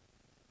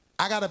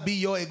 I got to be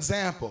your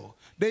example.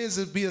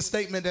 There's be a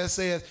statement that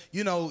says,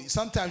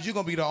 sometimes you're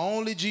going to be the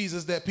only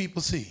Jesus that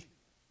people see.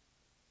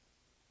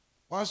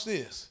 Watch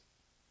this.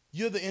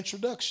 You're the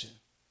introduction.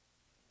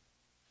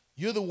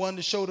 You're the one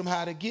to show them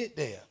how to get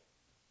there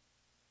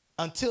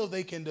until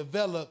they can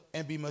develop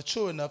and be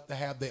mature enough to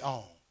have their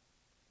own.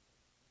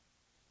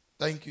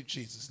 Thank you,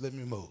 Jesus. Let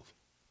me move.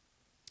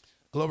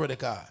 Glory to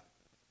God.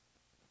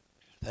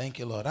 Thank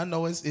you, Lord. I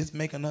know it's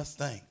making us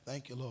think.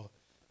 Thank you, Lord.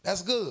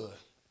 That's good.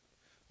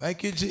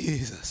 Thank you,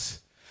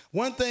 Jesus.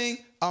 One thing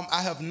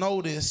I have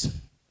noticed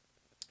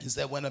is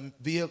that when a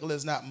vehicle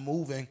is not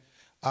moving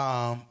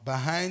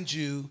behind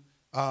you,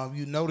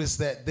 you notice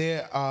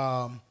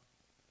that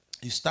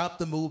you stop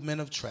the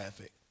movement of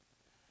traffic.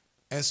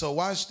 And so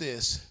watch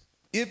this.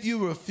 If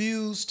you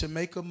refuse to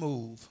make a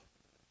move,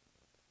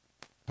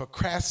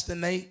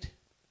 procrastinate,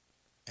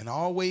 and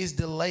always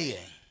delaying,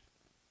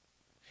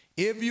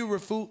 if you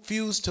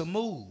refuse to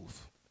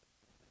move,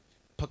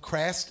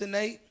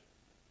 procrastinate,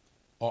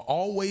 or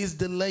always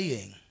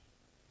delaying,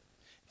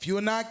 if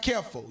you're not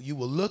careful, you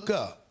will look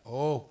up.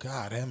 Oh,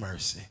 God, have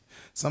mercy.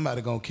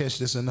 Somebody going to catch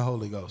this in the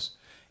Holy Ghost.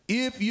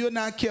 If you're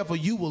not careful,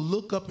 you will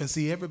look up and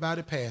see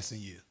everybody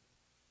passing you.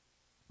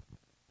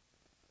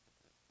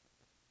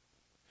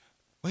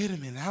 Wait a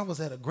minute, I was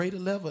at a greater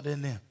level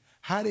than them.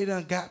 How they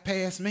done got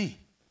past me?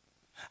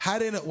 How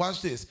they done,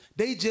 watch this.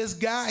 They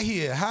just got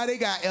here. How they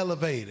got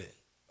elevated?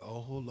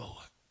 Oh, Lord.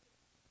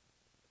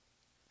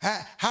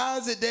 How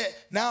is it that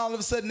now all of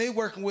a sudden they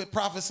working with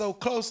prophets so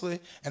closely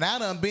and I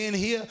done been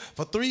here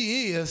for 3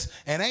 years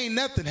and ain't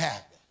nothing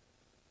happened?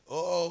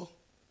 Uh-oh.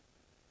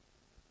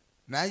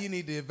 Now you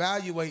need to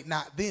evaluate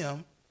not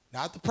them,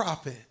 not the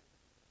prophet,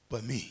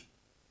 but me.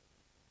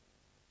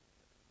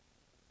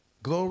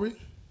 Glory.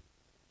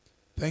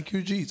 Thank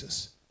you,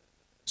 Jesus.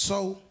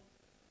 So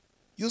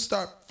you'll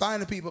start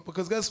finding people,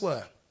 because guess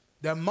what?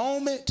 The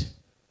moment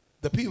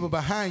the people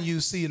behind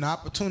you see an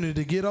opportunity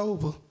to get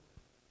over,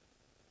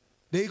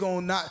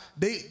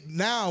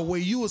 now where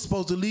you were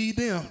supposed to lead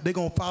them, they're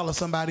going to follow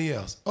somebody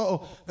else.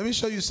 Uh-oh, let me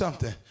show you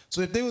something.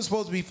 So if they were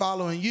supposed to be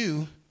following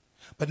you,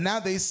 but now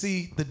they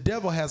see the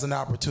devil has an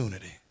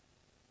opportunity.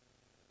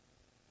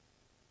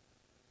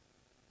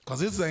 Because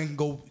this thing can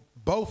go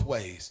both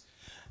ways.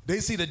 They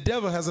see the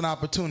devil has an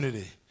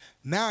opportunity.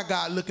 Now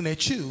God looking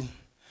at you,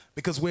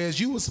 because whereas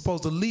you were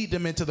supposed to lead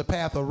them into the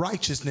path of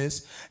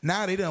righteousness,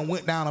 now they done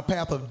went down a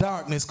path of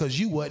darkness because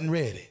you wasn't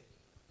ready.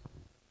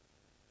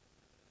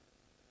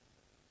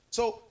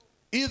 So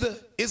either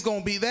it's going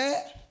to be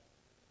that,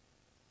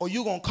 or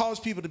you're going to cause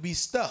people to be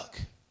stuck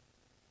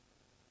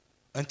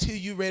until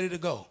you're ready to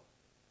go.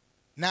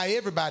 Now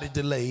everybody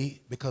delayed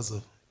because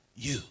of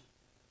you.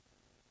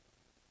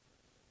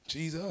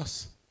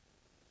 Jesus.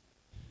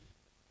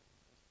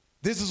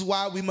 This is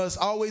why we must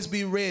always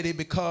be ready,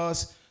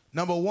 because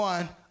number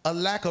one, a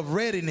lack of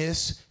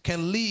readiness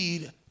can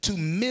lead to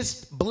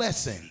missed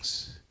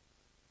blessings.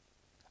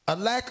 A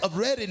lack of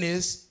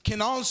readiness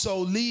can also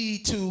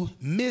lead to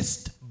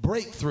missed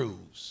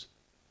breakthroughs.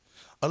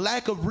 A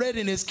lack of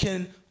readiness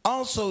can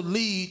also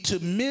lead to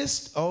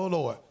missed, oh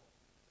Lord,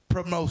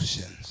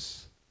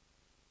 promotions.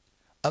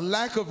 A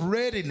lack of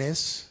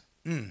readiness,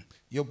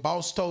 your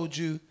boss told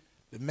you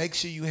to make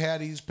sure you have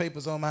these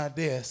papers on my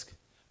desk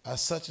at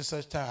such and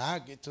such time. I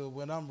get to it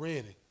when I'm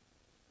ready.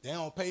 They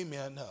don't pay me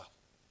enough.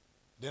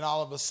 Then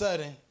all of a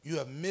sudden, you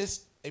have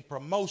missed a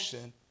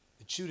promotion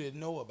that you didn't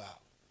know about.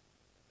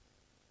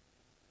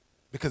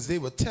 Because they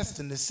were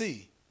testing to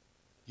see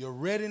your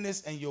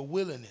readiness and your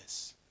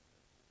willingness.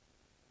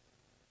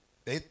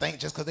 They think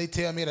just because they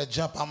tell me to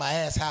jump on my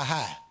ass how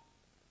high.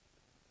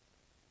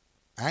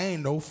 I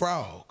ain't no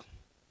frog.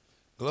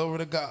 Glory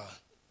to God.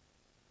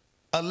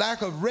 A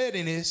lack of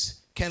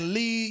readiness can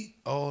lead,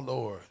 oh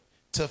Lord,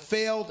 to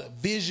failed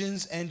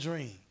visions and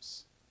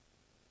dreams.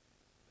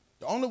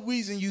 The only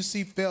reason you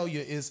see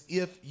failure is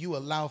if you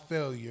allow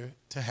failure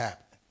to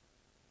happen.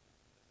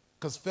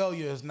 Because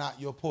failure is not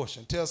your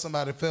portion. Tell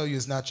somebody failure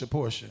is not your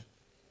portion.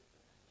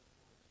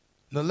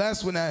 The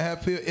last one I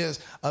have here is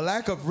a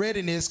lack of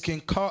readiness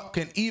can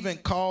even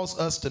cause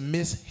us to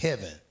miss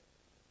heaven.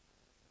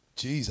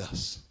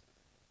 Jesus.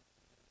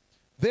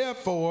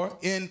 Therefore,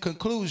 in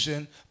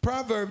conclusion,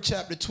 Proverbs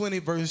chapter 20,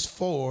 verse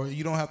 4,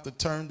 you don't have to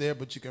turn there,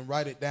 but you can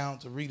write it down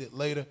to read it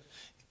later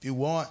if you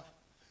want.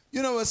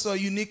 You know what's so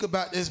unique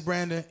about this,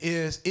 Brandon,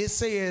 is it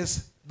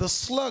says the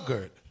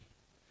sluggard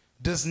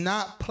does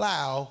not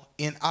plow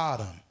in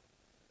autumn.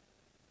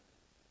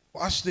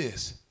 Watch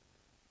this.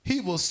 He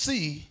will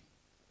see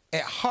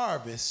at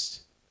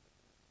harvest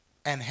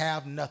and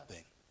have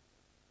nothing.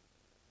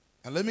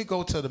 And let me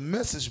go to the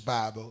Message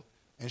Bible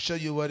and show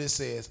you what it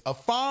says. A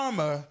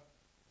farmer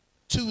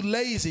too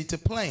lazy to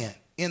plant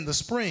in the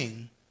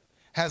spring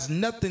has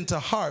nothing to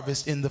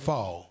harvest in the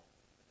fall.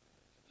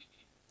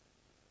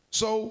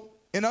 So,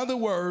 in other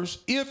words,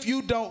 if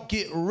you don't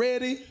get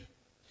ready,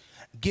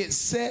 get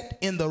set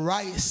in the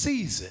right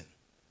season,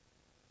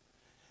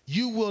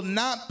 you will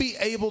not be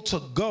able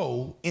to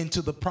go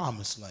into the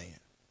promised land.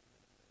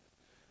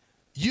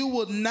 You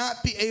will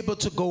not be able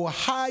to go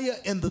higher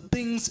in the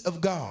things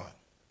of God.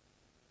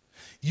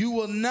 You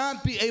will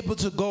not be able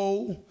to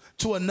go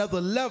to another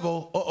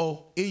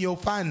level, in your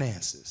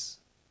finances.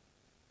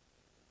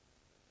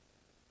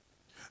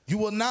 You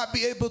will not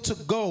be able to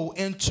go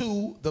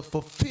into the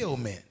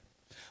fulfillment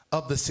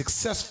of the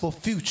successful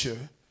future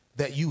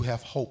that you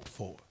have hoped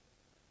for.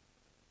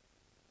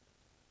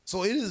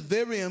 So it is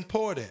very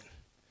important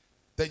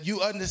that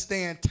you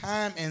understand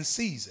time and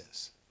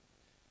seasons.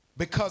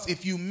 Because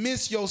if you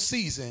miss your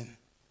season,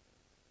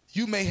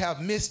 you may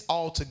have missed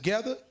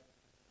altogether,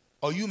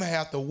 or you may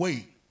have to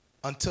wait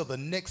until the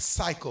next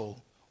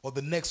cycle or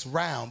the next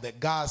round that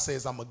God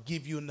says, I'm going to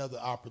give you another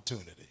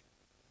opportunity.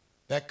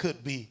 That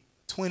could be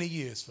 20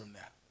 years from now.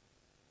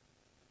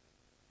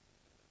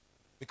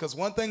 Because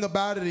one thing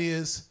about it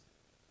is,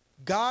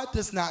 God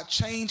does not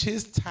change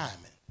his timing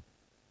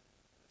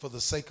for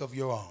the sake of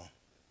your own.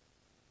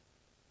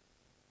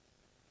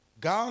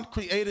 God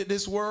created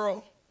this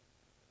world,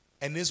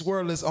 and this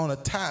world is on a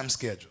time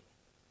schedule.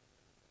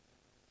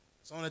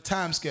 It's on a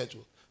time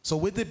schedule. So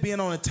with it being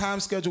on a time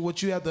schedule,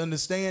 what you have to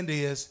understand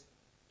is,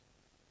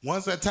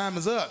 once that time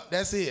is up,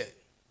 that's it.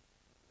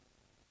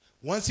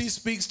 Once he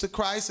speaks to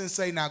Christ and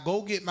say, now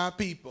go get my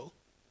people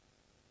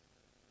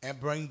and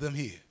bring them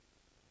here.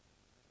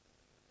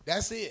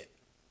 That's it.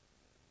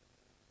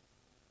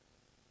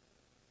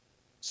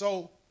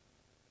 So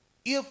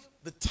if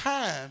the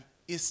time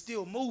is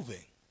still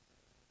moving,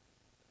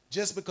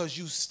 just because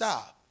you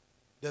stop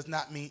does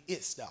not mean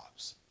it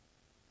stops.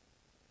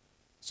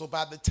 So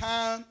by the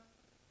time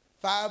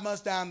 5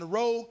 months down the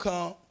road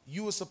come,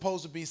 you were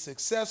supposed to be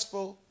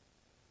successful,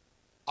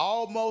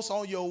 almost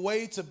on your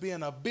way to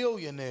being a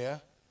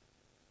billionaire.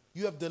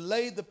 You have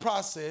delayed the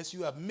process.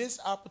 You have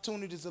missed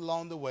opportunities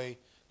along the way.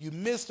 You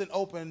missed an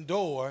open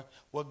door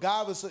where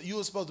you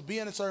were supposed to be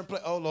in a certain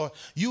place. Oh, Lord,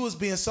 you was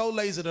being so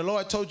lazy. The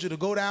Lord told you to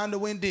go down to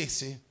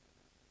Winn-Dixie,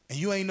 and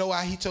you ain't know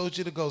why he told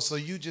you to go, so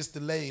you just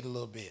delayed a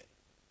little bit.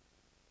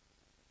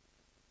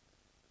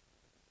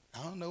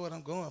 I don't know what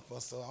I'm going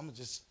for, so I'm going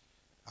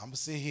to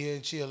sit here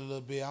and chill a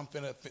little bit. I'm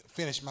finna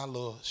finish my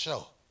little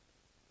show.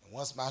 And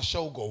once my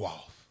show go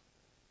off,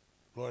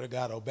 glory to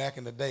God, back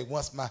in the day,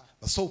 once my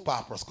soap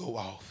operas go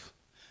off,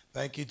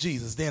 thank you,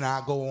 Jesus, then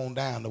I'll go on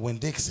down to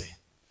Winn-Dixie.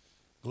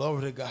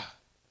 Glory to God.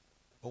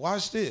 But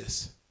watch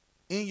this.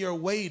 In your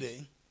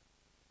waiting,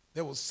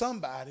 there was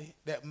somebody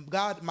that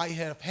God might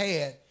have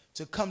had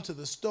to come to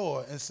the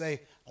store and say,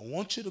 I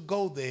want you to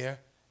go there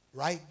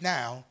right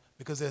now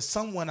because there's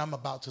someone I'm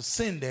about to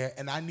send there,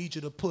 and I need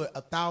you to put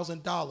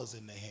 $1,000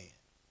 in their hand.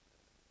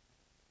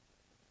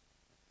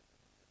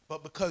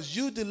 But because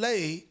you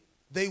delayed,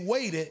 they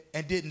waited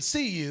and didn't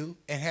see you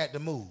and had to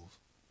move.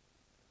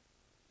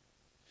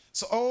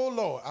 So, oh,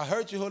 Lord, I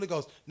heard you, Holy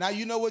Ghost. Now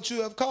you know what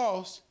you have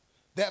caused?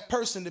 That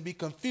person to be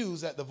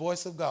confused at the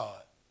voice of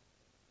God.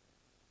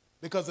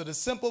 Because of the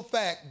simple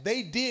fact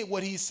they did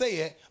what he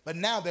said, but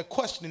now they're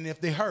questioning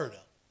if they heard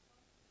him.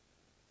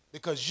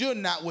 Because you're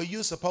not where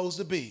you're supposed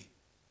to be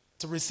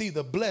to receive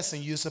the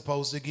blessing you're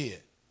supposed to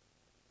get.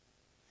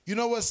 You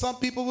know what some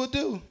people will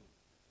do?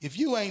 If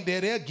you ain't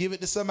there, they'll give it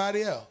to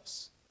somebody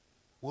else.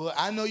 Well,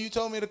 I know you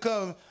told me to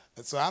come,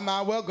 so I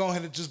might well go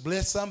ahead and just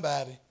bless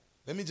somebody.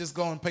 Let me just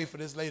go and pay for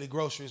this lady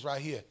groceries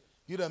right here.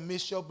 You done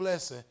missed your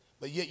blessing,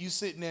 but yet you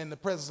sitting there in the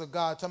presence of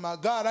God talking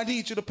about, God, I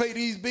need you to pay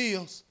these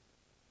bills.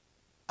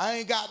 I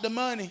ain't got the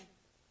money.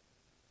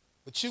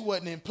 But you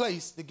wasn't in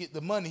place to get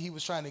the money he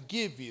was trying to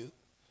give you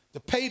to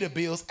pay the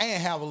bills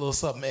and have a little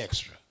something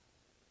extra.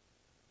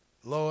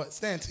 Lord,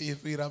 stand to your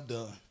feet. I'm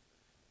done.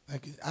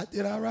 Thank you. I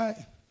did all right.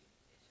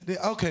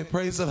 Okay,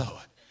 praise the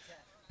Lord.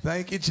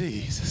 Thank you,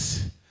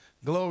 Jesus.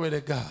 Glory to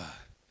God.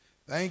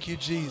 Thank you,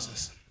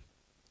 Jesus.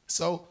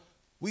 So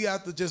we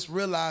have to just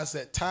realize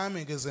that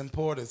timing is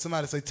important.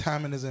 Somebody say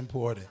timing is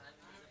important.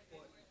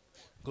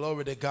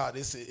 Glory to God.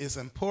 It's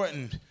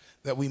important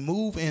that we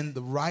move in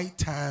the right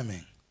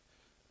timing.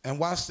 And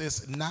watch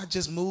this, not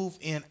just move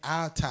in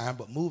our time,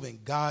 but move in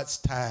God's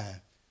time.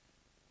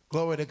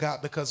 Glory to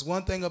God. Because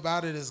one thing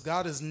about it is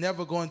God is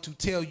never going to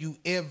tell you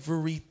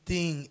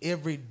everything,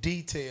 every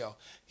detail.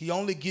 He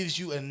only gives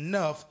you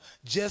enough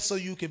just so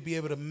you can be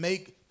able to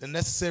make the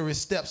necessary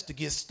steps to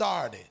get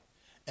started.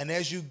 And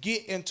as you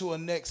get into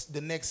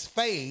the next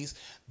phase,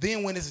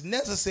 then when it's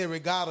necessary,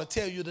 God will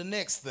tell you the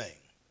next thing.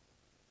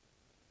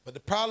 But the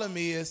problem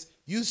is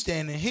you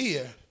standing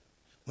here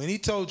when he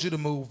told you to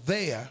move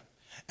there,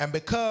 and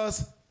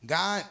because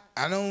God,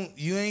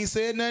 you ain't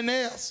said nothing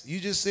else. You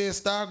just said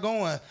start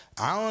going.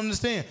 I don't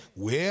understand.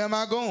 Where am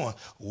I going?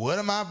 What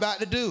am I about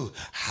to do?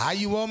 How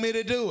you want me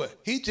to do it?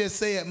 He just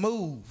said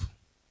move.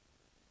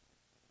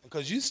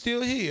 Because you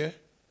still here,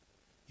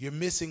 you're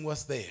missing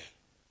what's there.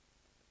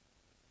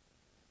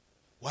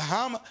 Well,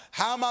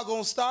 how am I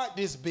going to start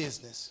this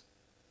business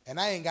and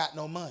I ain't got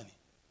no money?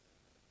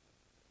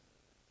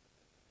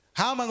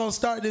 How am I going to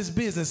start this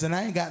business and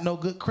I ain't got no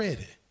good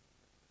credit?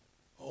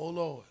 Oh,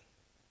 Lord.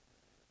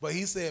 But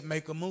he said,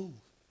 make a move.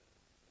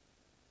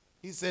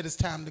 He said, it's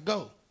time to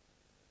go.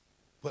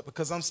 But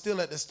because I'm still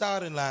at the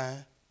starting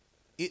line,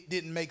 it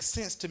didn't make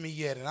sense to me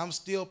yet. And I'm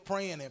still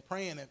praying and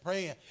praying and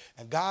praying.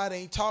 And God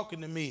ain't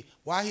talking to me.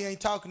 Why he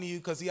ain't talking to you?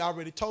 Because he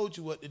already told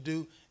you what to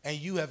do, and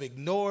you have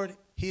ignored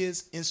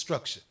his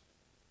instruction.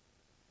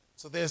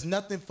 So there's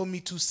nothing for me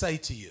to say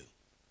to you.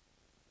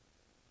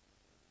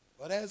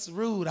 Well, that's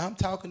rude. I'm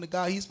talking to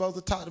God. He's supposed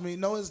to talk to me.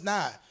 No, it's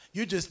not.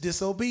 You're just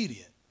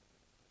disobedient.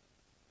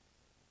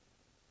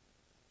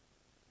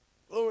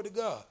 Glory to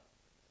God.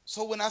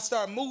 So when I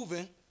start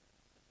moving,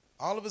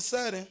 all of a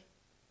sudden,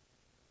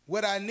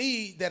 what I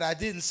need that I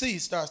didn't see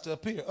starts to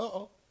appear.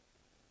 Uh-oh.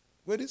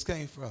 Where this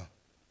came from?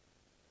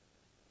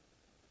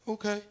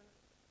 Okay.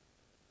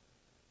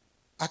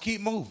 I keep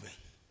moving.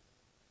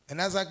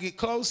 And as I get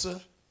closer,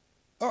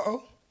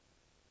 uh-oh,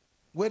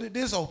 where did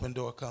this open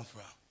door come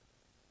from?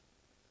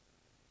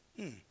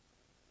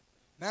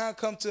 Now I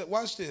come to,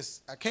 watch this.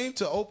 I came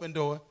to an open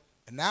door,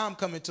 and now I'm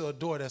coming to a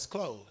door that's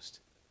closed.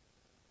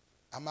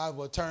 I might as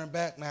well turn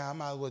back now. I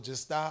might as well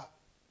just stop,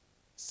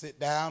 sit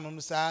down on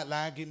the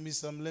sideline, get me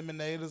some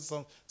lemonade or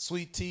some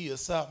sweet tea or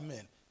something,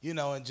 and,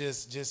 and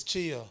just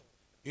chill.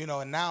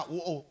 And now,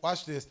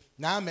 watch this.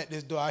 Now I'm at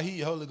this door. I hear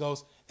you, Holy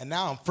Ghost, and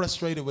now I'm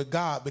frustrated with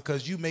God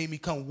because you made me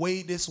come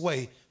way this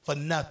way for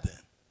nothing.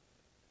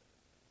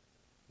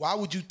 Why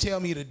would you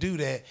tell me to do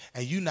that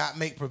and you not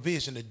make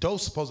provision? The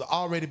door's supposed to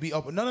already be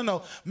open.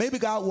 No. Maybe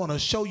God want to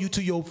show you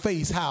to your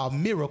face how a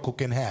miracle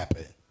can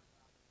happen.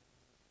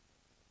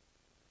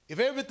 If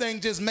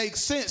everything just makes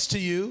sense to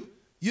you,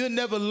 you'll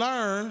never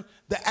learn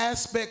the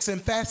aspects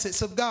and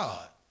facets of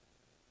God.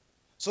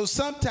 So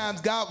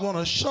sometimes God want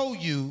to show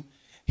you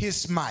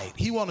his might.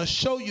 He want to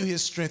show you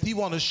his strength. He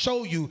want to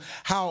show you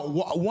how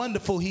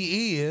wonderful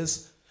he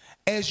is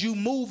as you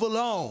move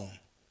along.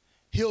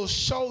 He'll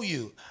show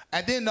you.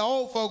 And then the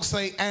old folks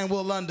say, and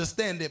we'll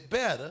understand it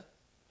better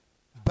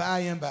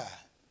by and by.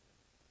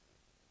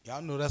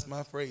 Y'all know that's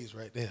my phrase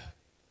right there.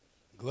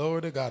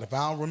 Glory to God. If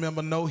I don't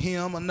remember no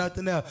hymn or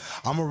nothing else,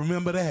 I'm going to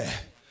remember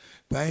that.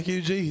 Thank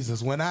you,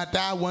 Jesus. When I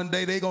die one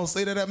day, they're going to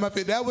say that at my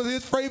feet. That was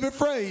his favorite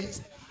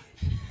phrase.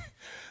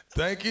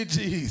 Thank you,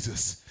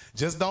 Jesus.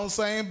 Just don't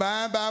sing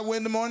by and by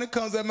when the morning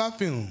comes at my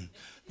funeral.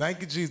 Thank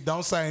you, Jesus.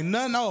 Don't sing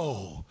none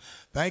old.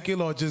 Thank you,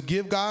 Lord. Just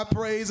give God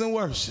praise and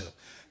worship.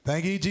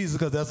 Thank you, Jesus,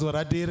 because that's what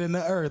I did in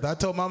the earth. I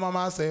told my mama,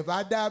 I said, if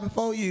I die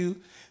before you,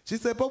 she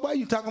said, but what are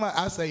you talking about?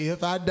 I say,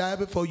 if I die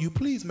before you,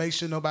 please make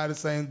sure nobody's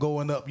saying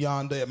going up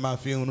yonder at my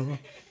funeral.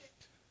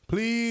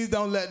 Please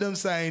don't let them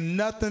say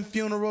nothing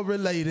funeral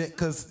related,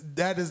 because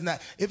that is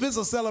not. If it's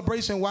a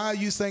celebration, why are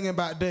you singing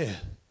about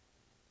death?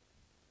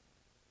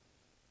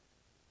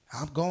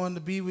 I'm going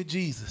to be with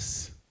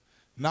Jesus.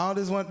 And all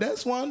this one,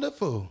 that's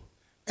wonderful.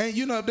 And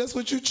if that's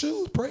what you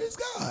choose, praise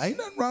God. Ain't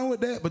nothing wrong with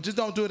that, but just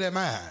don't do it at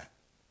mine.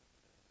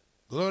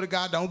 Glory to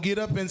God, don't get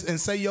up and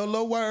say your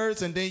little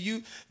words and then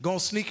you gonna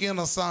sneak in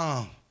a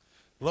song.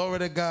 Glory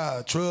to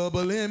God,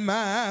 trouble in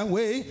my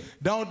way.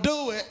 Don't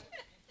do it.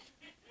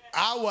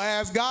 I will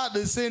ask God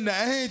to send the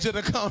angel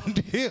to come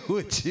deal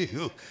with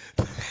you.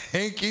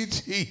 Thank you,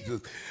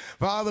 Jesus.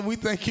 Father, we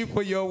thank you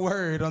for your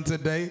word on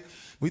today.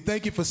 We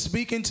thank you for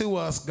speaking to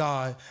us,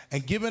 God,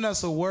 and giving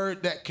us a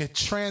word that could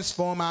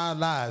transform our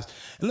lives.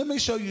 And let me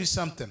show you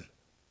something.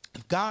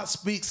 If God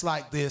speaks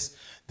like this,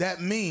 that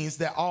means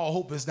that all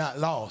hope is not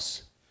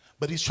lost,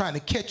 but he's trying to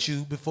catch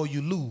you before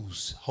you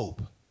lose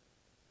hope.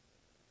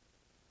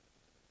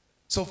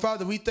 So,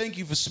 Father, we thank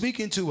you for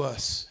speaking to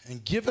us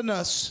and giving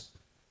us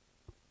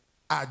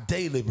our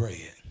daily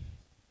bread.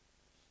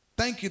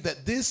 Thank you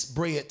that this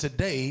bread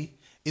today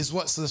is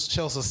what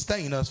shall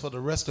sustain us for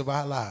the rest of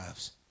our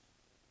lives.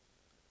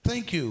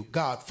 Thank you,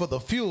 God, for the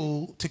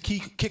fuel to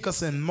kick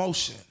us in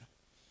motion.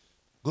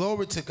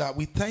 Glory to God.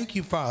 We thank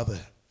you, Father,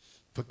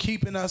 for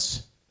keeping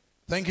us.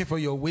 Thank you for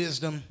your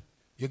wisdom,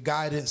 your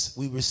guidance.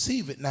 We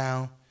receive it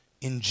now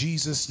in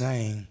Jesus'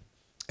 name.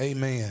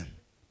 Amen.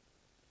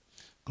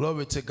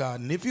 Glory to God.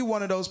 And if you're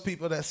one of those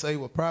people that say,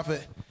 well,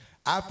 prophet,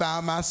 I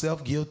found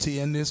myself guilty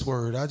in this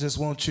word, I just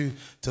want you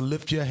to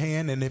lift your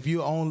hand. And if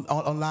you're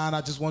online,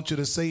 I just want you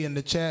to say in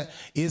the chat,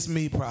 it's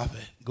me,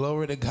 prophet.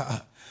 Glory to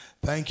God.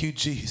 Thank you,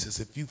 Jesus.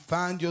 If you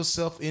find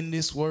yourself in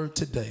this word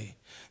today,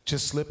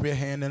 just slip your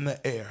hand in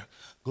the air.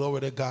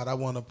 Glory to God. I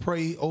want to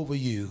pray over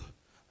you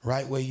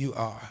right where you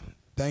are.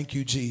 Thank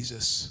you,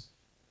 Jesus.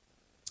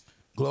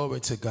 Glory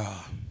to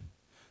God.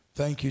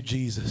 Thank you,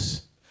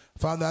 Jesus.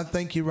 Father, I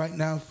thank you right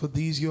now for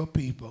these, your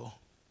people.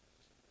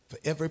 For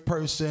every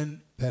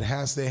person that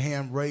has their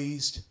hand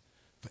raised,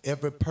 for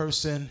every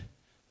person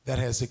that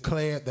has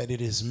declared that it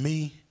is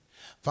me.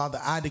 Father,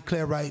 I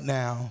declare right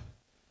now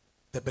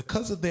that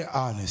because of their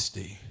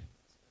honesty,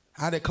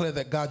 I declare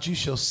that, God, you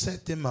shall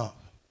set them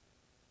up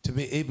to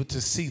be able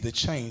to see the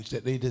change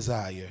that they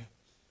desire.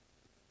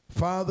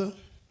 Father,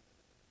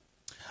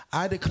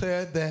 I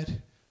declare that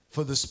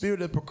for the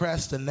spirit of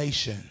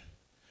procrastination,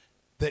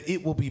 that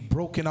it will be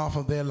broken off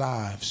of their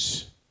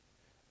lives.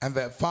 And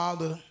that,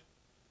 Father,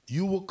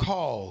 you will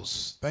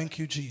cause, thank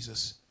you,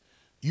 Jesus,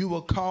 you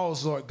will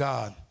cause, Lord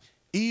God,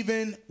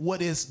 even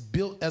what is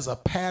built as a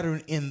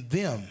pattern in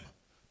them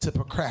to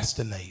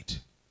procrastinate.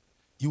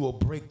 You will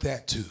break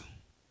that too.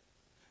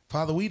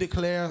 Father, we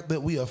declare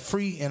that we are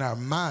free in our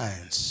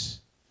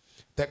minds,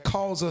 that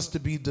cause us to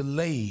be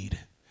delayed,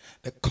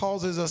 that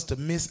causes us to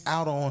miss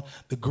out on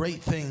the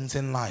great things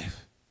in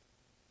life.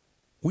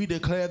 We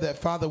declare that,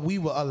 Father, we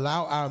will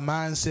allow our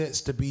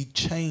mindsets to be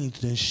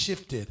changed and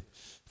shifted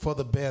for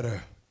the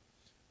better.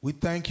 We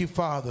thank you,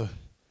 Father.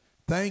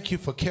 Thank you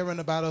for caring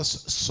about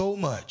us so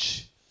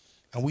much.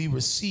 And we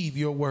receive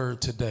your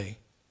word today.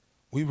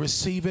 We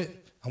receive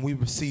it, and we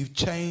receive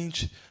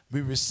change.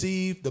 We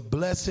receive the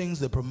blessings,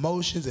 the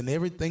promotions, and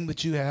everything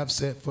that you have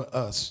set for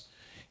us.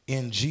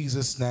 In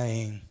Jesus'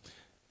 name,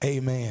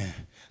 amen.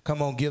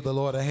 Come on, give the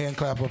Lord a hand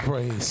clap of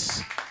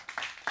praise.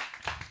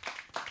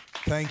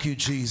 Thank you,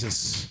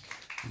 Jesus.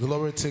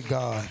 Glory to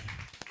God.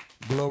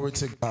 Glory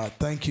to God.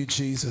 Thank you,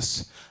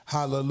 Jesus.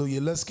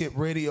 Hallelujah. Let's get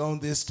ready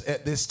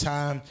at this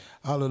time.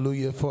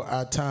 Hallelujah, for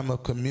our time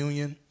of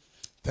communion.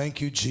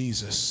 Thank you,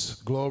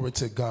 Jesus. Glory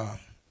to God.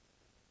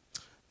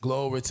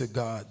 Glory to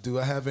God. Do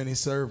I have any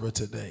server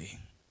today?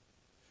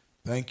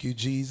 Thank you,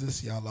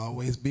 Jesus. Y'all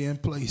always be in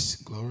place.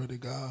 Glory to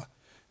God.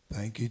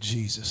 Thank you,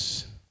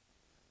 Jesus.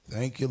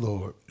 Thank you,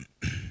 Lord.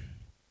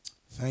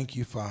 Thank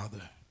you,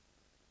 Father.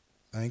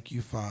 Thank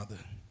you, Father.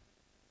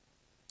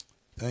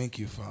 Thank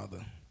you,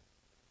 Father.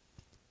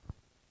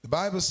 The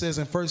Bible says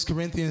in 1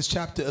 Corinthians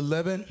chapter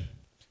 11,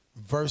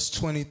 verse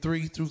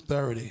 23 through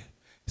 30, it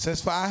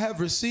says, "For I have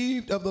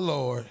received of the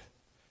Lord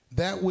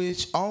that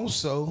which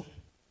also,"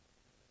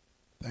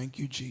 thank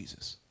you,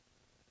 Jesus.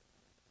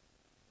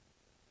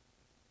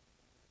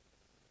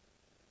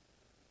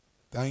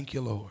 Thank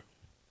you, Lord.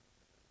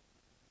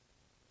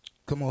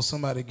 Come on,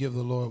 somebody give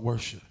the Lord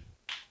worship.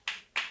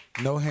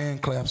 No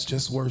hand claps,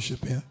 just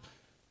worship him.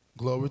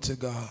 Glory to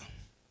God.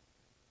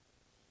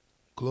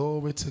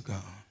 Glory to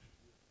God.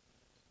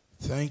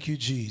 Thank you,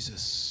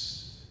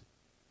 Jesus.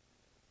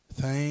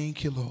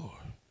 Thank you, Lord.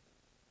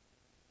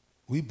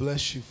 We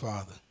bless you,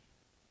 Father.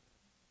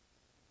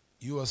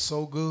 You are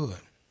so good.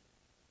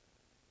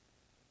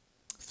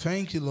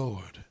 Thank you,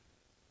 Lord.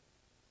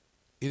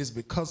 It is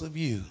because of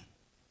you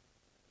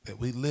that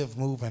we live,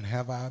 move, and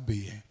have our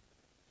being.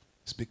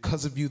 It's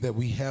because of you that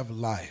we have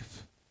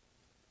life,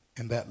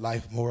 and that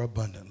life more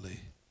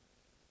abundantly.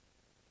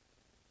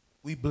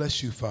 We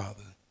bless you,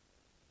 Father.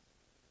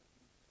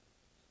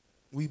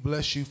 We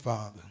bless you,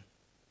 Father.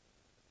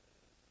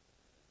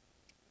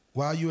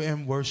 While you're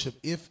in worship,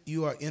 if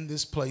you are in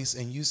this place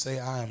and you say,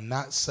 I am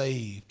not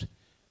saved,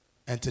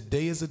 and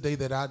today is the day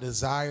that I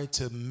desire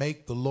to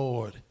make the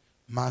Lord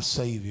my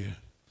Savior,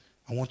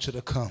 I want you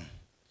to come.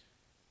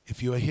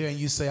 If you are here and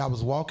you say, I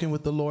was walking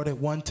with the Lord at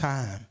one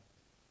time,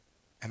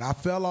 and I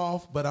fell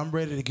off, but I'm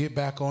ready to get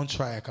back on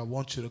track, I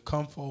want you to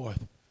come forth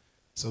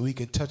so we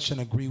can touch and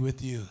agree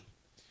with you.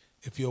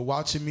 If you're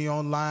watching me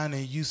online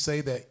and you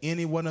say that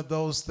any one of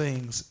those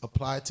things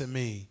apply to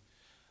me,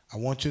 I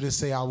want you to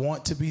say, I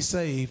want to be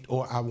saved,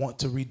 or I want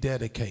to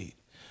rededicate.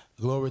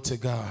 Glory to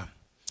God.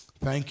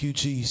 Thank you,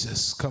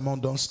 Jesus. Come on,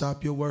 don't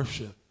stop your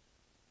worship.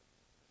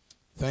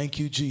 Thank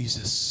you,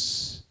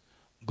 Jesus.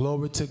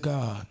 Glory to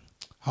God.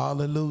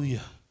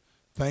 Hallelujah.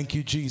 Thank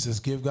you, Jesus.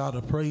 Give God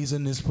a praise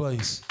in this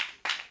place.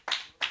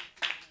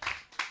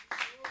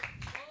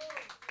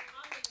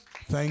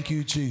 Thank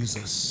you,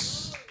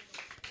 Jesus.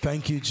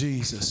 Thank you,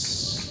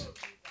 Jesus.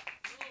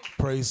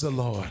 Praise the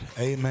Lord.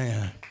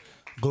 Amen.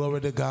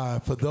 Glory to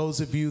God. For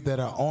those of you that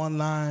are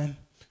online,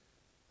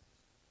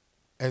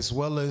 as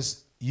well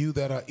as you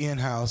that are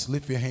in-house,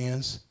 lift your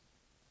hands.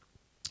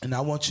 And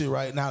I want you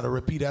right now to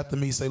repeat after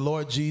me. Say,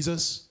 Lord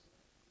Jesus,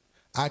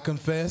 I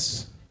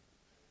confess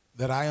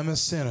that I am a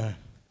sinner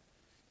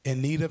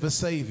in need of a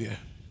Savior.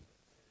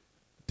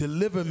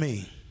 Deliver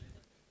me.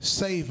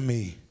 Save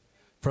me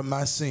from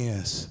my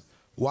sins.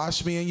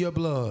 Wash me in your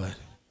blood.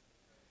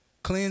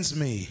 Cleanse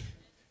me.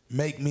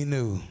 Make me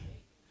new.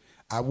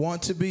 I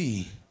want to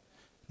be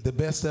the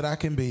best that I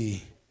can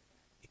be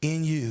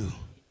in you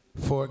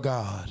for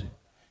God.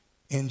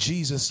 In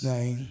Jesus'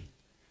 name,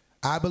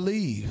 I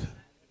believe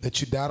that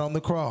you died on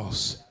the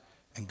cross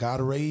and God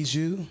raised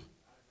you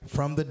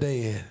from the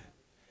dead.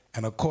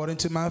 And according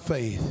to my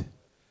faith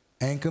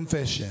and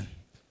confession,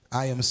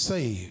 I am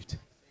saved.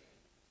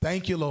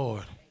 Thank you,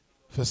 Lord,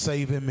 for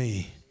saving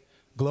me.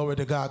 Glory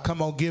to God.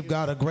 Come on, give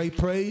God a great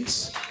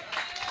praise.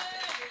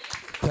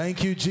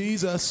 Thank you,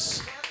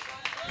 Jesus.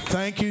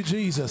 Thank you,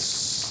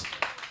 Jesus.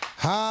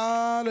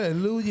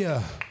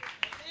 Hallelujah.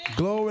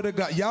 Glory to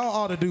God. Y'all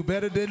ought to do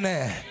better than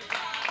that.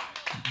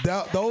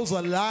 Those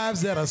are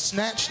lives that are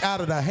snatched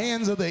out of the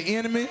hands of the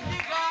enemy,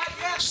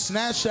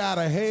 snatched out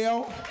of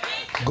hell.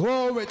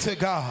 Glory to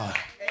God.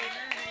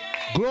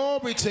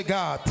 Glory to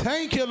God.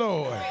 Thank you,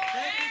 Lord.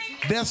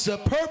 That's the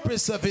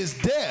purpose of his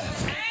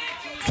death.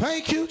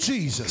 Thank you,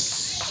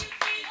 Jesus.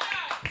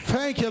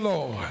 Thank you,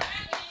 Lord.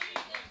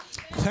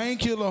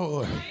 Thank you,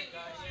 Lord.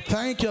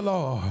 Thank you,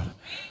 Lord.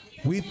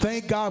 We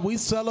thank God. We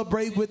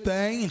celebrate with the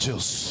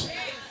angels.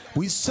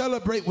 We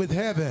celebrate with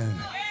heaven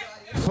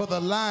for the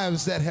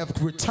lives that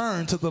have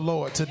returned to the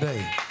Lord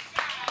today.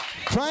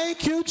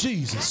 Thank you,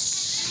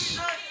 Jesus.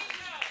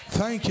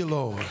 Thank you,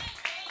 Lord.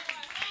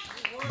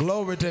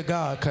 Glory to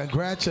God.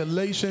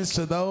 Congratulations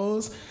to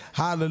those.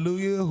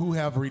 hallelujah, who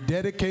have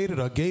rededicated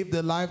or gave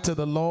their life to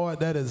the Lord.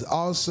 That is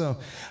awesome.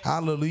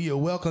 Hallelujah.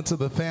 Welcome to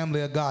the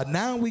family of God.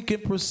 Now we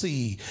can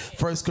proceed.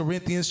 1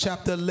 Corinthians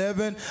chapter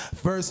 11,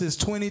 verses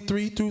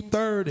 23 through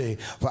 30.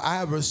 For I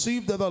have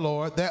received of the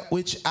Lord that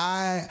which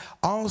I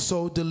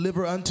also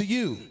deliver unto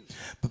you.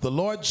 That the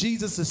Lord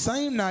Jesus, the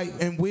same night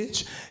in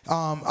which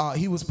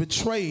he was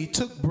betrayed,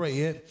 took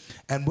bread,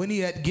 and when he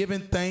had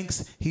given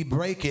thanks, he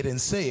brake it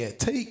and said,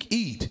 Take,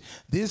 eat.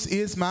 This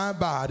is my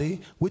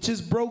body, which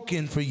is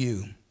broken for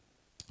you.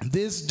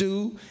 This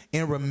do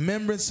in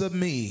remembrance of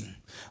me.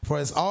 For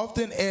as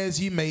often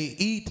as ye may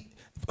eat,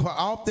 for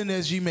often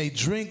as ye may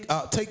drink,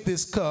 take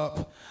this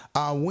cup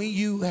when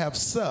you have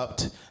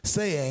supped,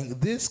 saying,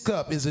 This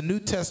cup is a New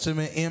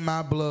Testament in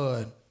my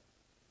blood.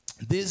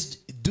 This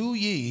do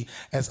ye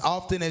as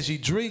often as ye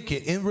drink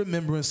it in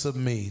remembrance of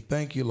me.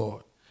 Thank you,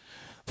 Lord.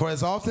 For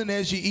as often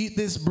as ye eat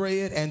this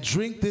bread and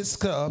drink this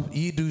cup,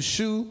 ye do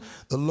shew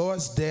the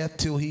Lord's death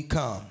till he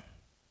come.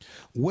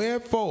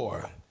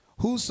 Wherefore,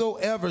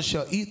 whosoever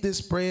shall eat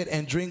this bread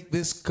and drink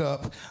this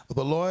cup of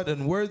the Lord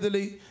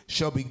unworthily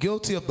shall be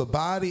guilty of the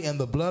body and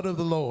the blood of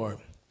the Lord.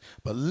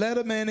 But let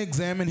a man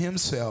examine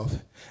himself,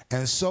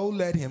 and so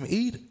let him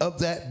eat of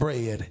that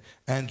bread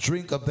and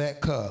drink of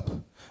that cup.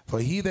 For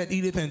he that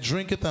eateth and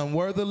drinketh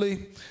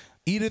unworthily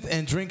eateth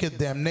and drinketh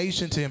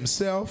damnation to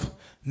himself,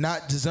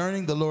 not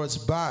discerning the Lord's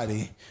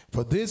body.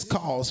 For this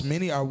cause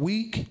many are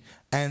weak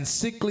and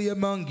sickly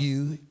among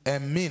you,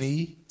 and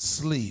many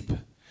sleep.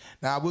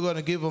 Now we're going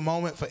to give a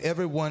moment for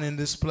everyone in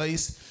this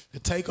place to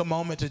take a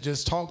moment to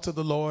just talk to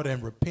the Lord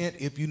and repent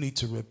if you need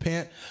to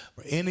repent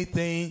for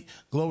anything.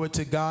 Glory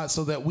to God,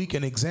 so that we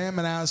can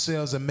examine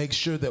ourselves and make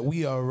sure that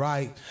we are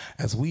right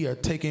as we are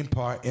taking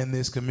part in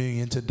this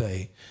communion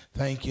today.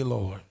 Thank you,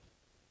 Lord.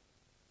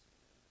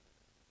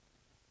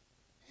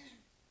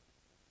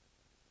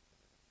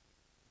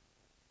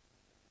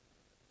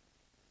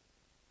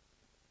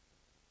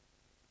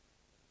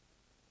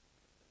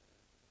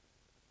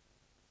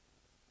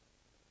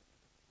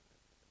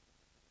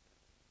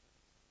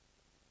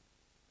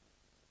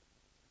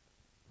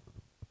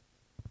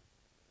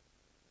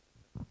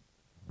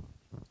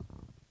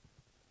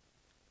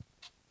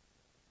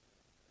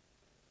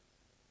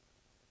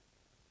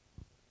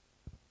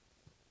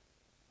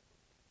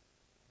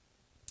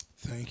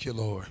 Thank you,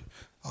 Lord.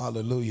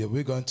 Hallelujah.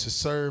 We're going to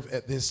serve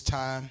at this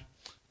time.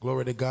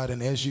 Glory to God.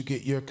 And as you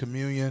get your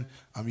communion,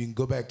 you can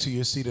go back to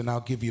your seat and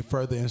I'll give you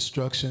further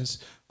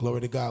instructions.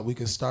 Glory to God. We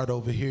can start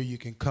over here. You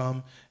can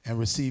come and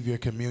receive your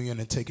communion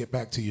and take it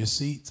back to your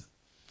seat.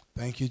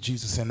 Thank you,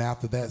 Jesus. And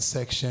after that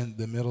section,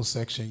 the middle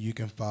section, you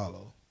can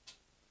follow.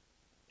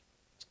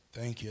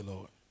 Thank you,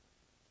 Lord.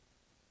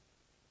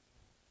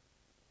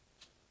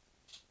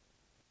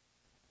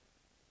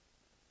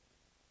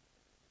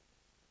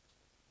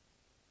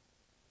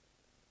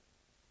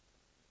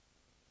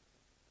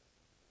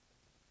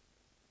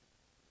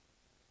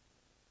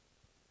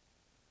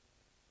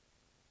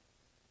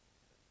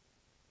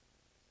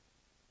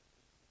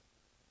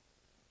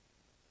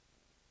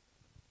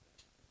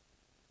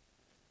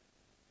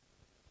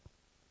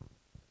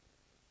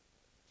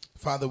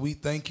 Father, we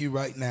thank you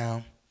right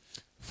now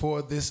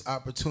for this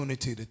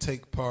opportunity to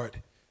take part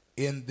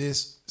in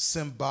this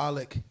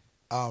symbolic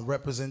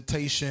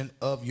representation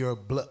of your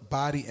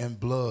body and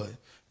blood.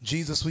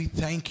 Jesus, we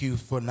thank you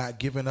for not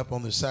giving up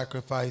on the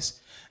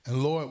sacrifice.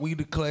 And Lord, we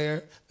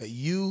declare that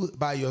you,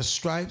 by your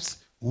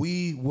stripes,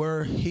 we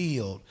were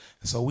healed.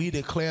 So we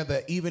declare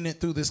that even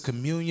through this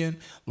communion,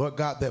 Lord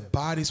God, that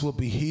bodies will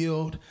be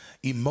healed,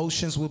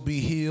 emotions will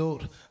be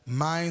healed,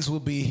 minds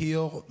will be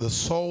healed, the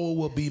soul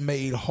will be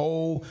made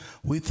whole.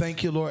 We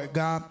thank you, Lord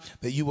God,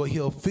 that you will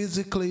heal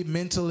physically,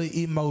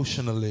 mentally,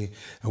 emotionally.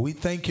 And we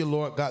thank you,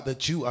 Lord God,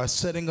 that you are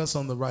setting us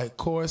on the right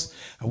course.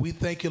 And we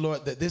thank you,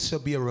 Lord, that this shall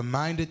be a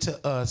reminder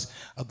to us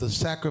of the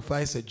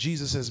sacrifice that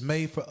Jesus has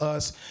made for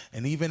us.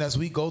 And even as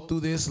we go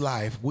through this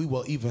life, we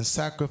will even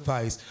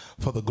sacrifice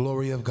for the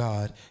glory of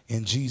God.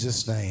 In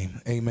Jesus'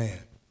 name, amen.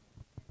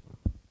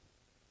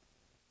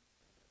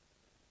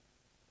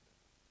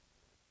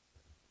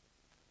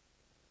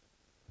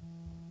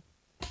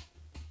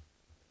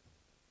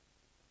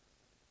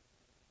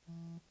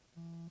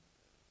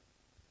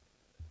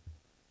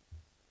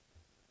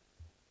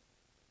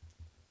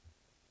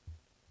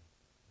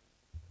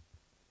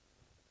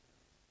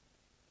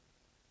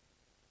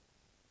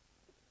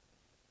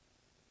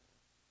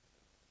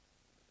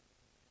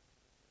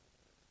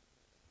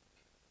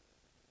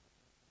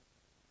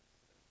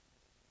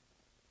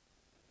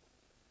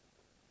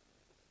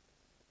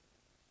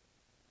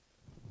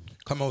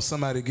 Come on,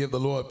 somebody give the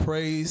Lord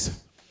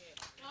praise.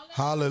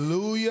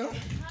 Hallelujah.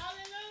 Hallelujah.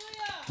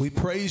 We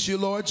praise you,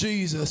 Lord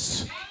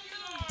Jesus.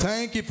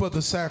 Thank you for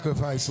the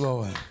sacrifice,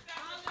 Lord.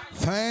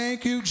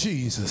 Thank you,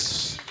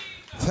 Jesus.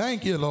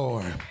 Thank you,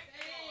 Lord.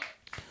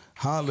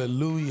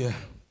 Hallelujah.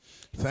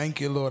 Thank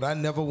you, Lord. I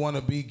never want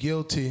to be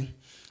guilty,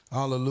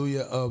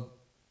 hallelujah,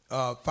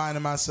 of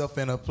finding myself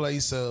in a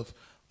place of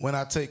when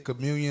I take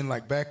communion,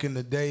 like back in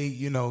the day,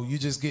 you know, you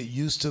just get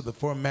used to the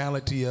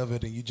formality of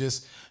it, and you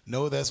just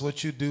know that's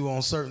what you do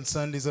on certain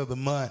Sundays of the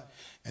month,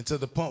 and to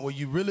the point where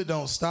you really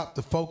don't stop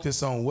to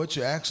focus on what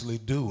you're actually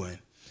doing.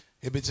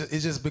 It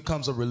just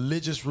becomes a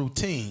religious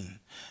routine.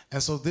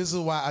 And so this is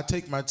why I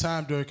take my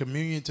time during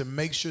communion to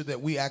make sure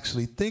that we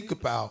actually think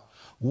about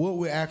what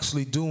we're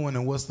actually doing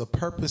and what's the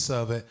purpose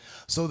of it,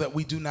 so that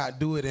we do not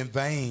do it in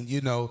vain,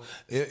 you know.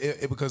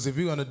 Because if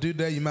you're going to do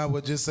that, you might as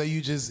well just say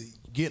you just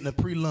getting a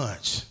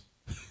pre-lunch.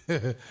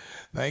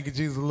 Thank you,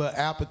 Jesus. A little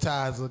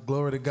appetizer,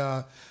 glory to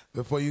God,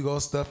 before you go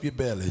stuff your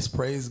bellies.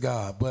 Praise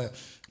God. But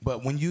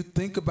when you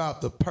think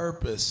about the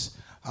purpose,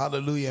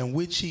 hallelujah, in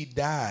which he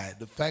died,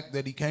 the fact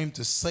that he came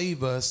to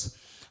save us,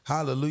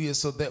 hallelujah,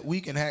 so that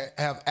we can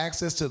have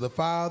access to the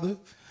Father,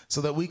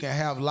 so that we can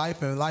have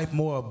life and life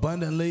more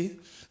abundantly,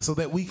 so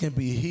that we can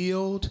be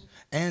healed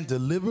and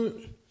delivered,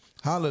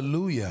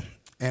 hallelujah,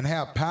 and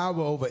have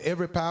power over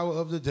every power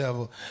of the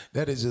devil.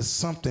 That is just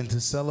something to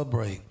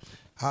celebrate.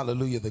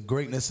 Hallelujah, the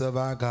greatness of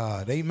our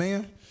God.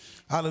 Amen.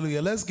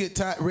 Hallelujah. Let's get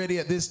ready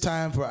at this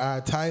time for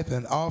our tithe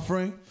and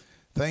offering.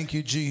 Thank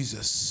you,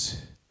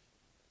 Jesus.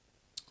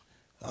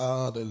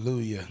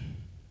 Hallelujah.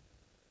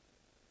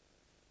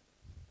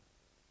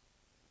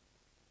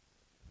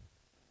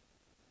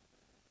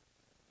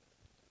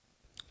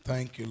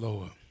 Thank you,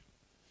 Lord.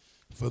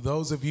 For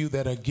those of you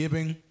that are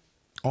giving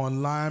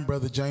online,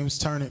 Brother James,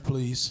 turn it,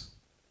 please.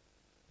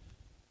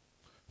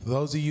 For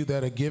those of you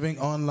that are giving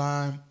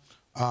online,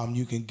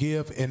 you can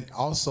give, and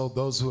also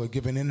those who are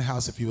giving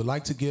in-house, if you would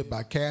like to give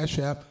by Cash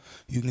App,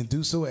 you can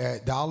do so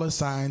at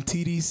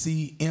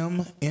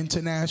 $TDCM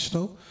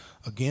International.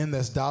 Again,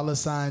 that's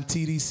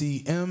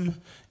 $TDCM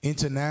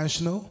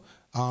International.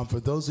 For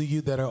those of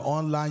you that are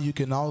online, you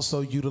can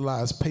also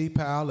utilize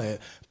PayPal at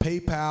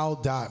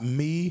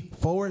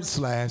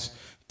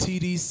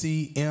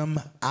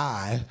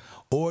paypal.me/TDCMI,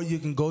 or you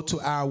can go to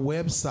our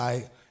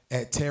website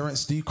at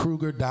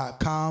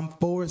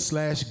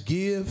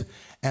terrencedcruger.com/give,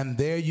 and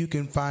there you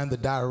can find the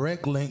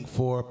direct link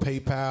for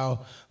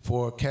PayPal,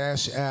 for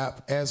Cash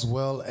App, as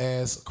well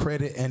as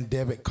credit and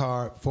debit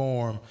card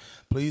form.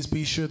 Please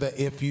be sure that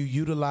if you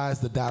utilize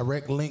the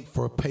direct link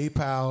for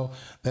PayPal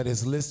that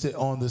is listed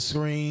on the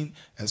screen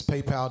as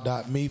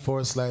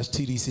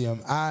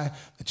paypal.me/TDCMI,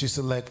 that you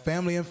select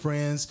family and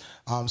friends,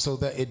 so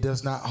that it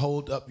does not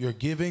hold up your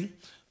giving.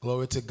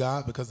 Glory to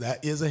God, because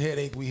that is a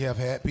headache. We have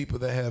had people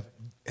that have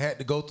had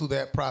to go through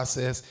that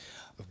process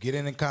of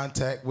getting in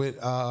contact with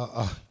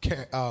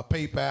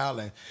PayPal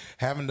and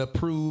having to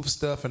prove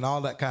stuff and all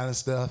that kind of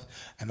stuff.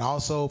 And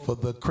also for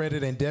the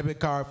credit and debit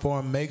card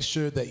form, make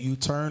sure that you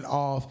turn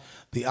off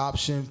the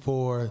option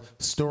for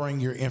storing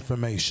your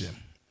information.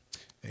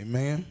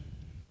 Amen.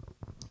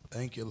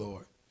 Thank you,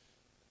 Lord.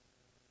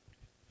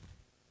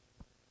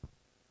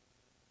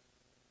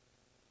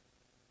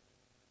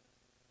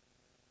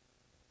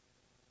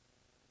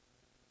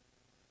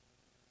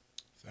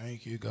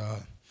 Thank you,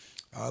 God.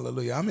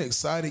 Hallelujah. I'm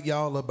excited,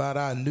 y'all, about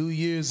our New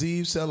Year's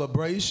Eve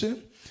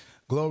celebration.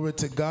 Glory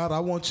to God. I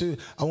want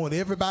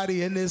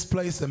everybody in this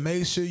place to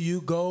make sure you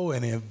go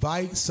and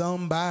invite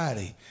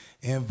somebody.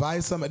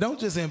 Invite somebody. Don't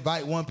just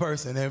invite one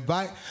person.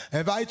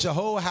 Invite your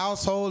whole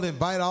household.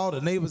 Invite all the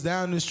neighbors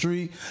down the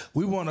street.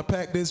 We want to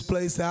pack this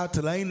place out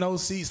till there ain't no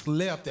seats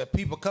left. That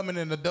people coming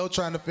in the door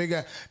trying to figure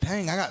out,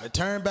 dang, I got to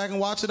turn back and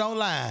watch it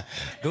online.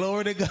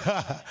 Glory to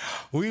God.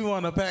 We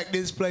want to pack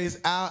this place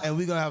out, and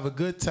we're going to have a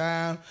good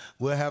time.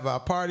 We'll have our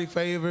party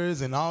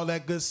favors and all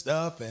that good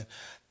stuff, and,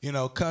 you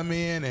know, come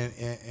in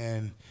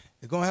and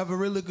we're going to have a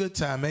really good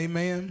time.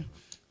 Amen.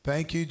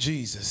 Thank you,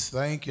 Jesus.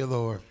 Thank you,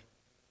 Lord.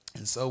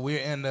 And so we're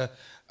in the,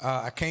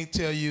 I can't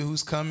tell you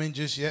who's coming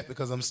just yet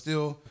because I'm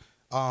still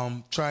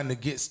trying to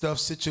get stuff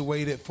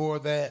situated for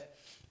that.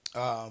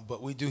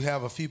 But we do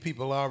have a few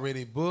people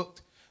already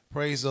booked.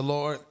 Praise the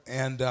Lord.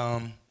 And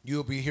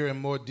you'll be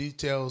hearing more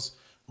details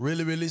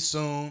really, really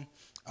soon.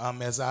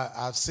 As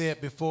I've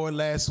said before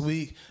last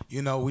week,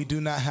 you know, we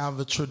do not have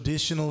a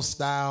traditional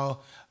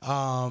style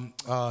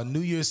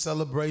New Year's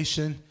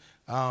celebration.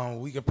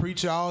 We can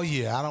preach all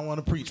year. I don't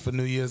want to preach for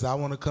New Year's. I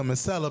want to come and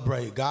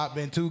celebrate. God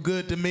been too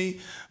good to me,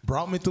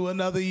 brought me through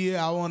another year.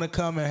 I want to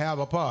come and have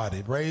a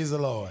party. Praise the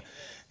Lord.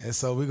 And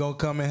so we're going to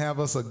come and have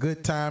us a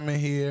good time in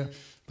here.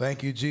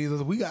 Thank you,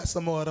 Jesus. We got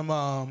some more of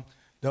them,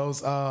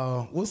 those,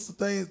 what's the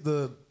thing,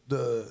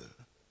 the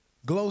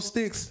glow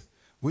sticks.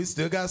 We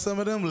still got some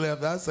of them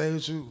left. I say,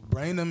 shoot,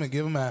 bring them and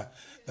give them out.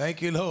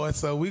 Thank you, Lord.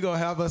 So we're going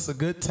to have us a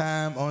good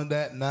time on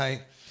that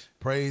night.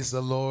 Praise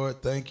the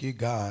Lord. Thank you,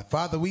 God.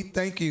 Father, we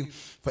thank you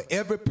for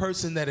every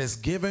person that is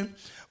given.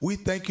 We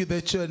thank you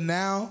that you're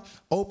now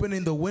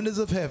opening the windows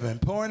of heaven,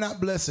 pouring out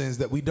blessings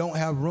that we don't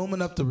have room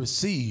enough to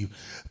receive.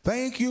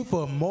 Thank you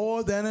for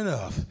more than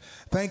enough.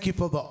 Thank you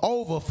for the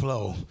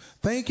overflow.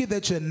 Thank you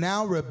that you're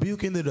now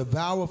rebuking the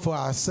devourer for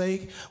our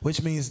sake,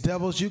 which means,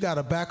 devils, you got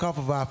to back off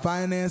of our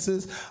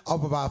finances,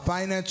 off of our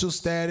financial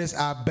status,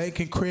 our bank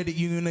and credit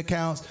union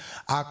accounts,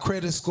 our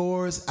credit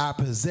scores, our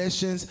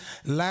possessions,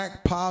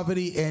 lack,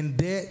 poverty, and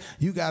debt.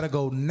 You got to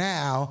go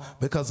now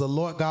because the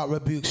Lord God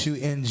rebukes you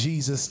in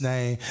Jesus'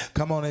 name.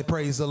 Come on. on and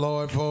praise the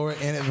Lord for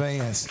it in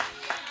advance.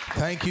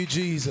 Thank you,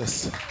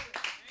 Jesus.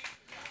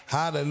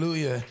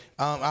 Hallelujah.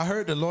 I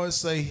heard the Lord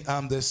say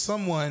there's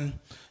someone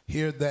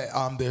here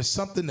that there's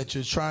something that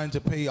you're trying to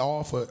pay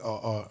off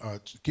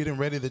or getting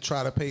ready to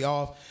try to pay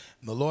off.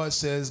 And the Lord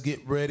says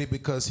get ready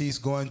because he's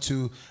going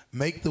to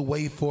make the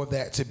way for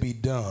that to be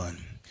done.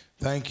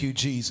 Thank you,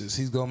 Jesus.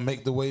 He's going to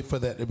make the way for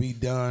that to be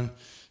done.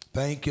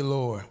 Thank you,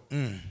 Lord.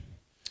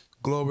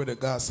 Glory to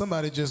God.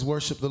 Somebody just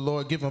worship the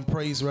Lord. Give him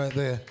praise right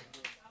there.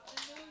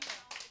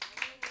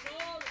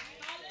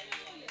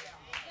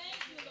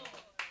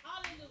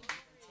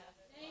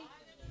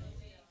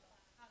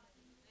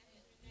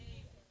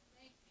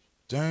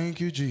 Thank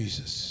you,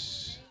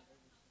 Jesus.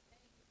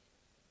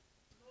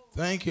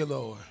 Thank you,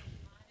 Lord.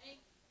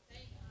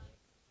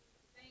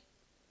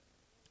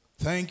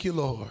 Thank you,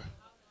 Lord.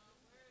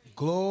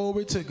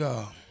 Glory to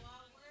God.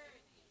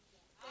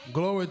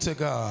 Glory to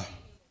God.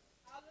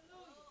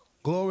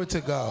 Glory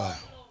to God.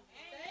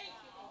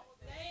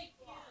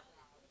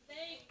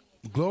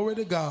 Glory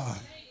to God.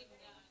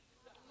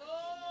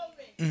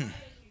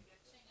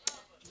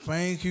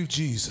 Thank you,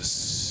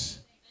 Jesus.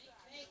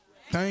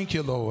 Thank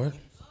you, Lord.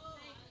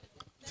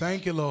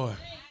 Thank you, Lord.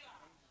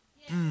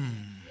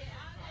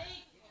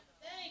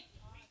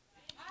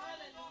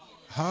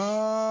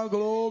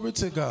 Glory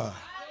to God.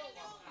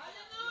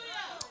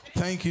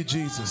 Thank you,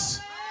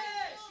 Jesus.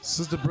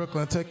 Sister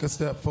Brooklyn, take a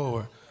step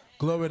forward.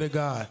 Glory to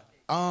God.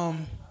 I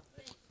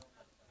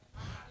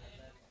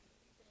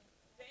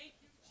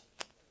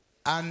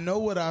know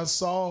what I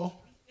saw,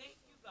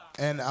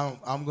 and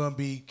I'm going to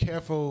be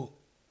careful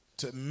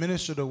to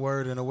minister the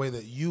word in a way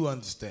that you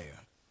understand.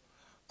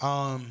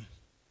 I'm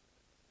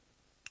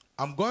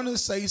going to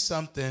say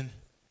something,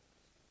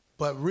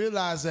 but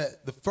realize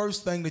that the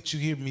first thing that you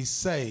hear me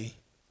say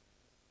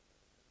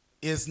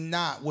is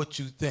not what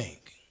you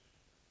think.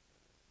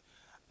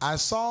 I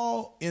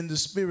saw in the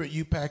spirit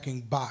you packing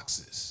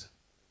boxes.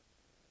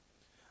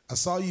 I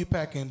saw you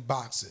packing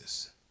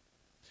boxes.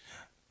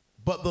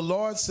 But the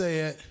Lord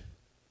said,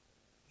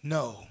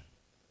 no.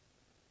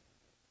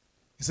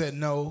 He said,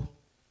 no.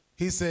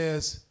 He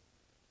says,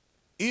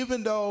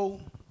 even though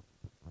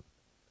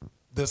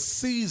the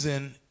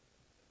season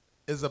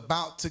is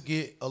about to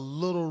get a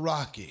little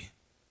rocky,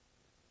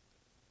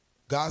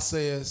 God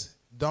says,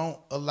 don't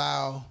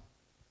allow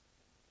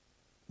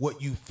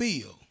what you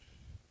feel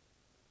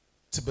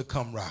to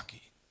become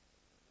rocky.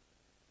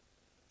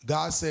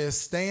 God says,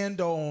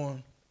 stand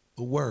on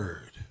the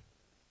word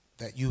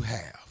that you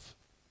have.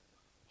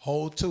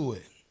 Hold to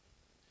it.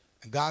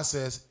 And God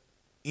says,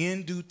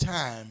 in due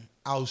time,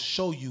 I'll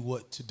show you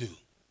what to do.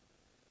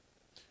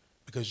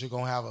 Because you're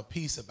going to have a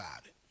peace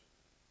about it.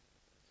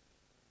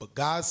 But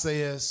God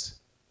says,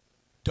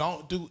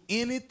 don't do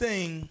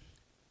anything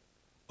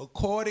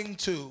according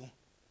to,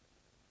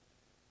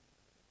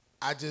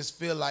 I just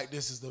feel like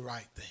this is the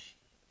right thing.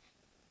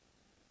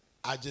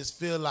 I just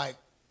feel like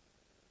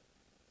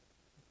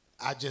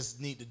I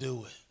just need to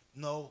do it.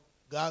 No,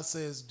 God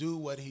says do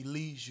what he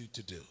leads you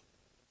to do.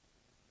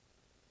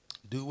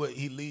 Do what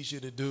he leads you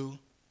to do.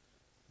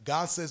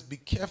 God says be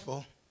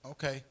careful,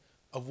 okay,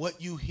 of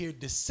what you hear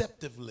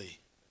deceptively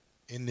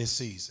in this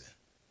season.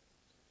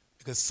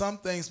 Because some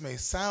things may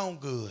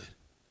sound good,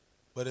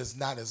 but it's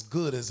not as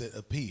good as it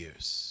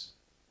appears.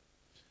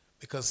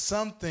 Because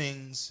some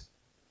things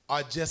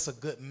are just a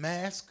good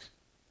mask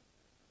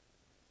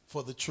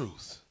for the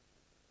truth.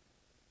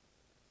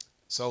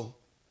 So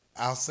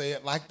I'll say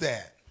it like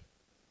that.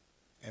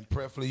 And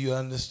prayerfully you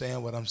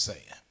understand what I'm saying.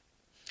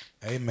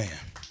 Amen.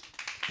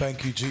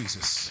 Thank you,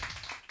 Jesus.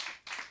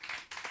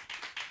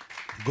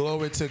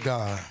 Glory to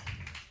God.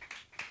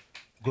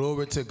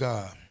 Glory to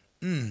God.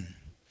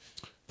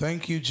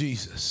 Thank you,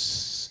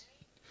 Jesus.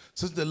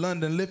 Sister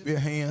London, lift your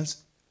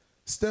hands.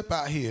 Step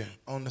out here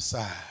on the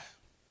side.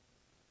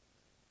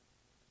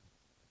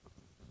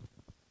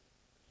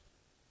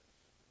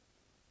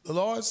 The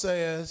Lord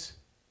says,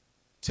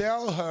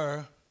 tell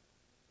her,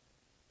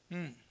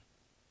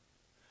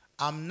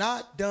 I'm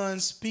not done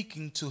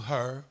speaking to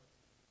her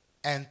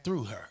and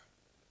through her.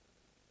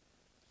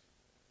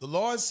 The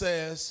Lord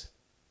says,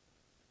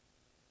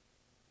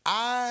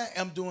 I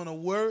am doing a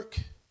work,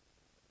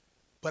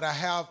 but I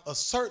have a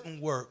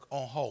certain work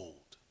on hold.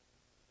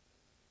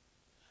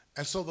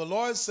 And so the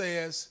Lord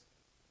says,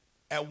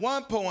 at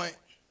one point,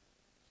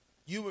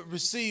 you would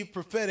receive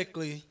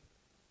prophetically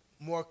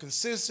more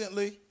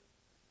consistently,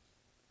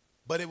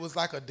 but it was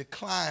like a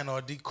decline or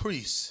a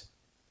decrease.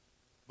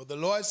 But the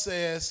Lord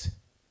says,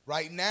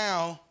 right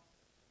now,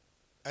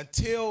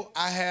 until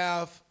I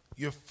have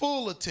your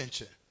full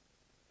attention,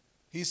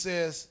 he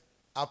says,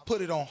 I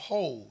put it on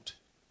hold.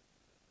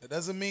 That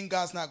doesn't mean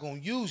God's not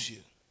going to use you.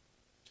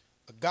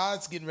 But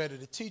God's getting ready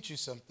to teach you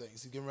some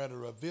things. He's getting ready to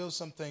reveal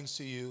some things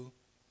to you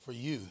for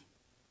you.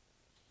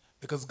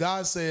 Because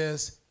God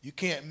says you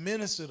can't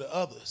minister to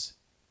others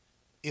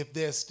if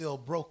there's still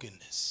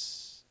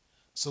brokenness.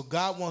 So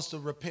God wants to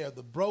repair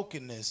the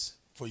brokenness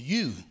for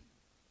you.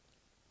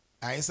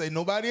 I ain't say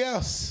nobody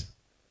else,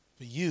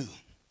 for you.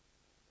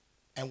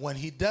 And when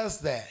he does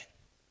that,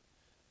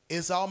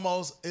 it's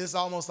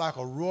almost like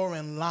a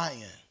roaring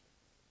lion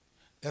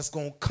that's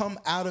going to come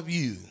out of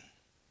you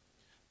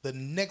the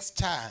next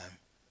time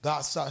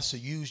God starts to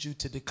use you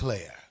to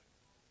declare.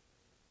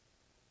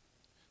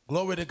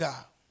 Glory to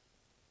God.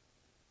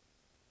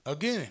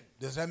 Again,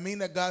 does that mean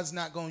that God's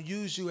not going to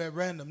use you at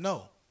random?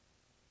 No,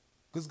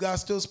 because God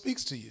still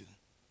speaks to you.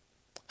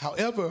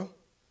 However,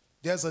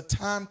 there's a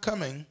time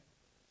coming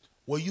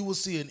where you will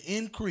see an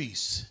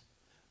increase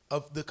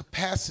of the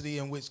capacity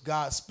in which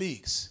God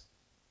speaks.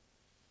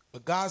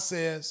 But God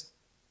says,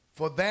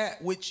 for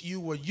that which you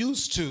were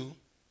used to,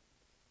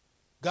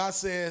 God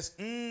says,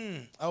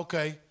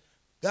 okay.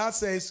 God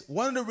says,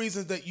 one of the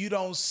reasons that you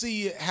don't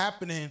see it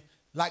happening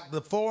like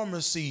the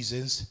former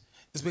seasons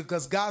is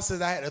because God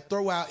says I had to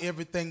throw out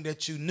everything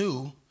that you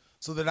knew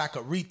so that I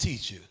could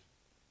reteach you.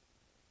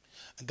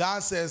 And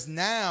God says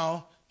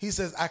now, he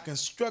says, I can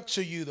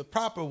structure you the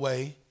proper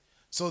way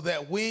so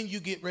that when you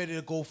get ready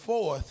to go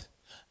forth,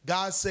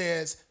 God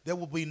says there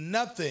will be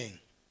nothing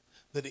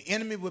that the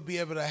enemy will be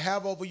able to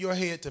have over your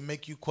head to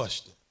make you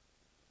question.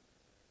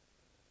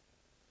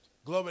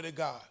 Glory to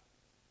God.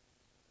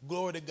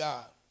 Glory to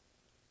God.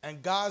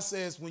 And God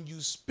says when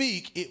you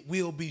speak, it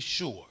will be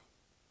sure.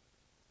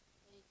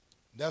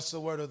 That's the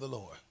word of the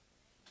Lord.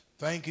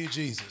 Thank you,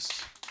 Jesus.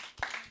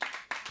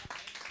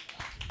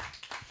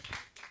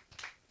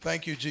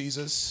 Thank you,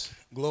 Jesus.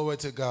 Glory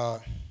to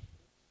God.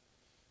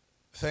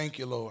 Thank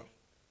you, Lord.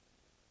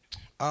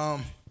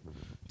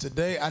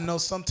 Today, I know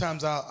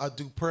sometimes I'll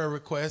do prayer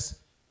requests,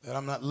 that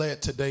I'm not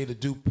led today to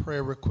do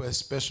prayer requests,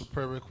 special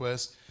prayer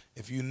requests.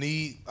 If you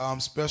need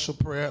special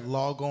prayer,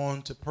 log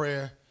on to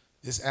prayer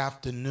this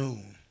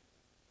afternoon.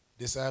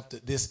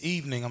 This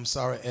evening, I'm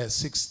sorry, at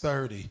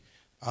 6:30.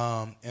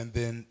 And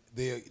then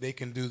they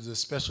can do the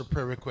special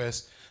prayer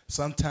requests.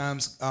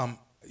 Sometimes,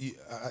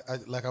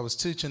 like I was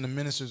teaching the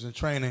ministers in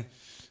training,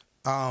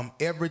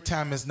 every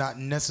time it's not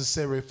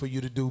necessary for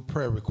you to do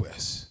prayer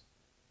requests.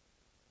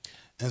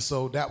 And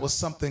so that was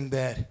something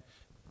that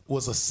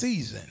was a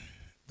season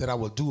that I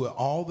would do it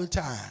all the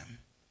time.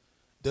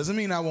 Doesn't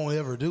mean I won't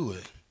ever do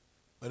it,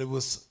 but it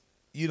was,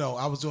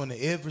 I was doing it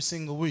every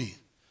single week.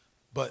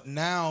 But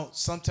now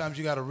sometimes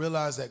you got to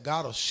realize that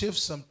God will shift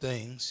some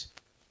things.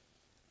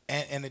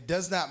 And it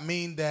does not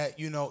mean that,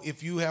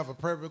 if you have a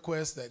prayer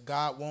request that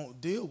God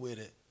won't deal with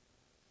it.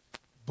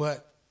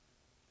 But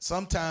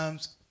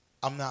sometimes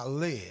I'm not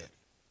led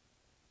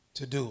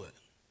to do it.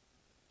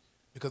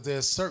 Because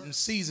there's certain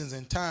seasons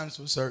and times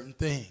for certain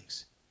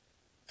things.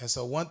 And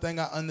so one thing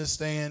I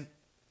understand,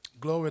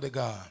 glory to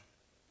God.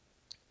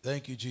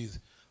 Thank you, Jesus.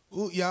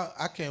 Ooh, y'all,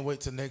 I can't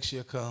wait till next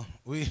year come.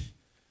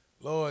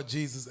 Lord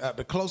Jesus,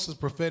 the closest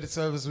prophetic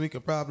service we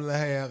could probably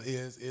have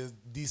is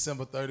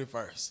December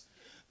 31st.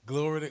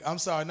 Glory to, I'm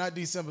sorry, not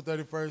December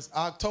 31st,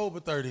 October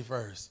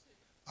 31st.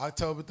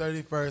 October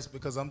 31st,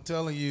 because I'm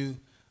telling you,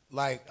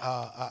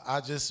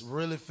 I just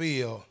really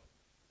feel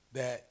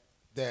that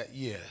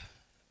yeah,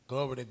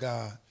 glory to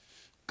God,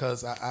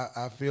 because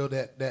I feel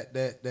that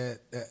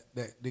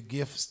the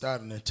gift is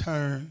starting to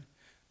turn.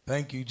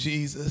 Thank you,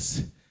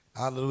 Jesus.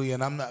 Hallelujah.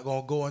 And I'm not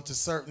going to go into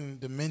certain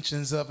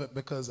dimensions of it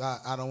because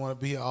I don't want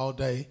to be here all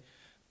day.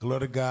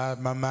 Glory to God.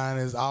 My mind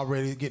is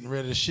already getting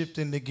ready to shift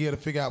into gear to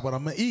figure out what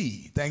I'm going to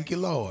eat. Thank you,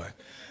 Lord.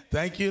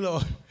 Thank you,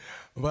 Lord.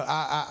 But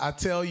I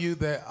tell you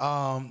that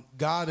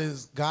God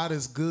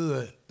is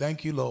good.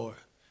 Thank you, Lord.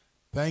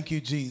 Thank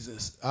you,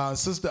 Jesus.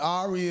 Sister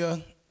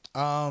Aria,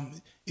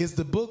 is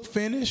the book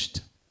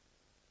finished?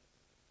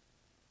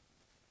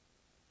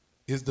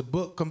 Is the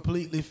book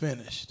completely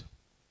finished?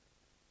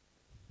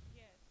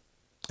 Yes.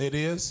 It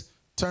is?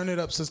 Turn it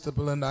up, Sister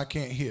Belinda. I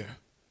can't hear.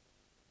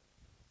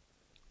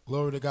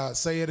 Glory to God.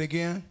 Say it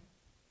again.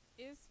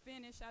 It's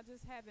finished. I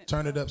just haven't.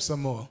 Turn it up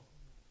some more.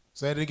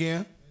 Say it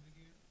again.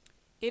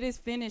 It is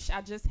finished.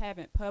 I just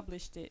haven't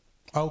published it.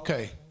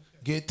 Okay.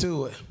 Get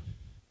to it.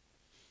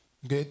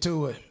 Get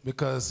to it,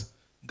 because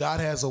God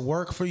has a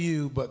work for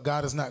you, but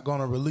God is not going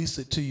to release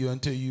it to you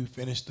until you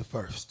finish the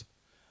first.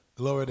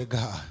 Glory to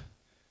God.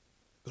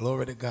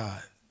 Glory to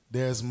God.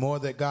 There's more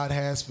that God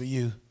has for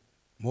you.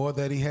 More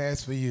that he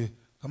has for you.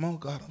 Come on,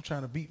 God. I'm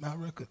trying to beat my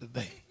record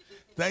today.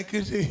 Thank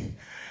you, Jesus.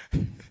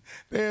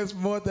 There's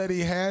more that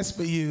he has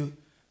for you.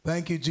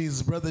 Thank you,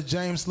 Jesus. Brother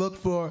James, look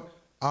for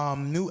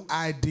new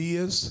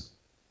ideas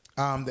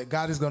that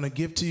God is going to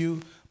give to you.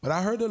 But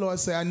I heard the Lord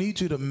say, I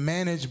need you to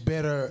manage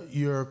better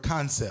your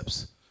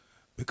concepts.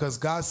 Because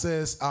God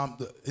says,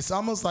 it's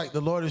almost like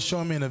the Lord is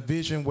showing me in a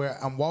vision where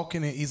I'm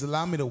walking in, he's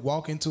allowing me to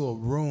walk into a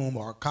room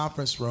or a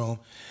conference room,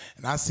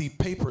 and I see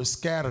paper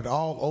scattered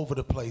all over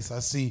the place. I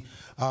see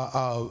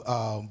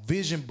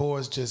vision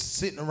boards just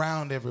sitting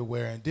around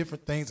everywhere and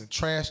different things, and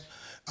trash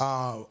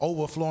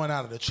overflowing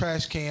out of the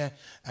trash can.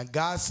 And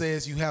God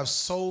says you have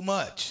so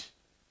much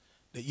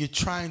that you're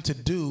trying to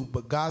do,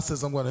 but God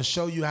says, I'm going to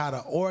show you how to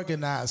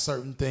organize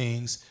certain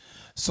things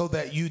so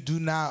that you do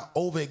not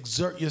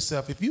overexert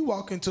yourself. If you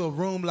walk into a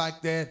room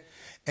like that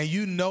and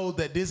you know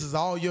that this is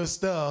all your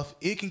stuff,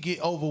 it can get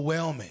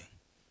overwhelming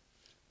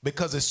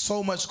because there's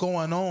so much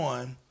going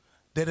on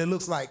that it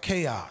looks like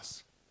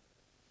chaos.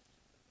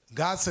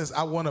 God says,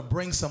 I want to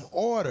bring some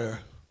order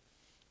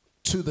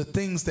to the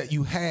things that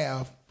you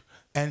have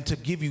and to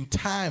give you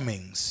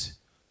timings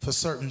for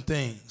certain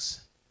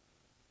things.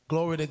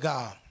 Glory to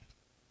God.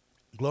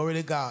 Glory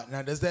to God.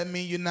 Now, does that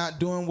mean you're not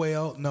doing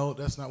well? No,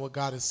 that's not what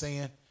God is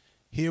saying.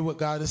 Hear what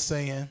God is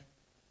saying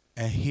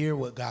and hear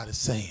what God is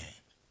saying.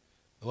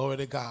 Glory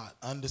to God.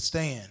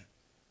 Understand,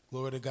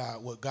 glory to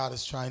God, what God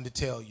is trying to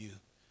tell you.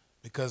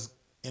 Because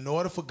in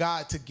order for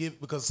God to give,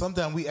 because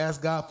sometimes we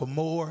ask God for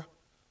more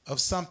of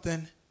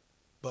something,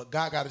 but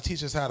God got to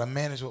teach us how to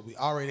manage what we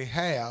already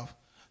have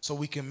so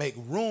we can make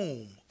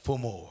room for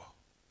more.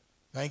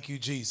 Thank you,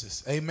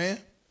 Jesus. Amen.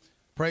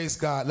 Praise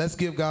God. Let's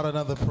give God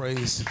another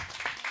praise.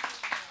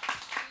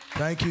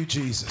 Thank you,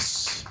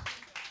 Jesus.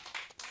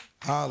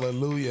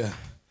 Hallelujah.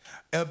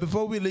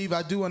 Before we leave,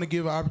 I do want to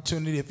give an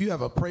opportunity. If you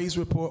have a praise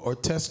report or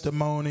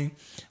testimony,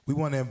 we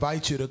want to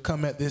invite you to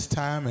come at this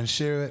time and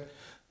share it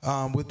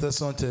with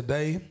us on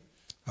today.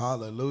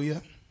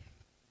 Hallelujah.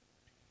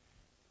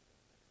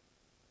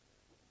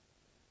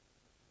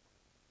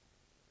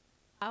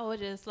 I would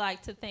just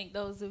like to thank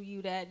those of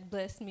you that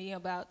blessed me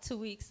about 2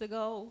 weeks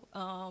ago.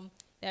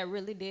 That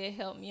really did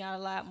help me out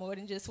a lot more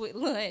than just with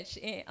lunch.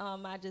 And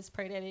I just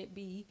pray that it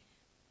be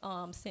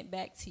sent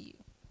back to you.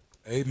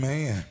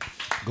 Amen.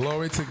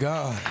 Glory to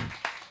God.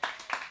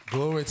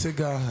 Glory to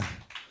God.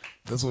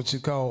 That's what you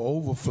call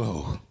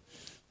overflow.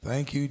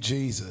 Thank you,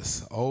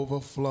 Jesus.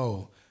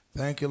 Overflow.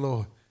 Thank you,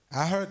 Lord.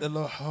 I heard the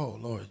Lord. Oh,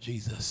 Lord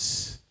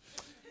Jesus.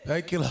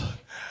 Thank you, Lord.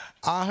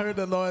 I heard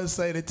the Lord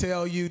say to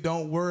tell you,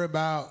 don't worry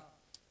about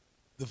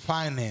the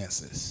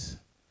finances.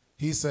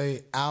 He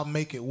say, I'll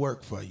make it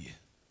work for you.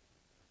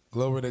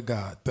 Glory to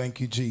God. Thank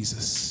you,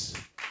 Jesus.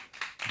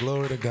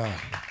 Glory to God.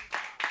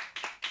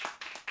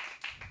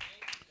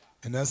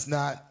 And that's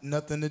not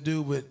nothing to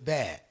do with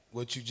that.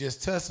 What you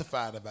just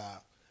testified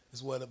about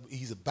is what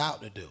he's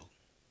about to do.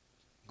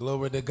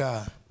 Glory to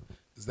God.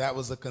 Because that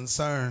was a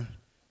concern.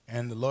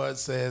 And the Lord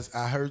says,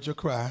 I heard your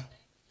cry.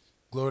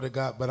 Glory to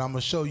God. But I'm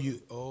going to show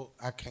you. Oh,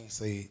 I can't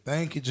say it.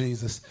 Thank you,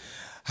 Jesus.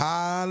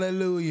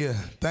 Hallelujah.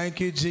 Thank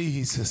you,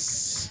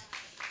 Jesus.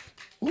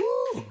 Woo.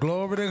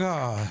 Glory to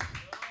God.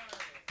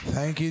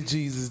 Thank you,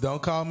 Jesus.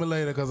 Don't call me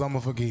later because I'm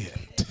going to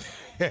forget.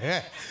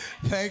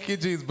 Thank you,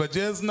 Jesus. But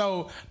just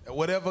know that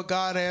whatever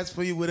God has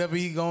for you, whatever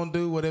he's going to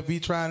do, whatever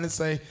he's trying to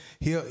say,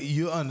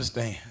 you'll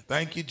understand.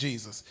 Thank you,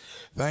 Jesus.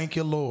 Thank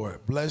you,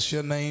 Lord. Bless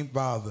your name,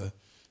 Father.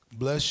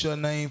 Bless your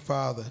name,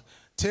 Father.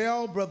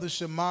 Tell Brother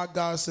Shamar,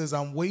 God says,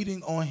 I'm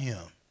waiting on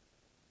him.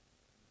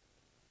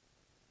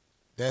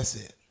 That's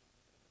it.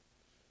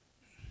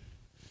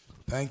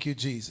 Thank you,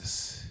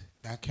 Jesus.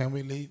 Now can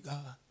we leave,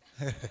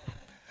 God?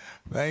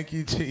 Thank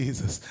you,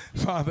 Jesus.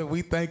 Father,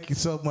 we thank you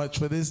so much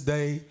for this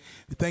day.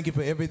 We thank you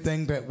for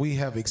everything that we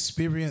have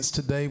experienced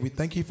today. We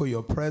thank you for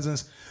your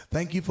presence.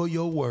 Thank you for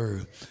your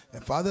word.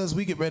 And Father, as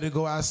we get ready to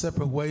go our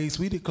separate ways,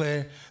 we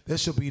declare there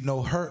shall be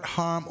no hurt,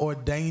 harm, or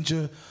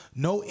danger,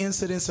 no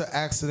incidents or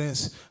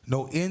accidents,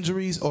 no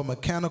injuries or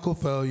mechanical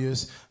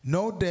failures,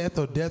 no death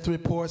or death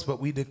reports,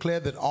 but we declare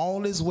that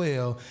all is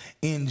well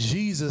in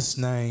Jesus'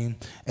 name.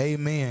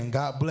 Amen.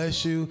 God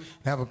bless you.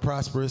 Have a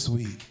prosperous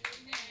week.